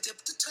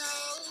the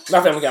toe.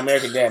 Not Family Guy,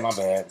 American Dad, my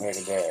bad.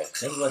 American Dad.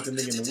 That was like the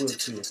nigga in the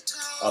wheelchair.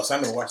 Oh, so I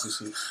never watched this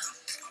shit. No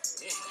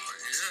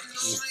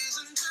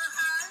reason to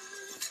hide.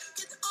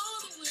 Get all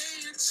the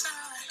way inside. I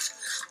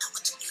will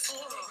take you for a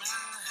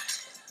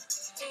ride.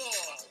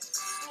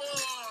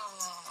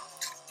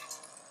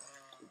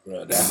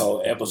 Bro, that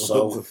whole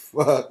episode.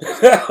 What the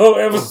fuck? That whole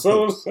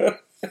episode.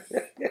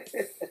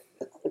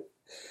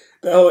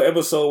 That whole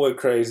episode went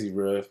crazy,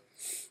 bro.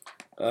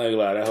 I ain't gonna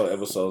lie, that whole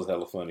episode was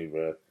hella funny,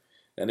 bro.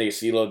 That nigga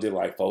CeeLo did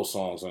like 4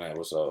 songs on that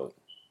episode.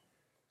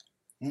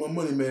 My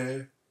money,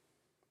 man.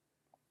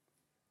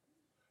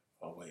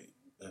 Oh wait,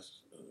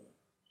 that's.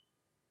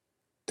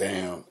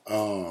 Damn.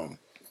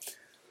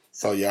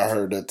 So y'all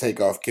heard that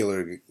Takeoff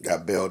Killer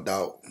got bailed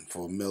out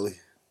for $1 million?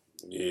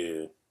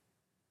 Yeah.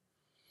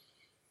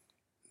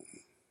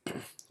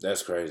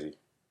 That's crazy.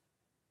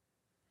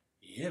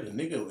 Yeah, the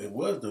nigga. It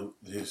was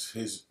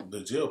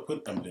the jail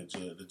put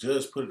the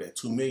judge put it at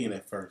 $2 million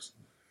at first,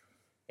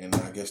 and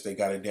I guess they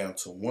got it down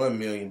to $1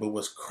 million. But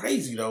what's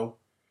crazy though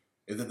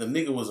is that the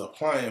nigga was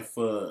applying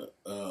for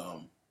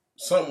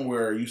something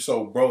where you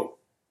so broke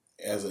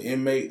as an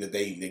inmate that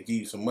they give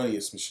you some money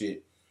or some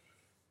shit,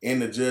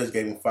 and the judge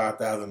gave him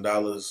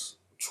 $5,000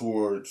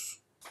 towards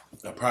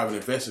a private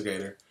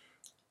investigator.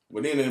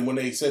 But then when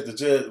they set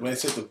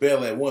the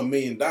bail at $1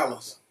 million.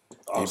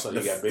 Oh, so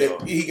he got bail.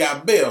 He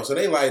got bail. So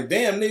they like,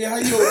 damn, nigga, how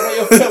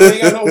your family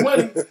ain't got no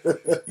money?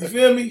 You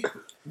feel me?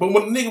 But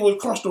when the nigga was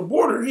across the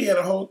border, he had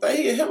a whole thing.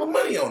 He had hella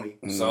money on him.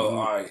 So,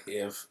 all right,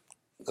 because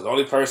the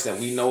only person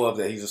that we know of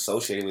that he's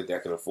associated with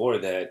that could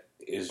afford that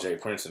is Jay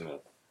Prince and them.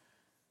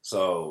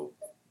 So,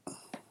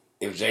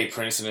 if Jay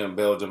Prince and them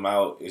bailed him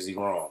out, is he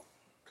wrong?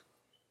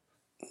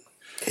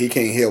 He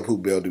can't help who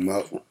bailed him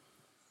out.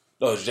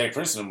 No, is Jay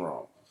Prince and them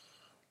wrong?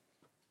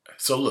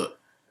 So look,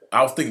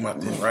 I was thinking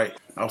about this, right?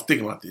 I was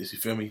thinking about this. You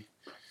feel me?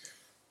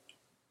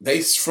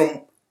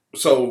 From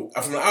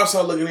the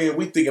outside looking in,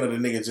 we thinking of the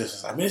nigga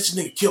just like, man, this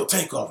nigga killed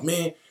Takeoff,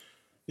 man.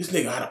 This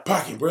nigga out of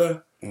pocket,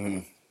 bruh.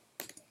 Mm.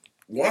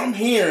 What I'm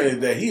hearing is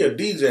that he a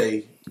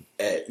DJ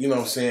at, you know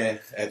what I'm saying,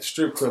 at the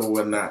strip club or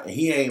whatnot, and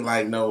he ain't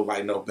like no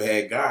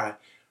bad guy.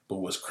 But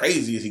what's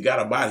crazy is he got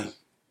a body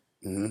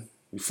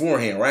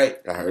beforehand, right?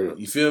 I heard it.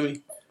 You feel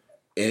me?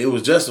 And it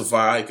was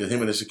justified because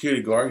him and the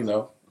security guard, you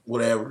know,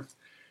 whatever.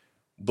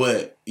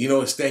 But, you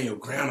know, it's stand your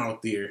ground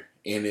out there.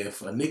 And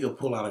if a nigga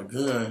pull out a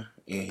gun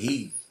and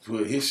he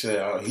put his shit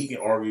out, he can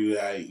argue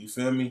that, you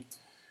feel me?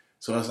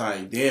 So it's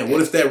like, damn,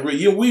 what if that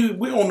real?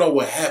 We don't know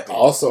what happened.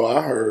 Also,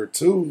 I heard,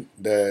 too,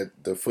 that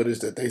the footage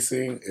that they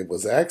seen, it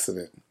was an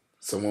accident.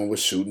 Someone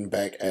was shooting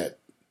back at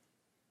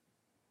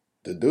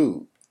the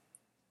dude.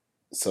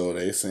 So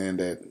they saying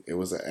that it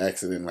was an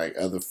accident, like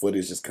other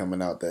footage is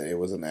coming out that it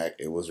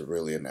was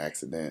really an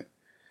accident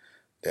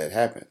that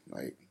happened.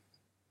 Like,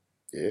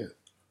 yeah.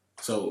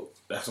 So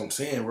that's what I'm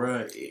saying,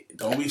 bro.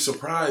 Don't be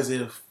surprised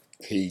if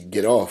he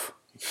get off.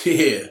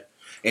 Yeah.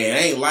 And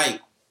it ain't like,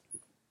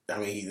 I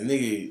mean, the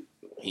nigga,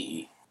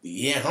 he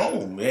at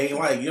home. It ain't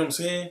like, you know what I'm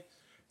saying?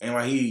 Ain't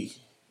like he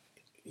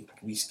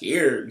be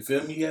scared, you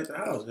feel me? He at the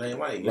house. It ain't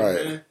like, you know what I'm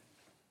saying?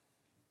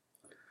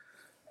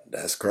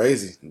 That's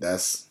crazy.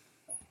 It's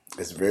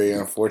very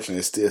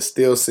unfortunate. It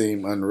still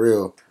seemed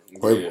unreal.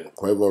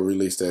 Quavo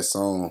released that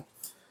song.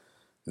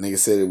 Nigga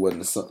said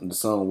the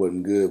song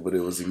wasn't good, but it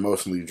was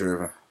emotionally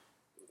driven.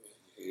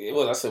 It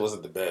was. I said it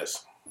wasn't the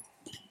best.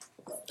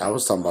 I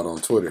was talking about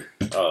on Twitter.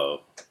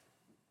 Oh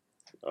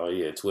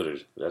yeah, Twitter.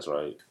 That's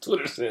right.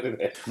 Twitter said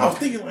that. I was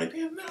thinking like,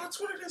 damn, no,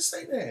 Twitter didn't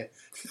say that.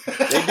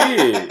 They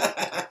did.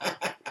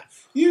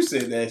 You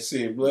said that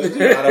shit, blood.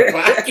 You out of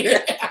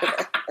pocket.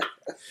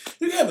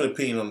 You can have an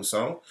opinion on the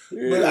song,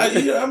 but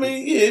I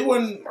mean, yeah, it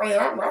wasn't. I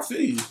mean, I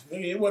feel you. I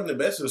mean, it wasn't the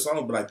best of the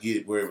song, but I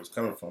get where it was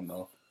coming from,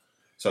 though.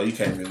 So you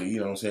can't really, you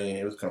know what I'm saying?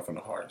 It was coming from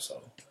the heart,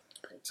 so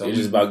it's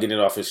just about getting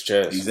it off his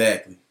chest.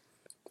 Exactly.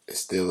 It's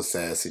still a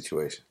sad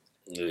situation.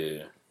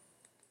 Yeah.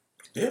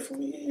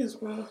 Definitely is,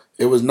 bro.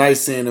 It was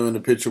nice seeing him in the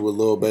picture with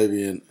Lil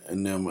Baby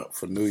and them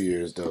for New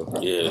Year's, though.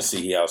 Yeah, to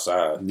see he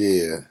outside.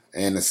 Yeah,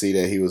 and to see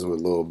that he was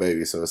with Lil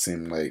Baby, so it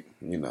seemed like,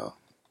 you know,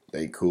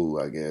 they cool,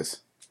 I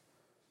guess.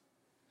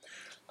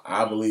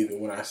 I believe it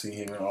when I see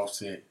him in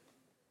Offset.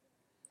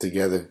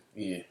 together.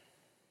 Yeah.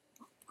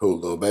 Who,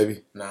 Lil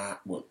Baby? Nah.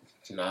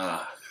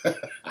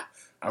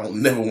 I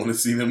don't never want to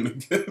see them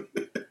together.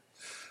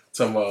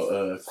 Talking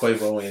about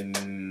Quavo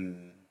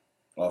and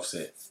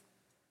Offset.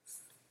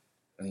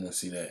 I don't want to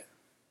see that.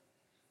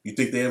 You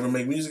think they ever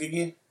make music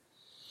again?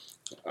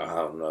 I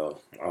don't know.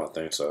 I don't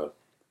think so.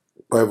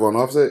 Quavo and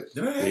Offset?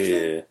 Did I ask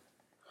Yeah.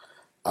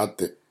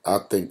 that? I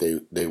think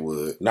they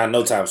would. Not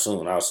no time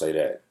soon. I'll say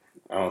that.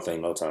 I don't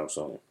think no time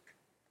soon.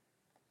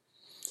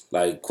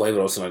 Like Quavo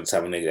don't seem like the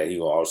type of nigga that he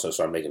gonna also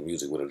start making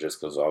music with him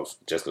just cause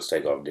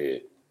Takeoff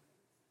dead.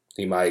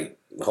 He might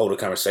hold a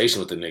conversation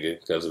with the nigga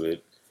because of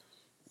it,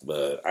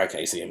 but I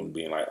can't see him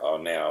being like, "Oh,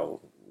 now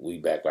we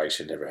back like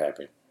shit never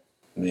happened."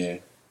 Yeah.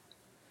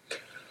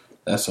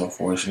 That's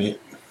unfortunate.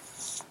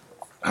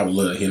 I would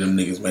love to hear them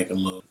niggas make a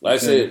little. Like I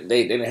said,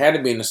 they had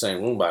to be in the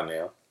same room by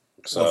now,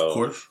 so of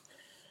course.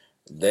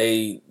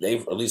 they've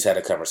at least had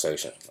a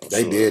conversation.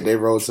 They did. They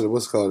rode to the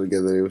what's called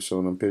together. They were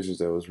showing them pictures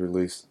that was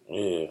released.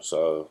 Yeah,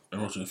 so They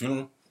went to the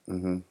funeral.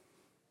 Mm-hmm.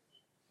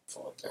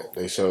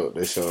 They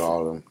showed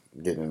all of them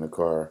getting in the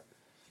car.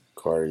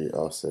 Cardi,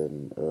 Offset,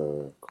 and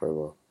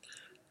Quavo.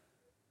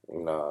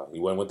 nah,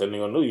 you went with that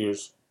nigga on New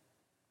Year's.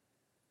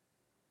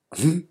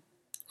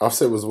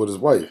 Offset was with his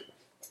wife.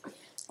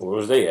 Where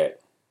was they at?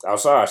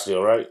 Outside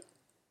still, right?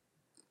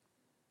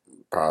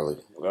 Probably.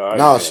 Right,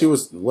 No, man. she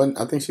was.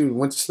 I think she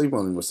went to sleep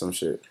on him with some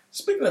shit.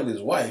 Speaking of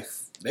his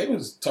wife, they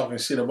was talking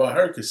shit about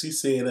her because she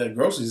said that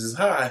groceries is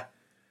high.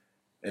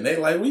 And they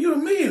like, well, you a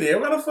millionaire.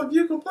 Why the fuck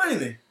you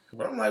complaining?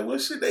 But I'm like, well,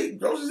 shit,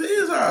 groceries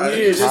is high.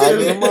 Yeah, just Higher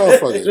than a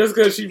motherfucker. Just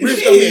because she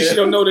rich don't mean she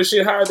don't know the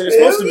shit higher than it's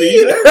supposed to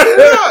be.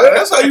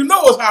 That's how you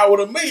know it's high with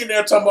a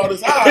millionaire talking about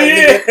it's high.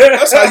 Yeah. Nigga.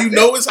 That's how you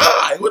know it's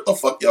high. What the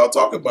fuck y'all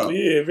talking about?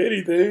 Yeah, if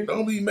anything.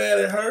 Don't be mad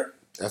at her.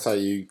 That's how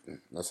you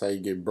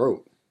get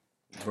broke.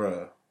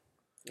 Bruh.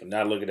 I'm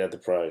not looking at the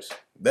price.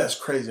 That's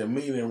crazy. A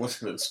millionaire went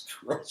to the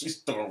grocery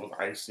store and was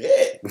like,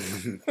 shit.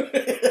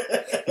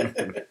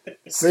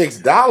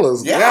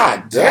 $6? Yeah,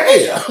 God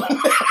damn.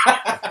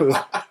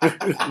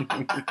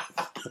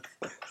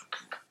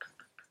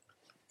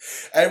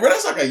 Hey, bro,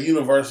 that's like a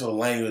universal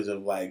language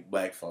of like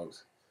black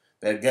folks.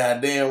 That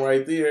goddamn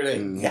right there, that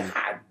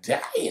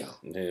goddamn.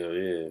 Hell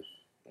yeah.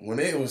 When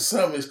it was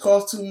something it's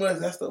cost too much,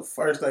 that's the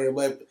first thing a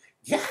black.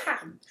 God,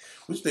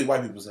 what you think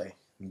white people say?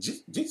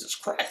 Jesus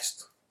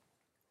Christ.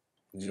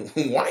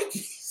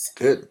 Whiteys.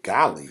 Good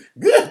golly.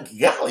 Good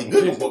golly.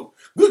 Good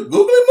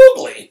googly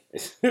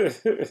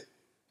moogly.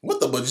 What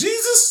the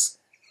bejesus?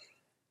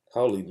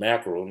 Holy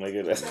mackerel,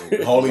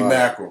 nigga. Holy Wow.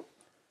 mackerel.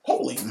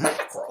 Holy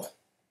mackerel.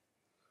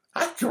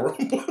 I can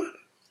remember.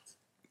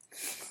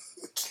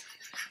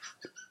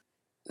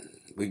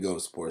 We go to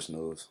sports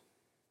news.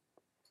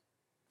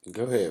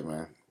 Go ahead,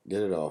 man.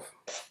 Get it off.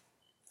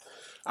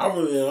 I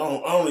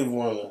don't even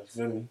want to,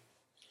 feel me?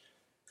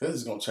 Because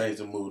it's going to change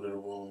the mood of the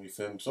room, you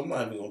feel me? So I'm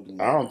not even going to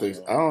do I don't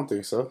nothing,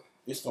 think so.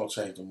 It's going to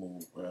change the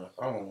mood, bro.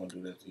 I don't want to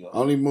do that to y'all.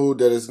 Only mood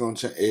that is gonna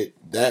change.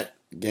 That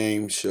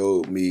game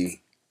showed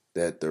me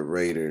that the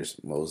Raiders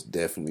most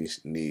definitely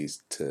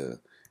needs to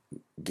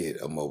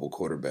get a mobile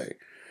quarterback.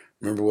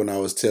 Remember when I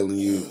was telling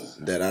you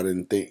that I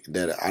didn't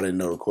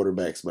know the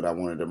quarterbacks, but I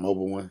wanted a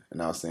mobile one,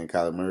 and I was saying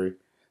Kyler Murray.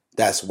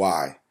 That's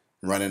why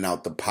running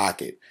out the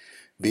pocket,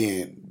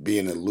 being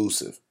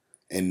elusive,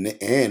 and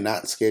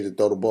not scared to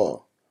throw the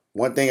ball.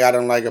 One thing I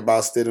don't like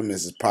about Stidham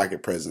is his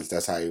pocket presence.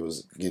 That's how he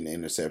was getting the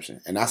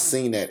interception, and I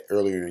seen that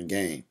earlier in the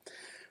game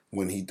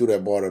when he threw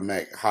that ball to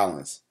Matt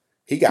Hollins.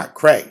 He got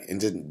cracked and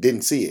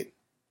didn't see it.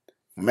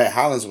 Matt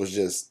Hollins was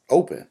just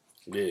open.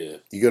 Yeah.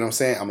 You get what I'm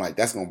saying? I'm like,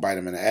 that's going to bite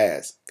him in the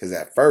ass. Because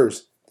at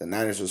first, the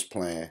Niners was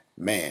playing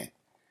man.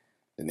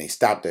 Then they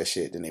stopped that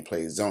shit. Then they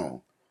played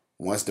zone.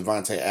 Once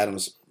Devontae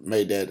Adams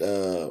made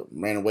that,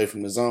 ran away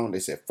from the zone, they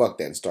said, fuck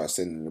that, and started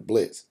sending the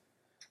blitz.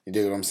 You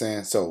dig what I'm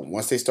saying? So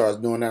once they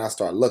started doing that, I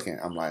started looking.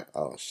 I'm like,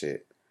 oh,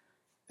 shit.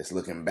 It's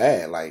looking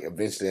bad. Like,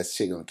 eventually that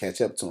shit going to catch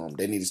up to them.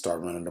 They need to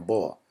start running the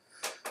ball.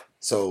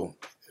 So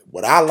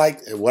what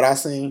I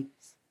seen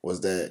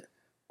was that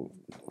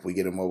if we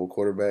get a mobile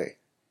quarterback,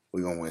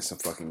 we're gonna win some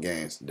fucking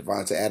games.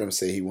 Devontae Adams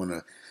said he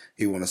wanna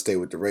stay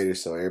with the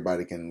Raiders so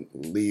everybody can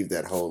leave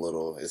that whole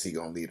little is he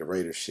gonna leave the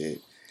Raiders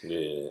shit.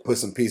 Yeah. Put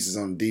some pieces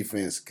on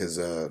defense because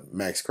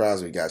Max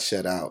Crosby got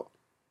shut out.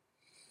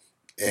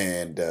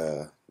 And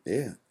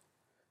yeah.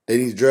 They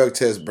need to drug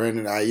test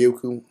Brandon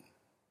Ayuk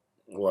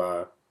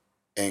Why?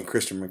 and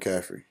Christian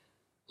McCaffrey.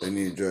 They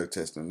need to drug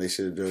test them. They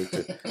should have drug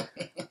tested.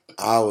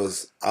 I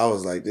was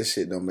like, this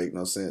shit don't make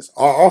no sense.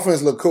 Our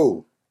offense looked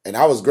cool. And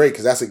I was great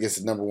because that's against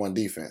the number one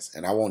defense.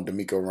 And I want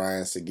D'Amico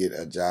Ryans to get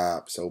a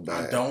job so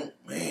bad. I don't,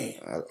 man.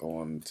 I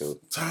want him to.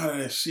 Tired of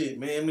that shit,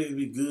 man. Maybe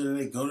be good and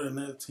they go to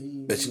another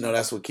team. But you know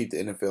that's what keep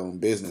the NFL in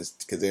business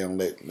because they don't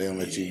let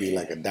you be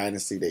like a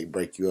dynasty. They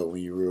break you up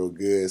when you're real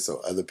good so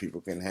other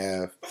people can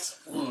have.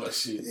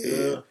 Bullshit,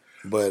 Yeah.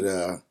 But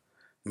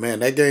man,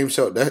 that game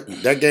showed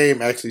that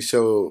game actually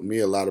showed me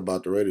a lot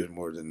about the Raiders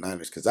more than the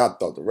Niners because I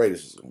thought the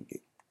Raiders was gonna get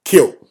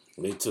killed.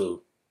 Me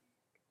too.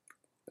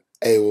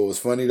 Hey, what was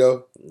funny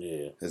though?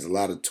 Yeah. There's a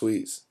lot of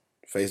tweets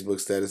Facebook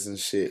status and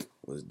shit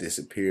was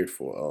disappeared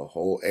for a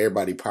whole.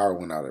 Everybody power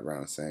went out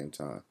around the same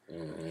time.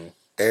 Mm-hmm.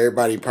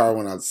 Everybody power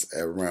went out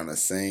around the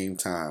same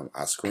time.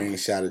 I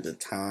screenshotted the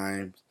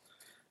time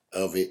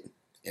of it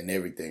and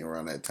everything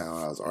around that time.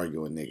 I was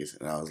arguing with niggas,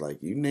 and I was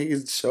like, "You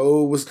niggas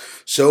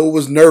show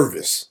was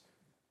nervous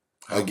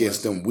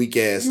against them weak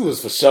ass." You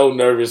was for sure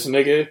nervous,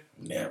 nigga.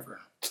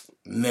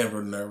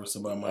 Never nervous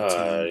about my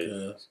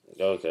team.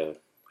 Okay.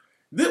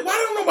 Why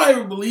don't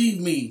nobody believe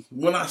me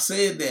when I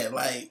said that?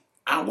 Like,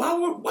 why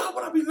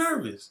would I be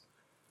nervous?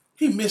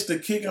 He missed the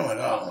kick. I'm like,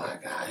 oh my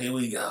god, here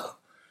we go.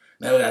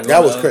 Now we gotta go That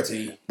to was the other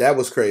crazy. team. That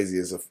was crazy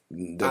as a.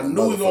 I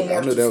knew we gonna march I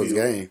knew the that was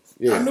field. game.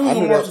 Yeah, I knew we were knew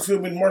gonna march the that.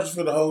 field. We marched the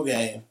field the whole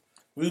game.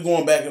 We were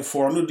going back and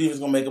forth. I knew the defense was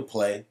gonna make a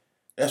play.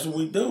 That's what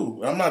we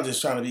do. I'm not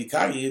just trying to be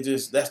cocky. It's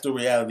just that's the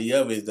reality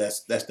of it.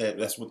 That's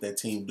what that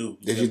team do.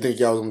 Did you think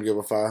y'all was gonna give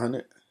a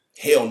 500?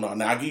 Hell no.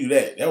 Now I give you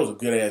that. That was a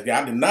good ass game.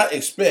 I did not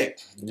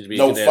expect Need to be a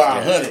no good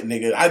ass 500,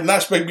 nigga. I did not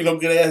expect to be no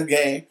good ass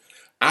game.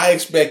 I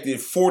expected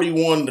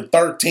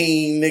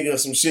 41-13, nigga,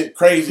 some shit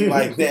crazy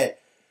like that.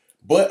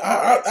 But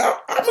I'm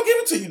gonna give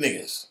it to you,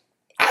 niggas.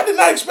 I did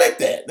not expect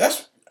that.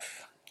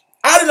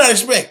 I did not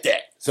expect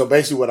that. So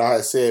basically, what I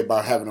had said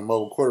about having a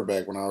mobile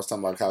quarterback when I was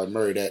talking about Kyler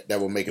Murray, that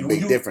will make a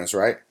big difference,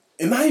 right?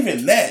 And not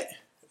even that.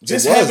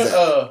 Just It was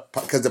having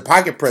because the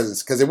pocket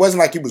presence, because it wasn't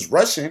like he was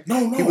rushing.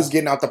 No. He was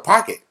getting out the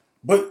pocket.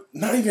 But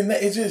not even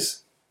that. It's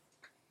just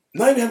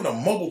not even having a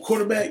mobile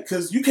quarterback,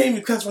 because you can't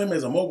even classify him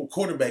as a mobile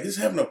quarterback. Just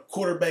having a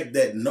quarterback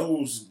that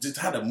knows just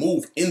how to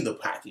move in the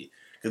pocket.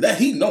 Because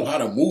he know how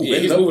to move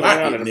in he's the moving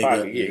pocket, around in the nigga.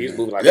 pocket. Yeah, he's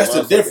moving like That's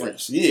a the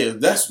difference. Yeah,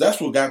 that's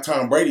what got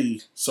Tom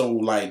Brady so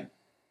like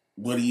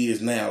what he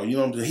is now. You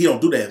know what I'm saying? He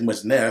don't do that as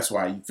much now. That's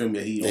why you feel me.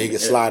 He can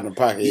slide in the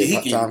pocket. Yeah,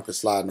 Yeah, Tom can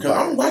slide in the Cause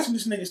pocket. I'm watching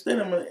this nigga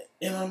stand up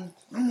and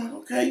I'm like,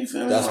 okay, you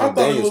feel me? That's I what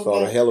thought he Daniels was called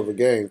gonna- a hell of a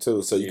game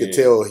too. So you could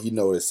Yeah. tell he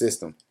know his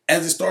system.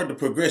 As it started to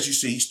progress, you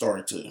see he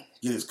started to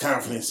get his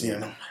confidence in.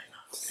 I'm like,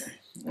 okay.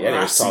 Yeah, they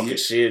I was see talking it.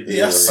 shit.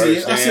 Yeah, I see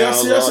it. I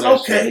said, all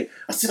okay. that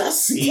I said, I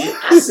see it.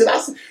 I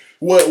said.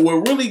 What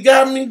really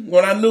got me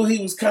when I knew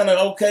he was kind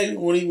of okay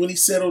when he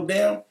settled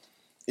down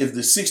is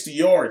the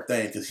 60-yard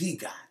thing, because he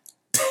got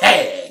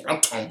tagged.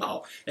 I'm talking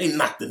about they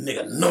knocked the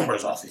nigga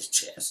numbers off his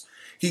chest.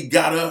 He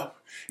got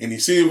up and he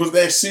said it was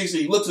that 60.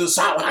 He looked to the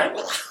sideline.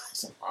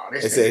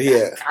 They said he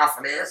had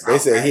confidence. They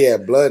said he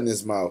had blood in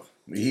his mouth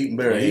He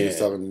when he was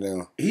talking to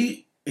them.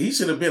 He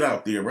should have been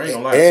out there. Right? Ain't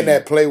gonna lie And to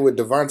that play with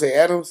Devontae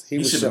Adams,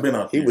 he should have been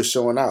out he there. was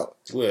showing out.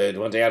 Well,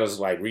 one day I was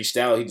like reached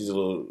out. He did a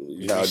little.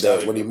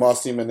 When he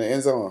mossed him in the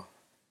end zone.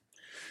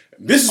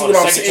 This is Oh, what the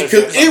I'm second saying,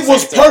 touchdown. because it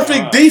was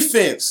perfect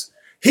defense.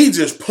 He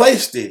just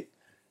placed it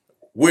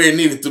where it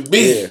needed to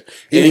be. Yeah.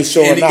 He was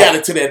showing and he out. got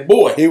it to that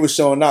boy. He was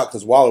showing out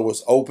because Waller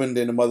was open.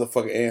 Then the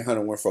motherfucker Aaron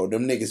Hunter went for it.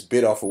 Them niggas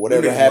bit off or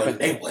whatever Niggas happened.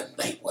 They wasn't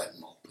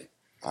open.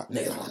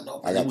 Niggas wasn't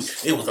open. I got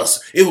It was us.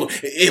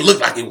 It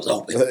looked like it was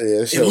open. Yeah,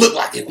 It looked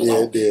like it was Yeah,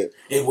 open. it did.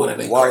 It would have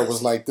been Waller crazy.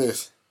 was like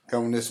this,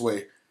 coming this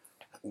way.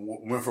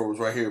 Winfrey was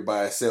right here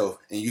by himself,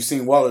 and you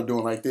seen Waller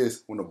doing like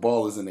this when the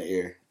ball is in the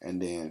air,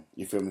 and then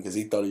you feel me because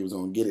he thought he was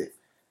gonna get it.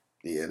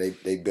 Yeah,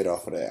 they bit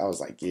off of that. I was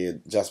like, yeah,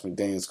 Josh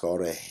McDaniels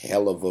called a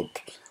hell of a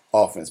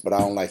offense, but I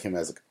don't like him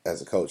as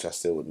a coach. I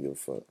still wouldn't give a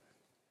fuck.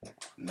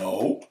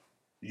 No.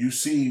 You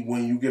see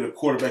when you get a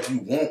quarterback you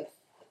want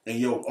in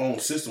your own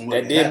system.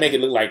 That did make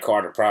it look like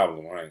Carter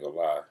problem. I ain't gonna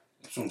lie.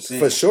 That's what I'm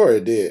saying. For sure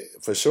it did.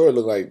 For sure it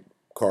looked like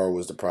Carr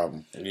was the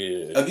problem.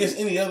 Yeah. Against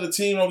any other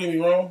team, don't get me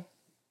wrong,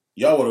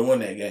 y'all would have won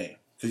that game.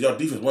 Because y'all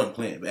defense wasn't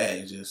playing bad.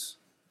 It's just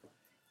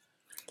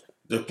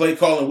the play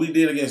calling we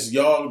did against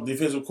y'all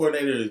defensive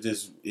coordinator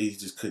is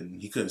just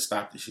couldn't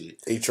stop the shit.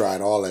 He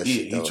tried all that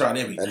shit. He though. tried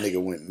everything. That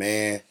nigga went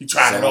man. He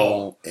tried it zone,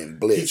 all. and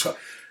blitz. He tried,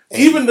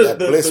 And even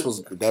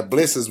that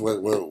blitz is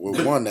what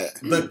won that.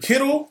 the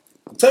Kittle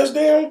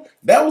touchdown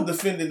that was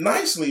defended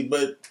nicely,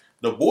 but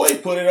the boy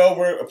put it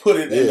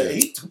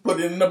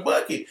in the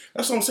bucket.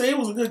 That's what I'm saying. It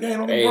was a good game.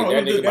 Don't get Hey, me wrong. that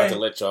It was a nigga good about to game.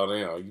 let y'all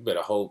down. You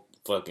better hope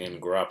fucking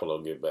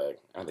Garoppolo get back.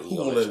 I think he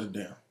Who gonna gonna let let it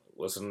down?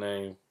 What's his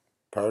name?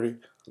 Purdy?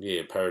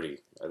 Yeah, Purdy.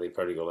 I think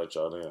Purdy gonna let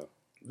y'all down.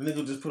 The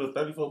nigga just put up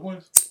 34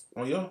 points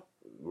on y'all.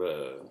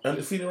 Bruh.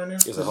 Undefeated right now.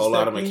 There's a whole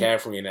lot of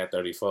McCaffrey in that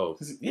 34.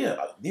 Yeah.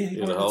 He There's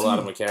part a of whole the lot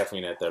of team. McCaffrey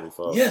in that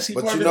 34. Yes, he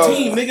But part of you the know-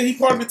 team, nigga. He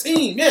part of the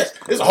team. Yes,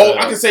 it's a whole.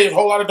 I can say a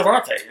whole lot of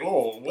Devontae.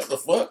 Oh, what the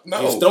fuck? No,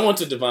 He's throwing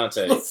to what the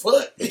Devontae.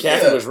 fuck?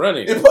 McCaffrey was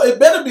running. It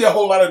better be a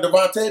whole lot of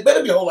Devontae. It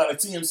better be a whole lot of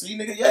TMC,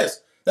 nigga.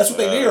 Yes, that's what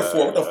they there for.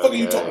 What the fuck are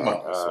you talking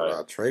about? That's what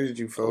I traded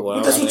you for.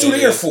 Well, That's what you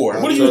there for.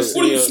 What are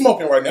you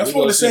smoking right now? We're Smoking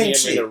gonna the see same him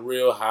shit. in a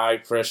real high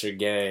pressure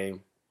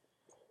game.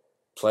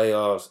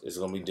 Playoffs is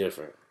gonna be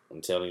different.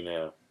 I'm telling you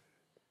now.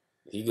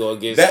 He go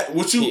against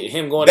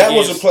him going. That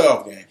was against, a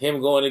playoff game.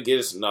 Him going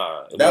against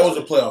That was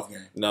a playoff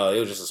game. No, it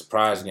was just a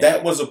surprise game.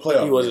 That was a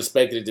playoff. He was game.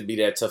 expected it to be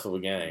that tough of a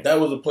game. That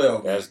was a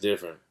playoff game. That's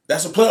different.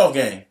 That's a playoff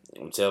game.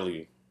 I'm telling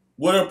you.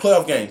 What are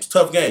playoff games?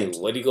 Tough games.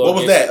 What he go What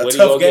was against, that? A what he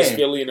tough go against game.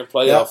 Philly in the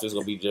playoffs is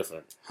gonna be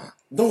different.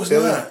 No, it's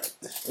not.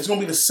 It's gonna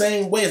be the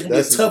same way. It's gonna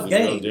That's be a tough gonna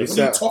be game. real What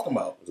are you talking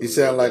about? You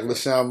sound like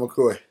LaShawn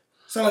McCoy.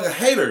 Sound like a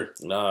hater.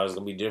 No, it's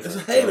gonna be different.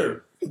 It's a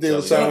hater. They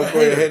was trying to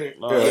play ahead.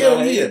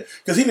 Hell yeah.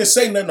 Because he didn't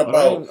say nothing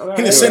about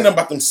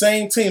them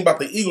same team, about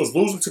the Eagles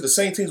losing to the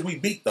same teams we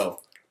beat, though.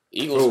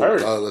 Eagles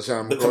hurt.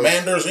 The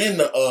Commanders and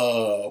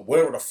the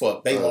whatever the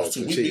fuck they lost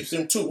to. We beat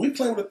them too. We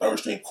playing with a third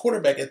string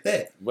quarterback at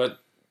that. But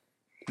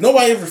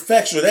nobody ever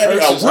factors that in.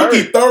 A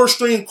rookie third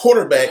string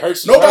quarterback.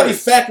 Nobody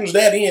factors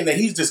that in, that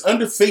he's just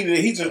undefeated.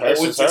 He's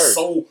just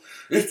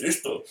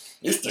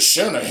it's the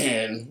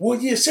Shanahan.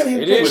 Well, yeah,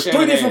 Shanahan played with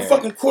 3 different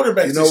fucking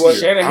quarterbacks. You know what?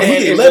 Shanahan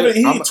he 11.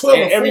 He 12 and 4.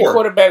 Every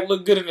quarterback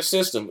look good in the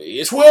system.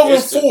 It's 12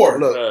 and 4.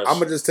 Look, I'm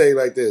gonna just tell you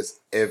like this: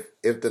 if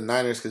the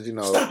Niners, because you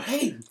know, stop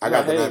hating. I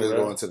got the Niners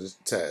going to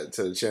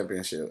the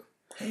championship.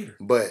 Hater.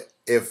 But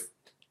if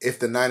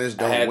the Niners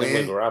don't win,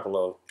 them with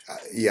Garoppolo.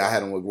 I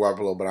had them with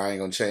Garoppolo, but I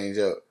ain't gonna change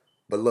up.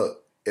 But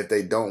look, if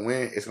they don't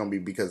win, it's gonna be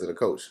because of the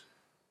coach.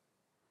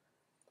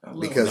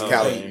 Because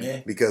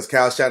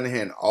Kyle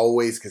Shanahan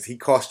always, because he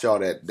cost y'all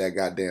that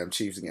goddamn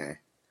Chiefs game.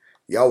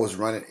 Y'all was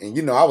running, and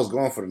you know I was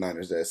going for the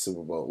Niners that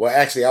Super Bowl. Well,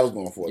 actually, I was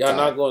going for it. Y'all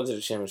not going to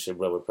the championship,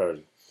 bro, with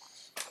Purdy.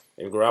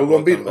 If who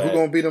gonna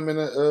beat them in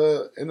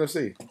the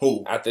NFC?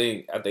 Who? I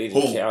think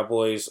the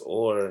Cowboys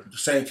or the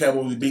same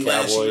Cowboys we beat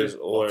last year.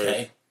 Or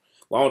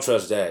well, I don't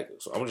trust Dak,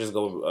 so I'm just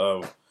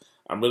go.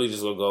 I'm really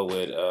just gonna go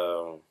with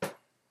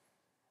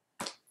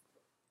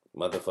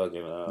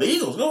motherfucking the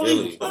Eagles. Go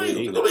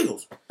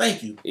Eagles.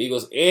 Thank you.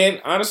 Eagles.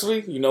 And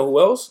honestly, you know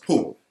who else?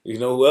 Who? You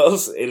know who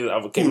else? And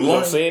I'm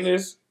saying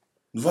this.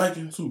 The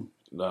Vikings. Who?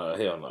 No,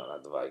 hell no,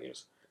 not the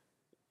Vikings.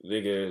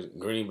 Nigga,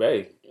 Green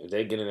Bay. If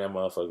they get in that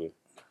motherfucker,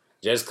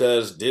 just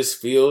because this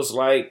feels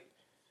like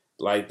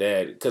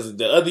that. Because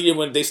the other year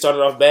when they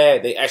started off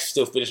bad, they actually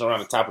still finished around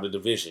the top of the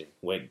division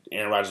when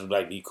Aaron Rodgers was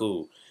like, "Be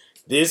cool."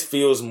 This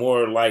feels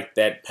more like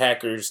that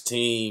Packers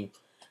team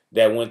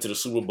that went to the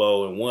Super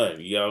Bowl and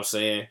won. You know what I'm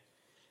saying?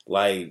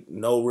 Like,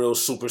 no real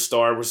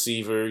superstar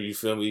receiver. You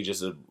feel me?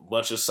 Just a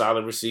bunch of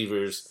solid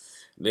receivers.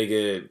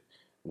 Nigga,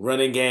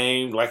 running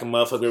game like a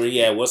motherfucker.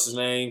 Yeah, what's his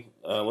name?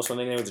 What's my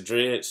name with the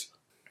dreads?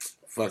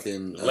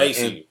 Fucking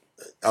Lacey.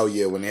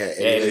 When they had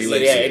Eddie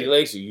Lacy. Yeah, Eddie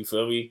Lacy. You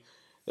feel me?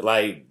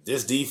 Like,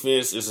 this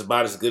defense is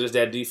about as good as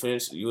that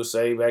defense you would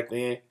say back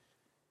then.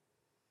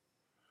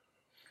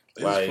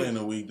 They just playing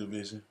a weak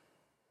division.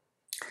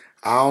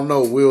 I don't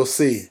know. We'll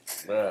see.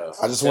 Bro,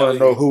 I just want to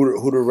know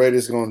who the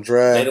Raiders going to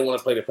draft. They don't want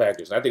to play the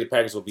Packers. I think the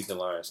Packers will beat the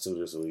Lions too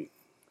this week.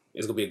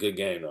 It's going to be a good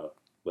game though.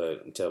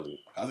 But I'm telling you,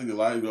 I think the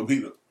Lions going to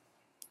beat them.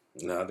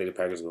 No, I think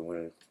the Packers going to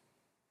win.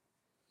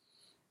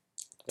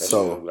 That's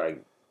so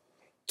like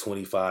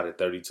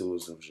 25-32 or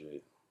some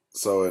shit.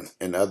 So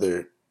in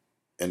other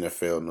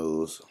NFL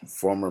news,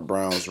 former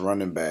Browns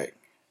running back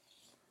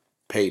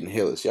Peyton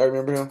Hillis. Y'all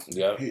remember him?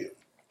 Yeah.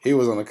 He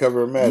was on the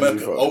cover of Madden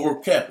before.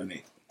 Over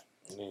Kaepernick.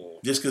 Yeah.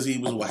 Just because he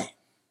was white.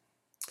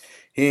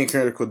 He in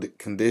critical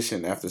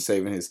condition after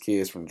saving his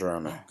kids from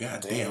drowning. Oh,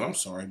 God damn, I'm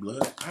sorry,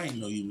 blood. I didn't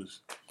know he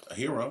was a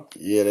hero.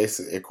 Yeah, they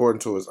say,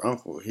 according to his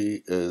uncle,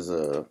 he is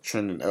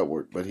trending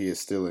upward, but he is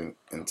still in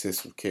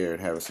intensive care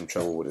and having some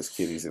trouble with his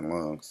kidneys and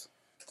lungs.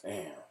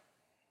 Damn.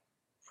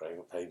 Frank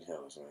Peyton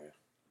Hillis, man.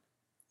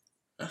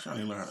 I'm trying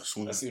to learn how to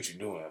swim. I see what you're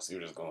doing. I see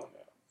where it's going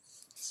now.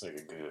 It's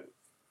looking good.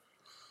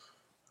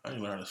 I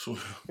didn't learn how to swim.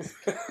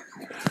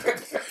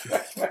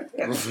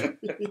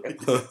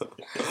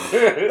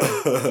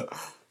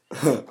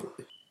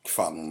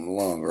 Following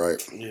along,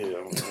 right? Yeah,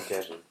 I'm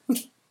catching.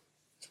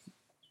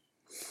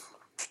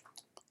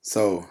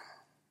 So,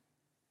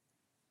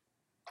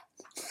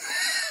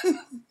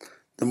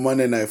 the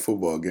Monday Night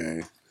Football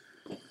game.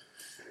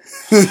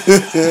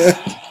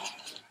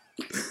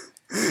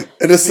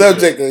 And the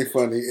subject ain't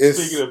funny.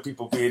 Speaking of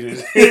people being in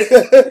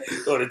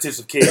or the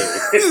intensive care.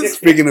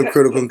 Speaking of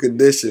critical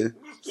condition.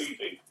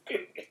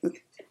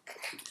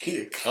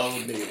 He a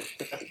cold nigga.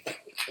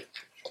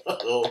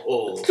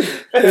 Oh. Yeah,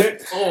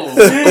 that's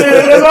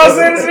what I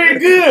said. This ain't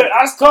good.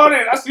 I just caught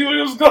it. I see where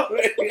it was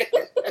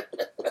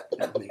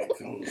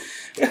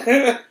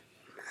going.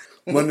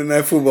 Monday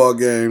Night Football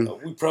game.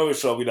 We probably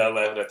sure we're not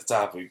laughing at the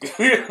topic.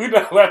 We're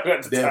not laughing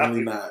at the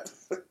Definitely topic.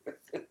 not.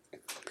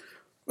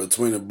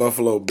 Between the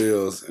Buffalo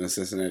Bills and the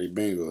Cincinnati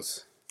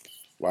Bengals,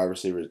 wide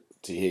receiver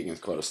T. Higgins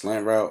caught a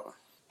slant route,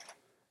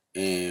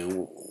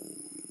 and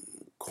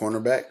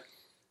cornerback.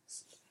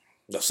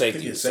 No,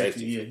 safety.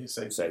 Yeah, he's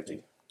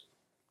safety.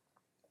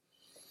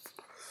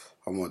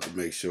 I want to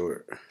make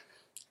sure.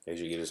 Did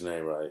you get his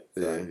name right?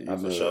 Yeah, right. you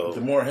know.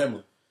 DeMar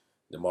Hamlin.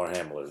 DeMar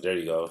Hamlin. There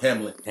you go.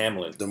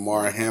 Hamlin.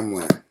 DeMar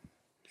Hamlin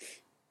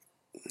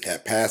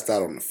had passed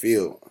out on the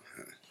field.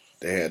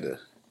 They had to.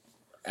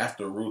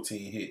 After a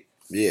routine hit.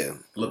 Yeah.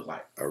 Looked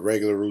like. A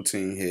regular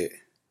routine hit.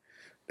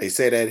 They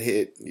say that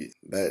hit,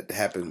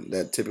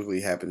 that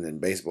typically happened in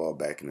baseball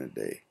back in the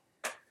day.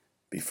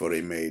 Before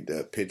they made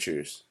the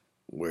pitchers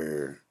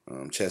wear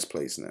chest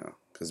plates now.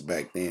 Because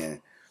back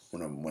then,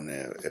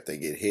 if they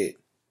get hit,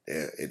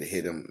 it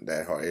hit them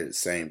that hard.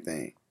 It's the same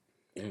thing.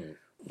 Mm.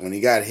 When he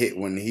got hit,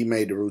 when he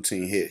made the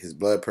routine hit, his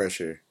blood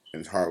pressure and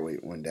his heart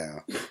rate went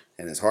down.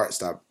 And his heart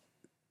stopped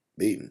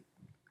beating.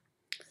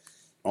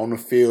 On the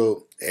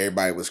field,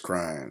 everybody was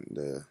crying.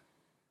 The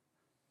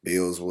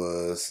Bills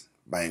was,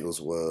 Bengals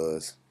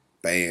was,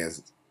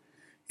 bands.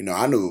 You know,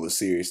 I knew it was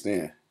serious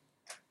then.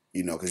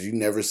 You know, because you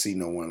never see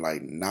no one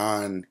like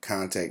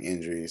non-contact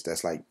injuries.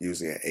 That's like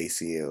usually an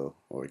ACL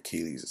or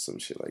Achilles or some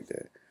shit like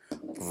that.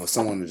 For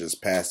someone to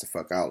just pass the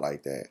fuck out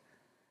like that,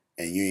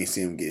 and you ain't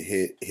see him get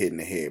hit in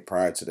the head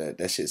prior to that,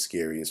 that shit's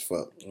scary as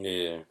fuck.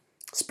 Yeah.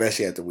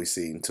 Especially after we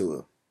seen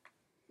Tua.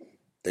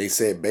 They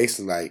said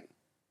basically like,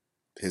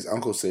 his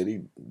uncle said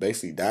he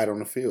basically died on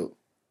the field.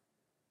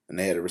 And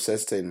they had to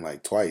resuscitate him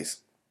like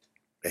twice.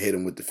 They hit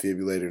him with the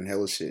defibrillator and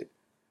hella shit.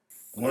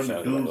 One of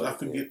the dudes, I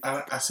forget,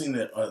 I seen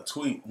a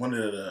tweet. One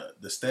of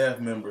the staff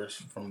members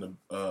from the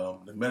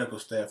medical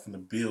staff from the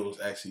Bills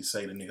actually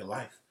saved the nigga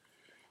life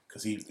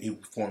because he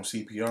performed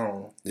CPR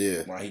on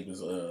him while he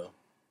was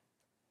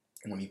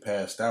when he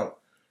passed out,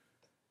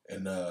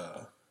 and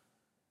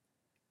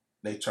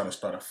they trying to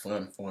start a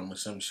fund for him or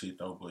some shit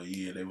though. But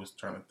yeah, they was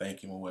trying to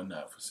thank him or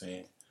whatnot for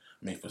saving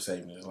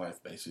his life,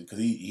 basically. Because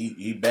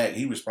he back.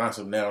 He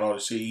responsible now and all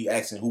the shit. He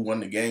asking who won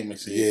the game and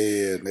shit.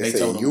 Yeah. They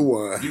say you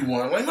won. You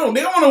won. Like, no,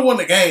 they don't want to win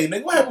the game.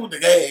 Nigga, what happened with the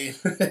game?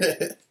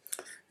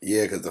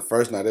 Yeah, because the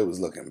first night it was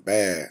looking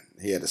bad.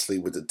 He had to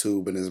sleep with the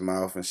tube in his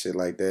mouth and shit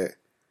like that.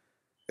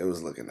 It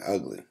was looking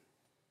ugly.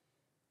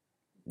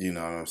 You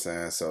know what I'm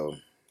saying? So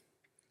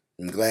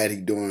I'm glad he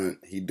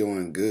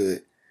doing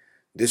good.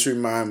 This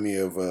remind me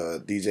of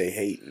DJ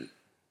Hayton,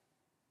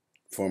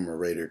 former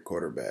Raider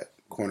cornerback.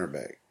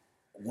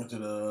 Went to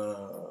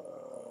the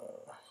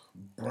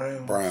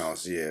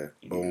Browns, yeah.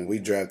 But when we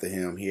drafted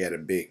him, he had a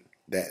big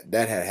that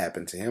had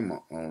happened to him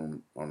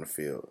on the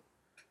field.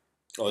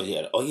 Oh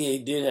yeah, he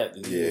did have.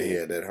 Yeah, he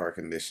had that heart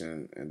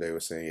condition, and they were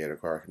saying he had a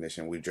heart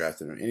condition. We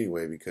drafted him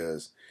anyway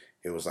because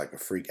it was like a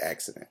freak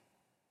accident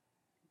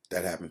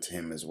that happened to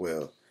him as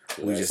well.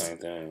 We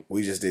just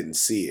didn't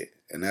see it,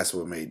 and that's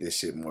what made this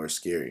shit more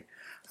scary.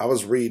 I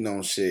was reading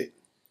on shit,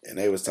 and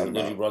they was talking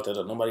about. Brought that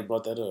up. Nobody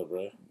brought that up,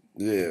 bro.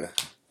 Yeah.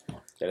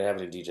 That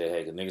happened to DJ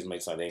Hagan. Niggas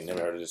make something they ain't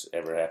never heard of this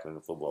ever happen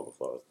in football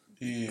before.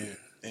 Yeah.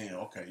 Damn.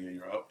 Okay. Yeah,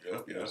 you're up.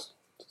 Yep. Yes.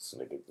 This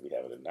nigga be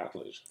having a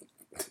knowledge.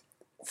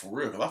 For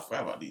real, because I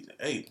forgot about DJ.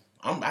 Hey,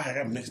 I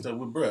got mixed up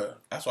with bruh.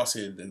 That's why I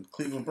said the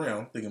Cleveland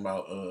Brown. I'm thinking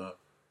about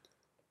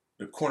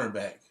the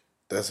cornerback.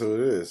 That's who it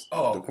is.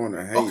 Oh, the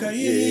corner. Hayden. Okay.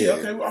 Yeah.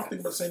 Okay. Well, I'm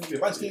thinking about the same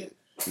nigga. Light skin.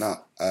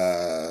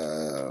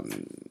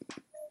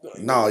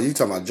 No, you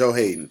talking about Joe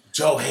Hayden.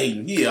 Joe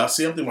Hayden. Yeah, I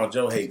see. I'm thinking about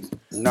Joe Hayden.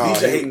 No,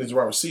 DJ Hayden is a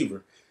wide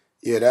receiver.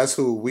 Yeah, that's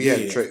who we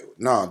had traded.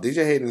 No,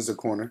 DJ Hayden is a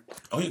corner.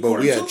 Oh, he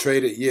but we had too?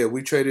 traded. Yeah,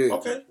 we traded.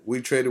 Okay.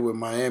 We traded with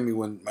Miami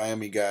when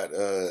Miami got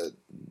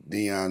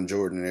Deion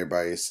Jordan, and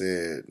everybody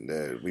said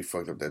that we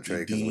fucked up that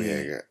trade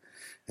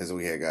because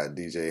we had got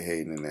DJ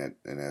Hayden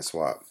in that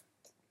swap.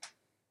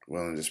 We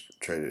only just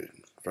traded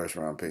first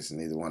round picks, and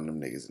neither one of them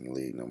niggas in the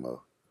league no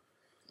more.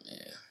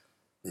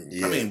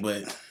 Yeah. I mean,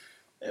 but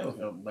that was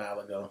a while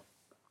ago.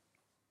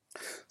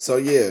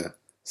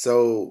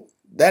 So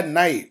that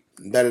night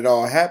that it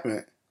all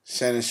happened,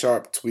 Shannon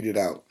Sharp tweeted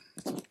out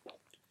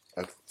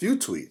a few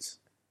tweets.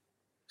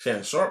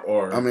 Shannon Sharp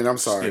or I'm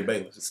sorry. Skip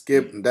Bayless.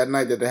 That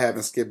night that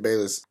happened, Skip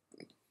Bayless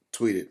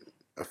tweeted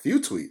a few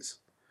tweets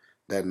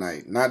that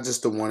night. Not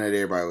just the one that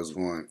everybody was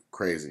going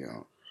crazy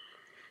on.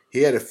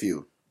 He had a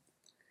few.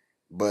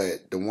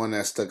 But the one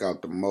that stuck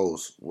out the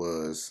most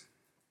was...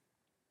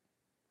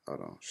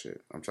 Hold on,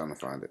 shit. I'm trying to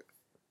find it.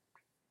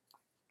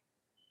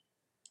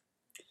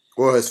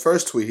 Well, his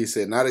first tweet, he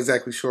said, not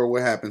exactly sure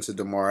what happened to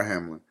Damar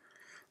Hamlin.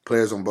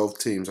 Players on both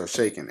teams are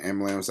shaken.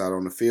 Ambulance out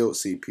on the field,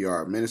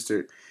 CPR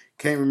administered.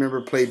 Can't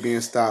remember play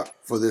being stopped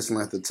for this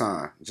length of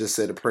time. Just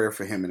said a prayer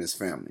for him and his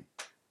family.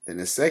 Then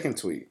his second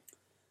tweet,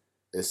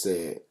 it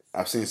said,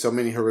 I've seen so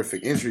many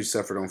horrific injuries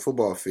suffered on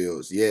football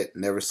fields, yet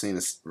never seen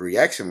a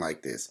reaction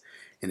like this.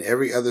 In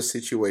every other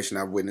situation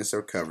I've witnessed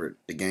or covered,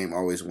 the game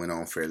always went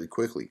on fairly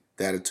quickly.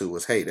 The attitude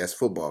was, hey, that's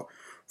football.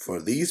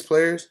 For these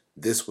players,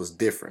 this was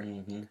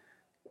different. Mm-hmm.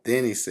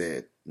 Then he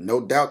said,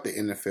 no doubt the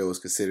NFL was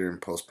considering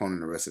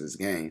postponing the rest of this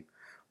game.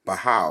 But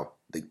how?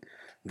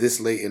 This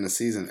late in the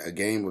season, a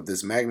game of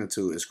this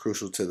magnitude is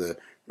crucial to the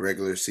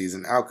regular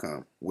season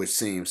outcome, which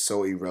seems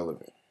so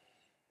irrelevant.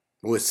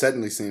 Which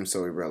suddenly seems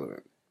so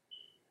irrelevant.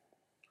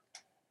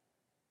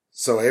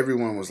 So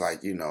everyone was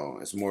like,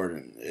 it's more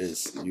than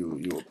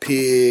you a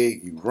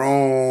pig, you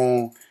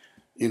wrong.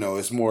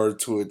 It's more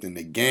to it than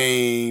the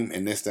game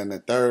and this, that, and the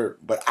third.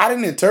 But I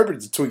didn't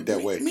interpret the tweet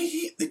that way.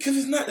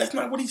 Because that's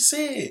not what he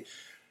said.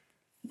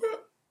 Bro,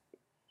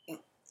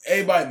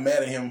 everybody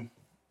mad at him,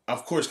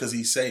 of course, because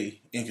he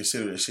say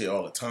inconsiderate shit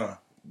all the time.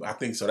 I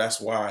think so. That's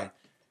why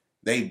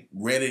they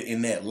read it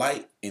in that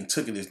light and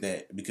took it as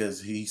that,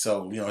 because he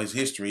saw, his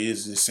history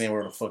is just saying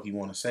whatever the fuck he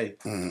want to say.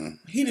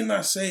 Mm-hmm. He did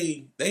not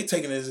say, they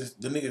taking it as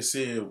the nigga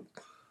said,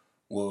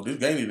 well, this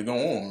game need to go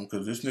on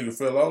because this nigga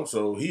fell off,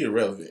 so he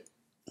irrelevant.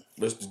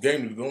 But this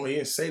game need to go on. He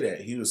didn't say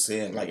that. He was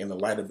saying, like, in the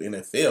light of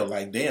NFL,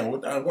 like, damn,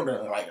 what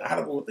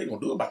they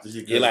gonna do about this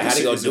shit? Yeah, like, how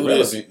they gonna do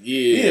irrelevant. this?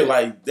 Yeah,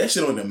 like, that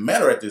shit don't even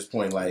matter at this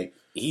point. Like,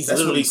 he's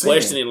literally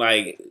questioning,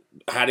 like,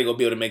 how they gonna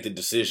be able to make the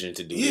decision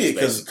to do this? Yeah,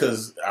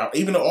 because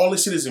even though all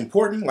this shit is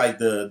important, like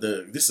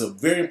this is a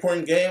very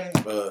important game.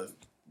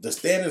 the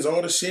standards,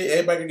 all the shit,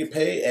 everybody can get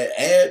paid,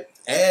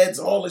 ads,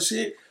 all the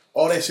shit.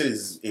 All that shit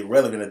is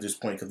irrelevant at this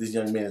point because this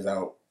young man is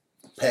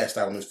passed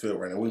out on this field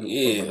right now.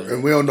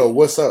 And we don't know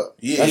what's up.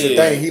 Yeah. That's the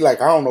thing. He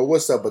like, I don't know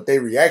what's up, but their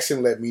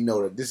reaction let me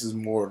know that this is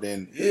more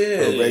than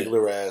a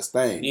regular ass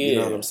thing. You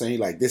know what I'm saying? He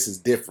like, this is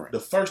different. The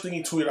first thing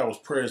he tweeted out was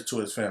prayers to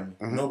his family.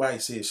 Nobody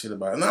said shit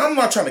about it. Now, I'm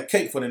not trying to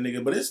cape for the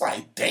nigga, but it's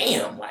like,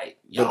 damn, like,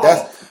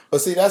 y'all.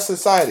 But see, that's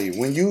society.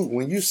 When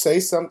you say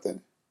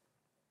something,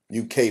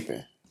 you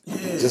caping.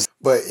 Yeah.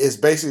 But it's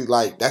basically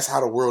like that's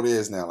how the world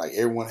is now. Like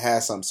everyone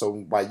has something. So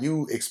by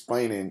you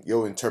explaining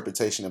your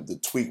interpretation of the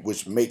tweet,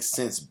 which makes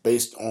sense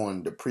based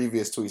on the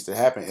previous tweets that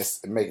happened, it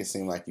make it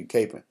seem like you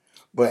caping.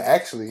 But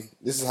actually,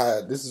 this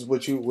is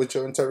what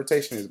your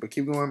interpretation is. But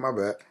keep going, my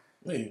bad.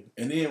 Yeah.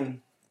 And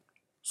then,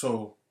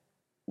 so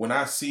when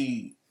I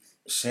see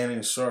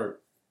Shannon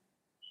Sharp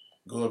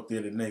go up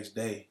there the next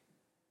day,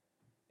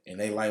 and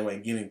they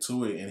lightweight get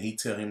into it, and he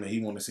tell him that he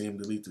want to see him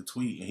delete the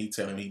tweet, and he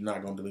tell him he's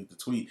not gonna delete the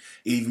tweet.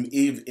 Even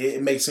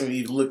it makes him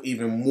look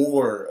even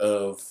more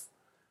of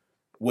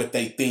what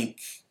they think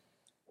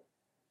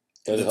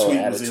the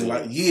tweet was in.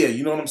 Like, yeah,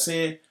 you know what I'm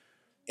saying.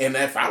 And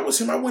if I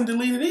was him, I wouldn't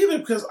delete it either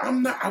because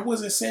I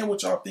wasn't saying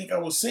what y'all think I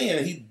was saying.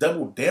 And he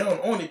doubled down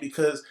on it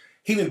because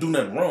he didn't do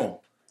nothing wrong.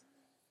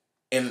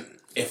 And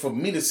for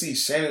me to see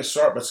Shannon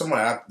Sharp, but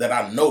somebody that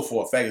I know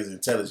for a fact is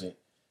intelligent.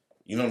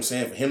 You know what I'm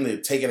saying? For him to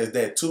take it as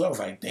that too, I was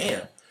like,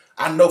 damn.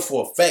 I know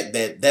for a fact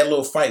that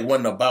little fight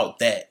wasn't about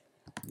that.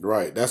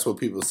 Right, that's what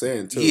people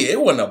saying too. Yeah,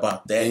 it wasn't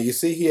about that. And you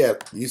see he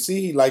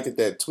liked it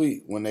that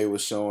tweet when they were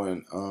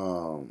showing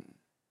a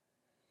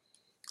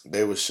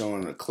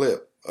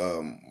clip.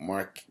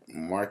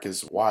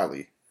 Marcus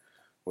Wiley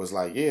was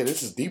like, yeah,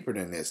 this is deeper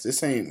than this.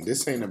 This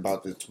ain't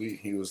about the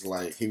tweet. He was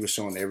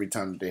showing every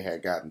time that they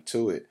had gotten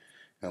to it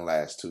in the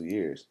last 2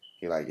 years.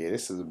 He like, yeah,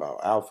 this is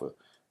about alpha.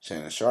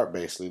 Shannon Sharp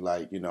basically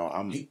like, you know,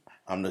 I'm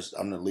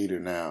the leader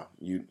now.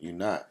 You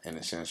not. And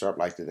then Shannon Sharp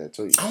liked it that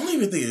tweet. I don't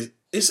even think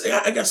it's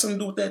I got something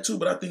to do with that too,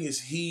 but I think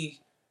it's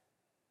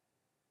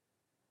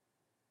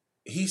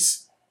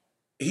he's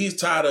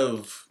tired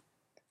of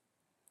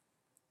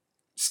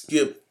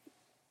Skip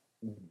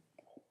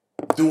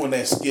doing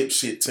that Skip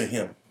shit to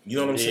him. You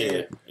know what I'm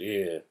saying?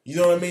 Yeah. You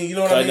know what I mean? You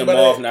know what Cutting I mean?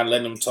 Him off, not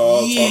letting him talk,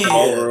 talking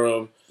over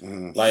him.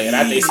 Mm-hmm. Like, and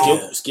I think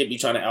Skip be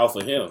trying to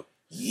alpha him.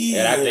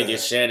 Yeah. And I think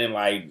it's Shannon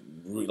like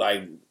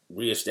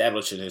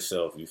reestablishing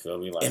himself. You feel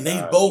me? Like, and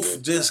they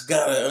both just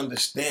gotta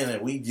understand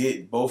that we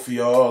get both of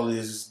y'all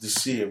is the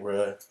shit,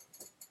 bro.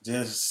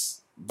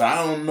 But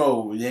I don't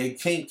know. They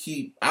can't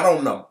keep. I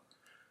don't know.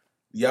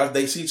 Y'all,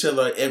 they see each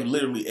other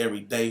literally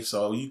every day,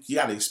 so you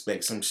gotta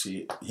expect some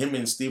shit. Him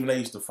and Stephen A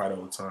used to fight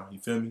all the time. You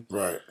feel me?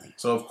 Right.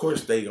 So of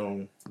course they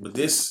but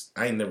this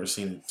I ain't never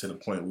seen it to the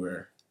point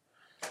where.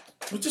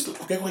 But just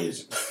okay,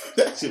 wait.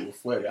 That shit was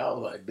funny. I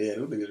was like,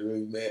 damn, them niggas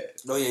really mad.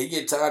 No, yeah, you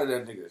get tired of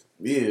that nigga.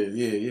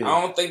 Yeah. I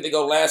don't think they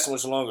go last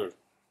much longer.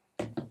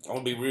 I'm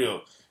gonna be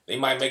real. They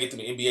might make it to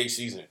the NBA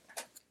season.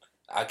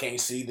 I can't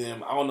see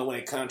them. I don't know when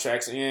their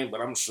contracts end, but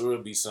I'm sure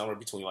it'll be somewhere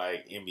between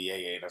like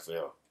NBA and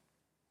NFL.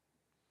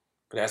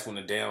 But that's when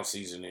the down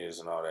season is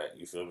and all that.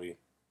 You feel me?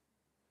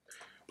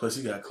 Plus,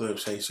 you got Club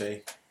Shay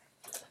Shay.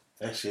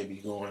 That shit be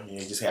going.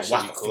 Yeah, just have That should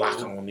Waka be cool.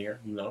 Flocka on there,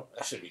 you know.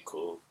 That should be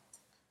cool.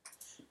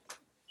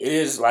 It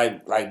is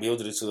like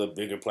building it to a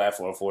bigger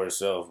platform for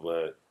itself,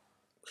 but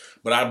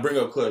I bring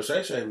up Club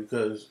Shay Shay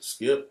because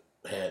Skip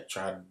had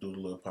tried to do the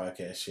little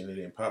podcast shit and it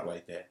didn't pop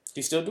like that.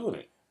 he's still doing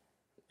it.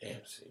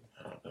 Damn, see,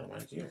 I don't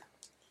like you.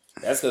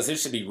 That's because it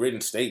should be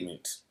written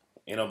statements.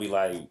 And it'll be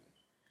like,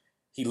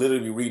 he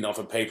literally be reading off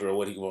a paper of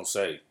what he gonna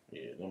say.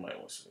 Yeah, nobody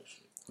wants to do that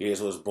shit. Yeah,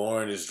 so it's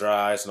boring, it's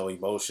dry, it's no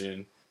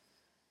emotion.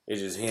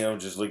 It's just him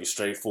just looking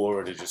straight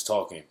forward and just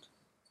talking.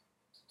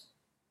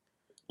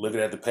 Looking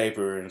at the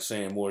paper and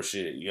saying more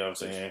shit, you know what I'm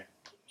saying?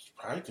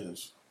 Probably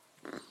because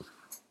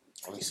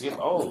When you Skip,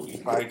 you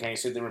probably can't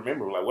sit there and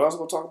remember. Like, what else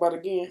gonna talk about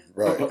again?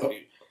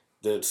 Right.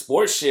 The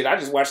sports shit, I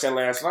just watched that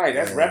last night.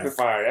 That's rapid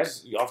fire.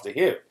 That's off the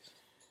hip.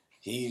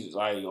 He's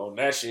like, on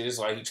that shit, it's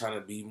like he trying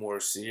to be more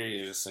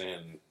serious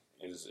and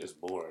it's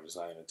boring. It's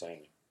not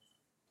entertaining.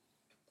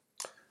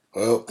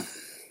 Well,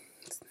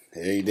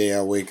 every day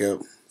I wake up,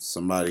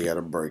 somebody got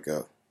to break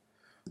up.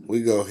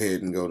 We go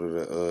ahead and go to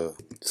the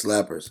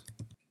slappers.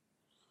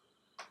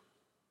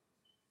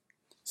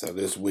 So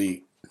this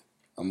week,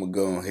 I'm going to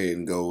go ahead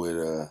and go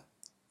with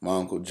my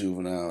Uncle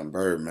Juvenile and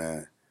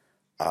Birdman,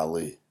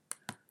 Ali.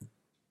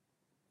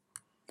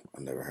 I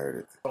never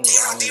heard it. I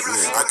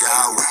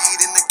got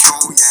weed in the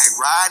cognac,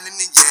 riding in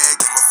the jag.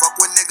 Give a fuck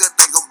what nigga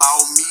think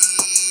about me.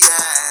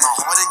 Yeah. My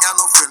heart ain't got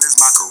no feelings,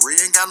 my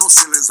career ain't got no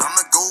ceilings. I'm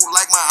the GOAT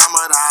like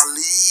Muhammad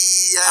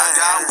Ali. Yeah. I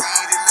got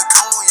weed in the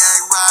cognac,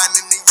 riding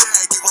in the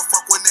jag. Give a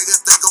fuck what nigga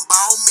think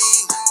about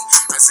me.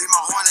 I say my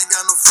heart ain't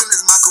got no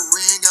feelings, my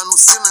career ain't got no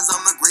ceilings.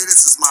 I'm the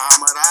greatest as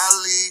Muhammad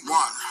Ali.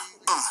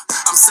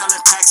 I'm selling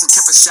packs and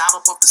kept a shop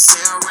up off the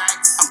sale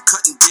racks. I'm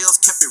cutting deals,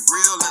 kept it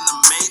real in the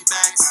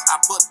Maybachs.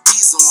 I put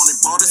bees on it,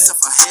 bought itself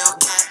a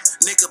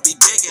Hellcat. Nigga be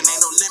digging,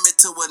 ain't no limit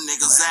to what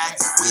niggas act.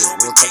 We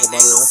open gate,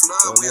 ain't no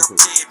flood, we'll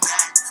pay it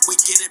back. We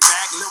get it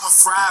back, live with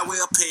Fry,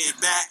 we'll pay it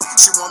back.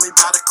 She want me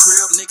by the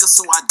crib, nigga,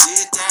 so I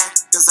did that.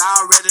 Cause I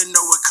already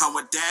know what come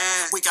with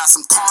that. We got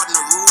some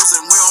cardinal rules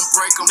and we don't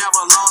break them.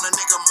 Never loan a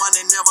nigga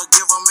money, never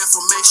give them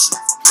information.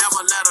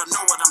 Never let her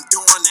know what I'm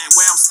doing and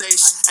where I'm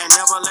stationed. And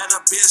never let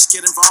a bitch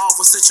get involved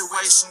with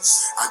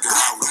situations. I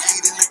got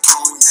weed in the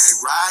cognac,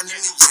 riding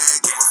in the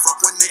yak. Give a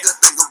fuck what nigga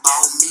think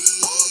about me.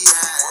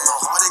 Yeah. My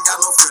heart ain't got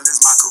no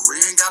feelings, my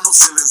career ain't got no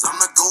ceilings. I'm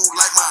the GOAT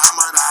like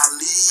Muhammad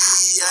Ali.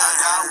 Yeah. I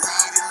got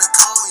weed in the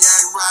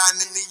cognac,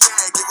 riding in the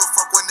yak. Give a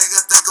fuck what nigga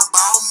think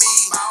about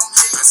me.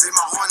 I say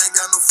my heart ain't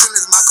got no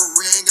feelings, my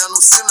career ain't got no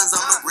ceilings.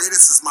 I'm the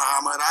greatest since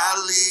Muhammad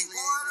Ali.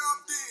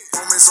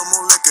 Pour me some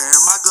more liquor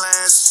in my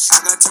glass. I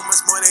got too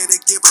much money to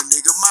give a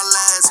nigga my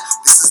last.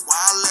 This is why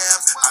I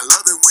laugh. I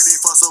love it when they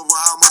fuss over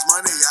how much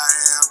money I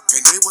have.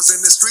 And they was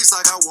in the streets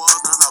like I was,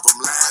 none of them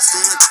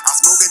lasted. I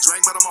smoke and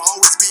drink, but I'ma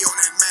always be on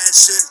that mad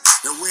shit.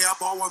 The way I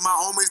ball with my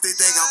homies, they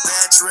think I'm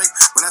Patrick.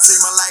 When I say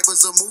my life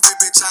was a movie,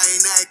 bitch, I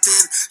ain't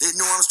acting. They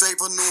know I'm straight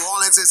from New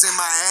Orleans, it's in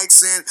my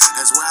accent.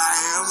 That's where I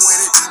am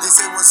with it. They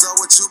say, what's up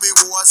with you, big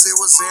boy? I say,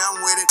 what's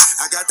I'm with it.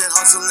 I got that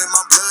hustle in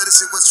my blood,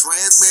 this shit was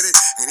transmitted.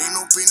 And ain't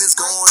no business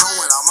going on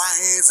without my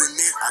hands in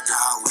it. I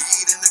got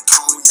weed in the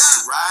cognac,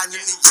 riding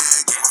in the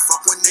yak. Give a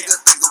fuck what nigga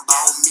think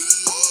about me.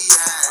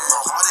 Yeah.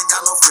 My heart ain't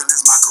got no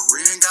feelings, my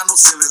career ain't got no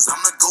ceilings.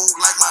 I'm the GOAT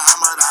like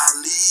Muhammad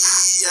Ali.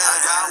 Yeah. I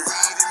got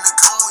weed in the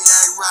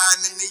cognac,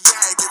 riding in the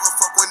yak. Give a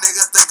fuck what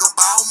nigga think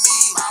about me.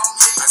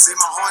 I say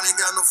my heart ain't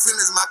got no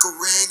feelings, my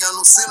career ain't got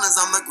no ceilings.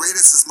 I'm the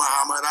greatest since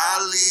Muhammad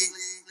Ali.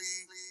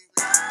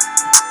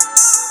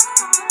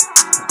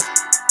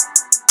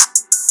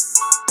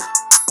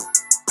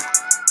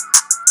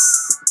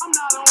 I'm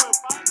not on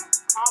fight.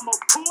 I'm a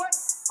poet.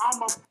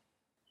 I'm a.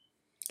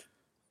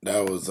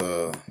 That was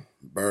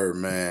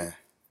Birdman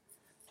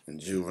and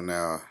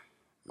Juvenile,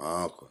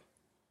 my uncle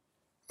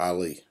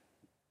Ali.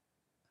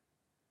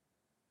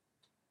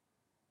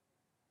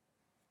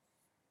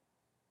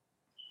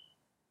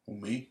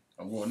 Me?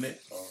 I'm going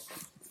next.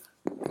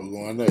 Who's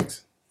going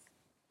next?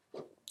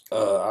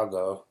 I'll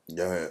go.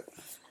 Go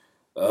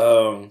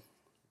ahead.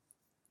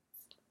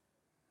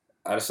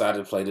 I decided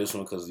to play this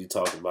one because you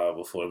talked about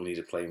before we need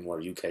to play more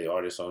UK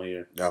artists on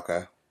here.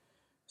 Okay.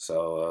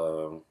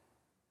 So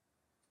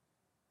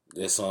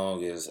this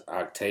song is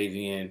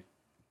Octavian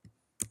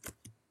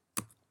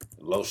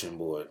Lotion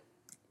Boy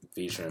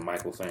featuring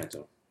Michael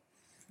Phantom.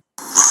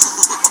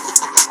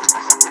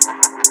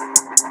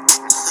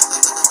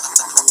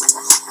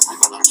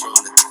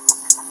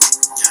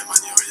 Yeah, man,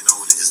 you already know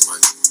what it is,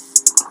 man.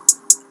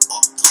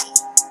 Octo.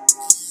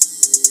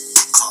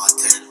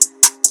 Cartel.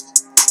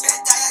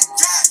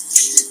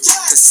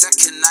 The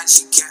second night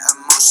she get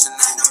emotional.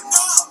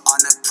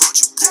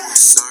 Unapproachable.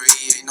 Sorry,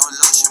 ain't no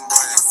lotion,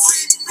 boy.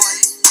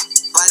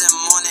 By the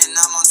morning,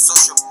 I'm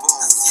unsociable.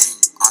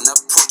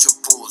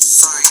 Unapproachable.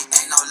 Sorry,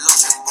 ain't no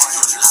lotion, boy.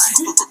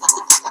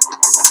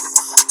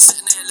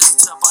 Sitting there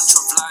listening to a bunch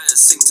of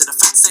liars. Sing to the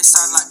fans, they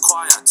sound like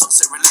choir.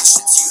 Toxic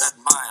relationships you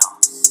admire.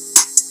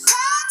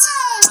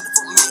 Trying to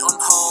put me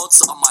on hold,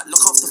 so I might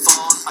look off the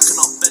phone. I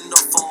cannot bend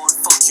or phone.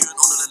 Fuck you and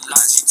all of the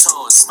lines you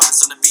told.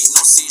 Spaz on the beat,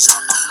 no seizure.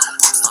 I'm not a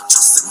pop star,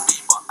 Justin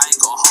Bieber. I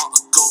ain't got a heart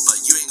of gold, but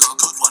you ain't got a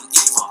good one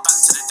either. Back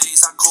to the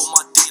days I call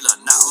my dealer.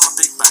 Now I'm a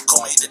big bag,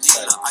 call me the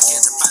dealer. I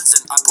get the bands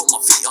and I put my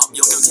feet up.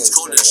 Your girl keeps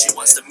calling, she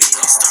wants to meet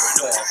up. Stirring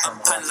the pot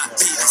up, pan like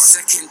Peter.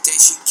 Second day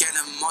she get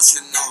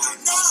emotional.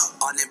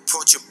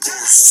 Unapproachable.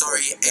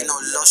 Sorry, ain't no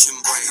lotion,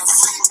 boy.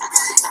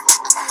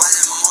 By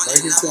the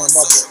morning, I'm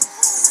unsociable.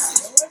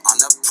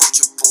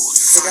 Unapproachable.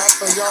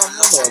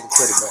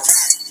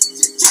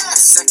 The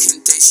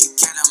second day she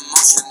get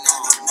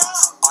emotional.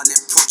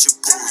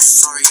 Unapproachable.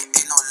 Sorry,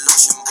 ain't no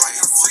lotion, boy.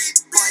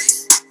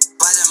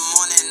 By the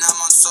morning I'm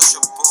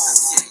unsociable.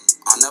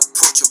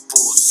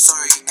 Unapproachable.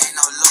 Sorry, ain't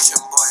no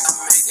lotion, boy. I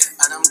made it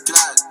and I'm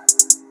glad.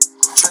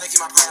 Trying to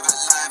keep my private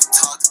life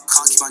tucked.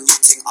 Can't keep my new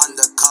thing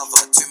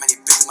undercover. Too many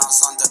big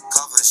mouths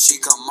undercover. She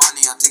got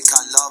money, I think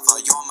I love her.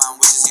 Your man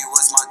wishes he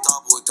was my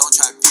double. Don't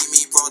try beat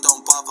me, bro,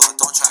 don't bother.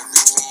 Don't try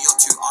reach me, you're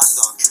too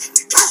under.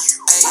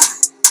 Hey,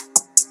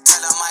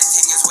 tell her my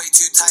thing is way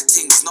too tight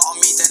things. Not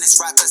on me, then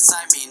it's right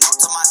beside me. Not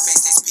to my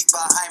face, they speak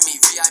behind me.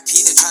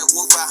 VIP, they try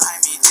walk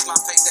behind me. Did my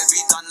fake, they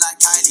redone like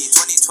Kylie.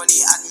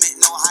 2020, admit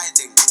no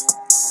hiding.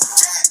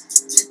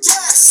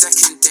 The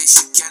second day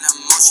she get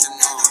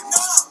emotional.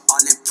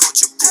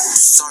 Unapproachable.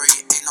 Sorry,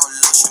 ain't no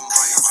lotion,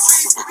 boy.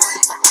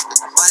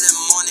 By the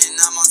morning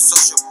I'm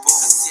unsociable.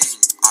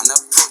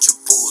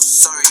 Unapproachable.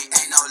 Sorry,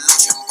 ain't no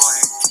lotion, boy.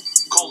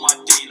 Call my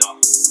dealer.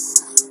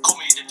 Call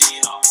me the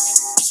dealer.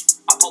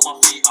 I put my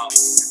feet up.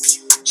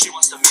 She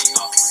wants to meet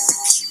up.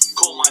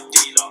 Call my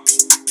dealer.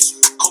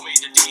 Call me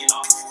the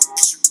dealer.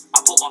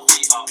 I put my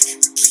feet up.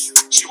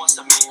 She wants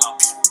to meet up.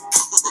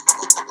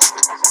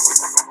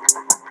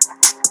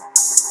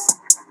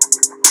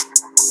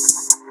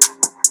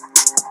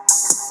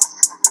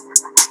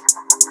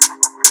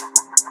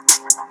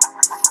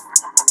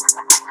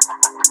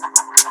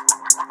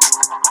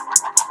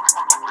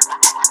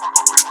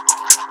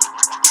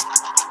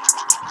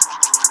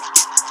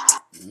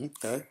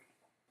 Okay.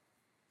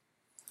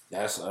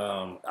 That's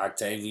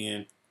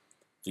Octavian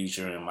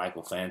featuring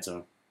Michael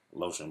Phantom,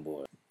 Lotion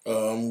Boy.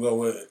 I'm going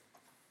with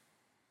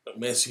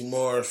Messy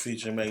Moore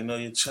featuring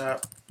Magnolia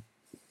Chop.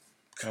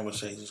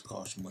 Conversations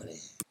cost money.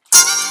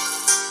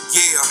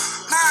 Yeah,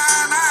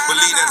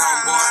 believe that,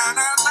 homeboy.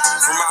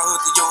 From my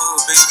hood to your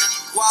hood, baby.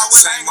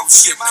 Same old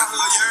shit, my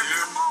hood, you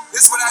heard me?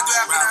 This what I do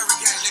after every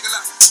game, nigga.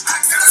 Look, I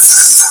got a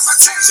certain type of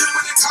tension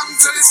when it comes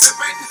to this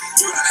event.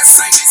 You know that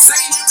same they say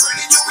you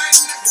burning your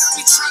end. I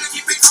be trying to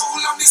keep it cool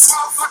on these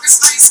motherfucking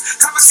streets.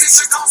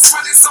 Conversation don't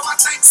smell it, so I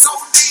think so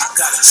deep. I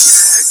got a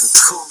jag, a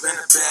coupe, and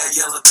a bad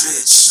yellow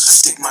bitch. I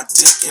stick my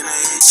dick in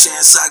any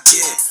chance I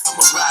get.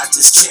 I'ma ride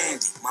this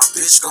candy. My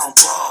bitch gon'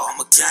 ball. I'm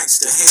a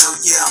gangster. Hell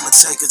yeah, I'ma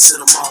take her to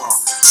the mall.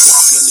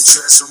 Walk in the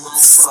dressing room,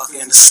 fuck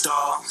in the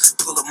stall.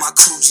 Pull up my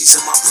coochies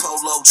and my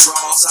polo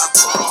drawers. I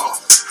ball.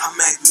 I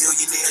make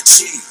millionaire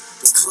G.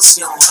 The pussy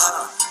on her,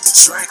 the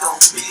drink on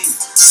me.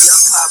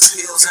 Young pop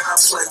pills and I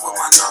play with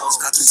my nose.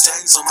 Got the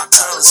things on my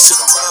colors to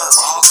the rub,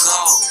 all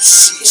gold.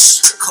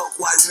 Sheesh, coke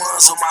white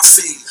ones on my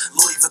feet.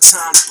 Louis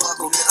Vuitton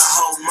buckle, nigga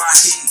hold my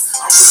heat.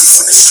 I'm really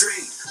from the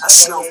street. I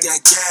smoke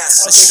that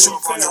gas. I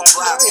stroke on your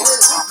block,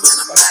 pump in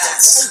a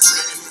mask.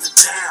 Ready me to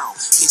down,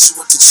 hit you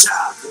with the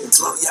chop, and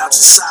blow you out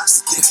your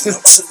socks to dick you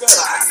up too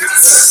high. I got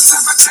a certain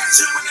type of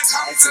tension when it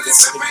comes to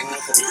this event.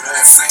 You know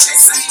that same they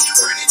say you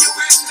burning your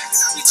end.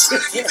 I be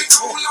trying to keep it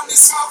cool on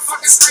these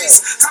motherfucking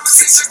streets.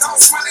 Conversation don't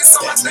smell it,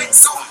 so I think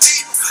so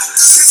deep.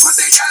 This what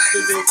they got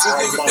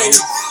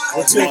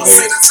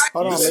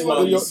Hold on,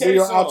 nigga. Do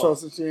your outro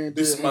since you ain't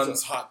This did man's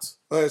intro. hot.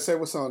 Go ahead, say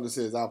what song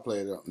this is. I'll play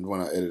it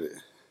when I edit it.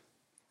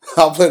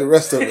 I'll play the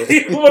rest of it.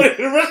 You wanted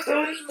the rest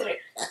of it?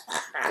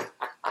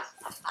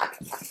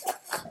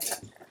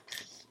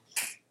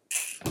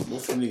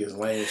 Most of niggas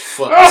lame as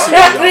fuck.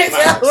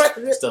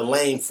 It's the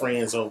lame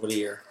friends over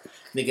there.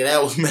 Nigga,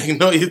 that was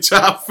Magnolia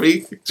Chop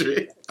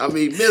featuring. I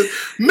mean,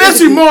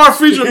 Messy Moore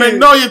featuring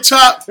Magnolia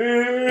Chop.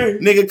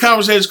 Nigga,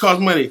 conversations cost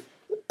money.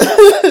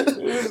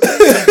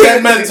 That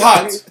man's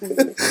hot.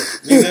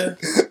 Nigga.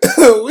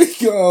 We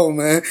go,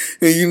 man.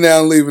 And you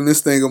now leaving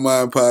this thing of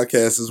mine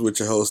podcast is with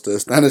your host,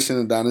 Astonishing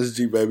Adonis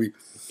G, baby.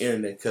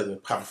 Internet cousin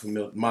Papa from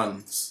Milk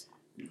Mons.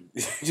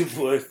 Your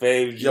boy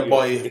Fave. Your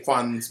boy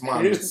Funds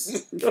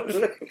Mons.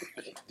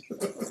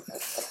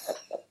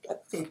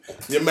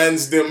 Your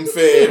man's them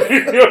fave.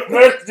 Your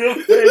man's your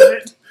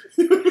favorite.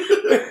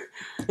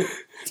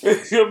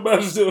 Your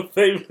man's your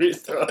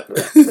favorite.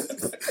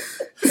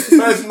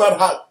 Man's not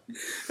hot.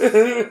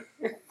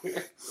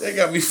 They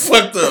got me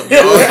fucked up, bro.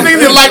 Niggas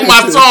didn't like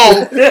my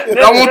song.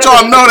 I want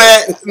y'all to know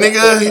that,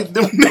 nigga.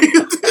 Them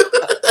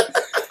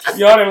niggas.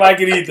 Y'all didn't like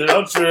it either.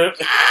 Don't trip.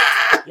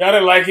 Y'all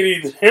didn't like it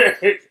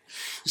either.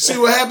 You see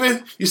what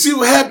happened? You see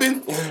what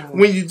happened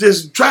when you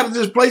just try to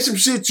just play some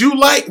shit you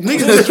like?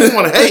 Niggas just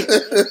want to hate.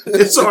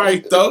 It's all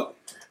right, though.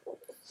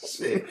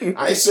 Shit.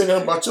 I ain't saying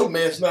nothing about your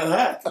man's not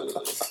hot.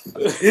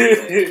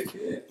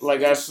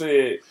 Like I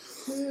said,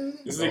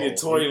 this nigga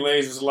Tory Lanez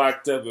is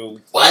locked up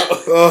and What?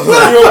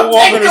 he'll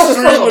walk in the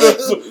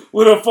street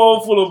with a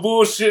phone full of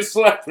bullshit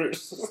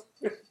slappers.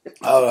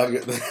 Oh, I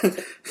get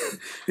that.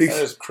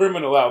 That's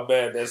criminal how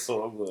bad that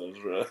song was,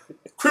 bro.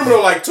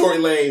 Criminal like Tory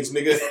Lanez,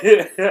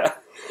 nigga.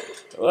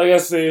 Like I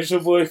said, it's your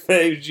boy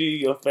Fave G,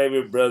 your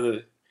favorite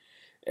brother,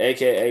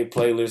 a.k.a.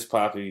 Playlist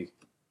Poppy,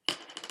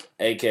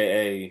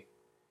 a.k.a.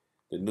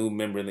 the new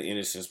member in the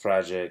Innocence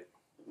Project,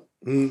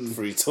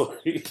 Free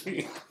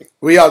Tory.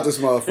 We out this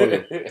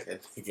motherfucker.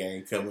 That nigga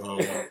ain't coming home.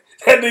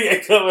 That nigga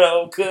ain't coming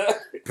home, cut.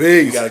 You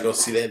Peace. gotta go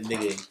see that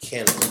nigga in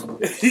Canada.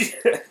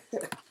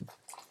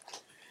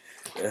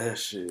 That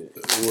shit.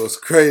 It was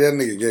crazy. That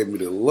nigga gave me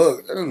the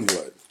look. I'm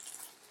like,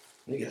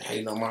 Nigga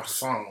hating on my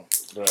song.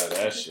 Bro,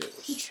 that shit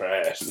was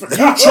trash. You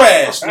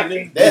trash,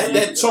 nigga.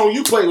 That song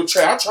you play with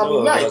trash. I try to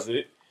be nice.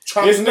 This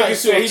Try to be nigga nice.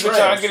 said he You been trash,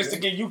 trying to get us to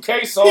nigga. get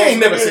UK songs. He ain't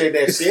never nigga. said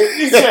that shit.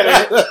 He said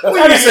it. That When you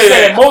nigga say said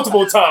that? it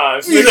multiple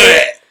times. When you say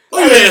that?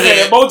 When you He say said it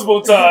that?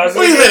 multiple times.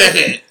 When you say that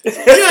shit? You ain't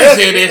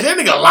said that. That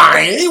nigga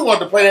lying. He wanted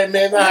to play that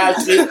man high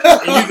shit,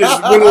 and you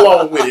just went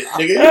along with it,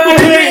 nigga.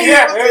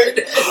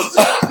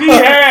 He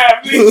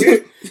have.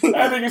 Nigga.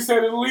 That nigga said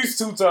it at least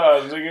 2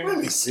 times, nigga. Let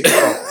me see.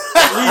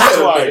 At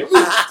least twice.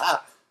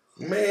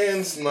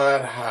 Man's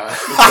not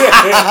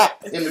high.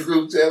 In the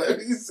group chat, let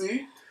me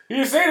see. He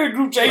didn't say it in the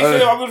group chat. He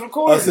said it on this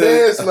recording.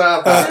 Man's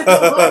not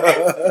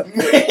high.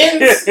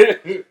 Man's,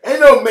 ain't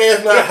no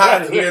man's not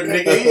hot in here,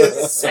 nigga. He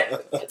is.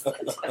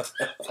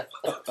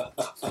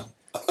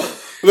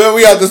 man,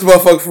 we out this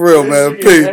motherfucker for real, man. Peace.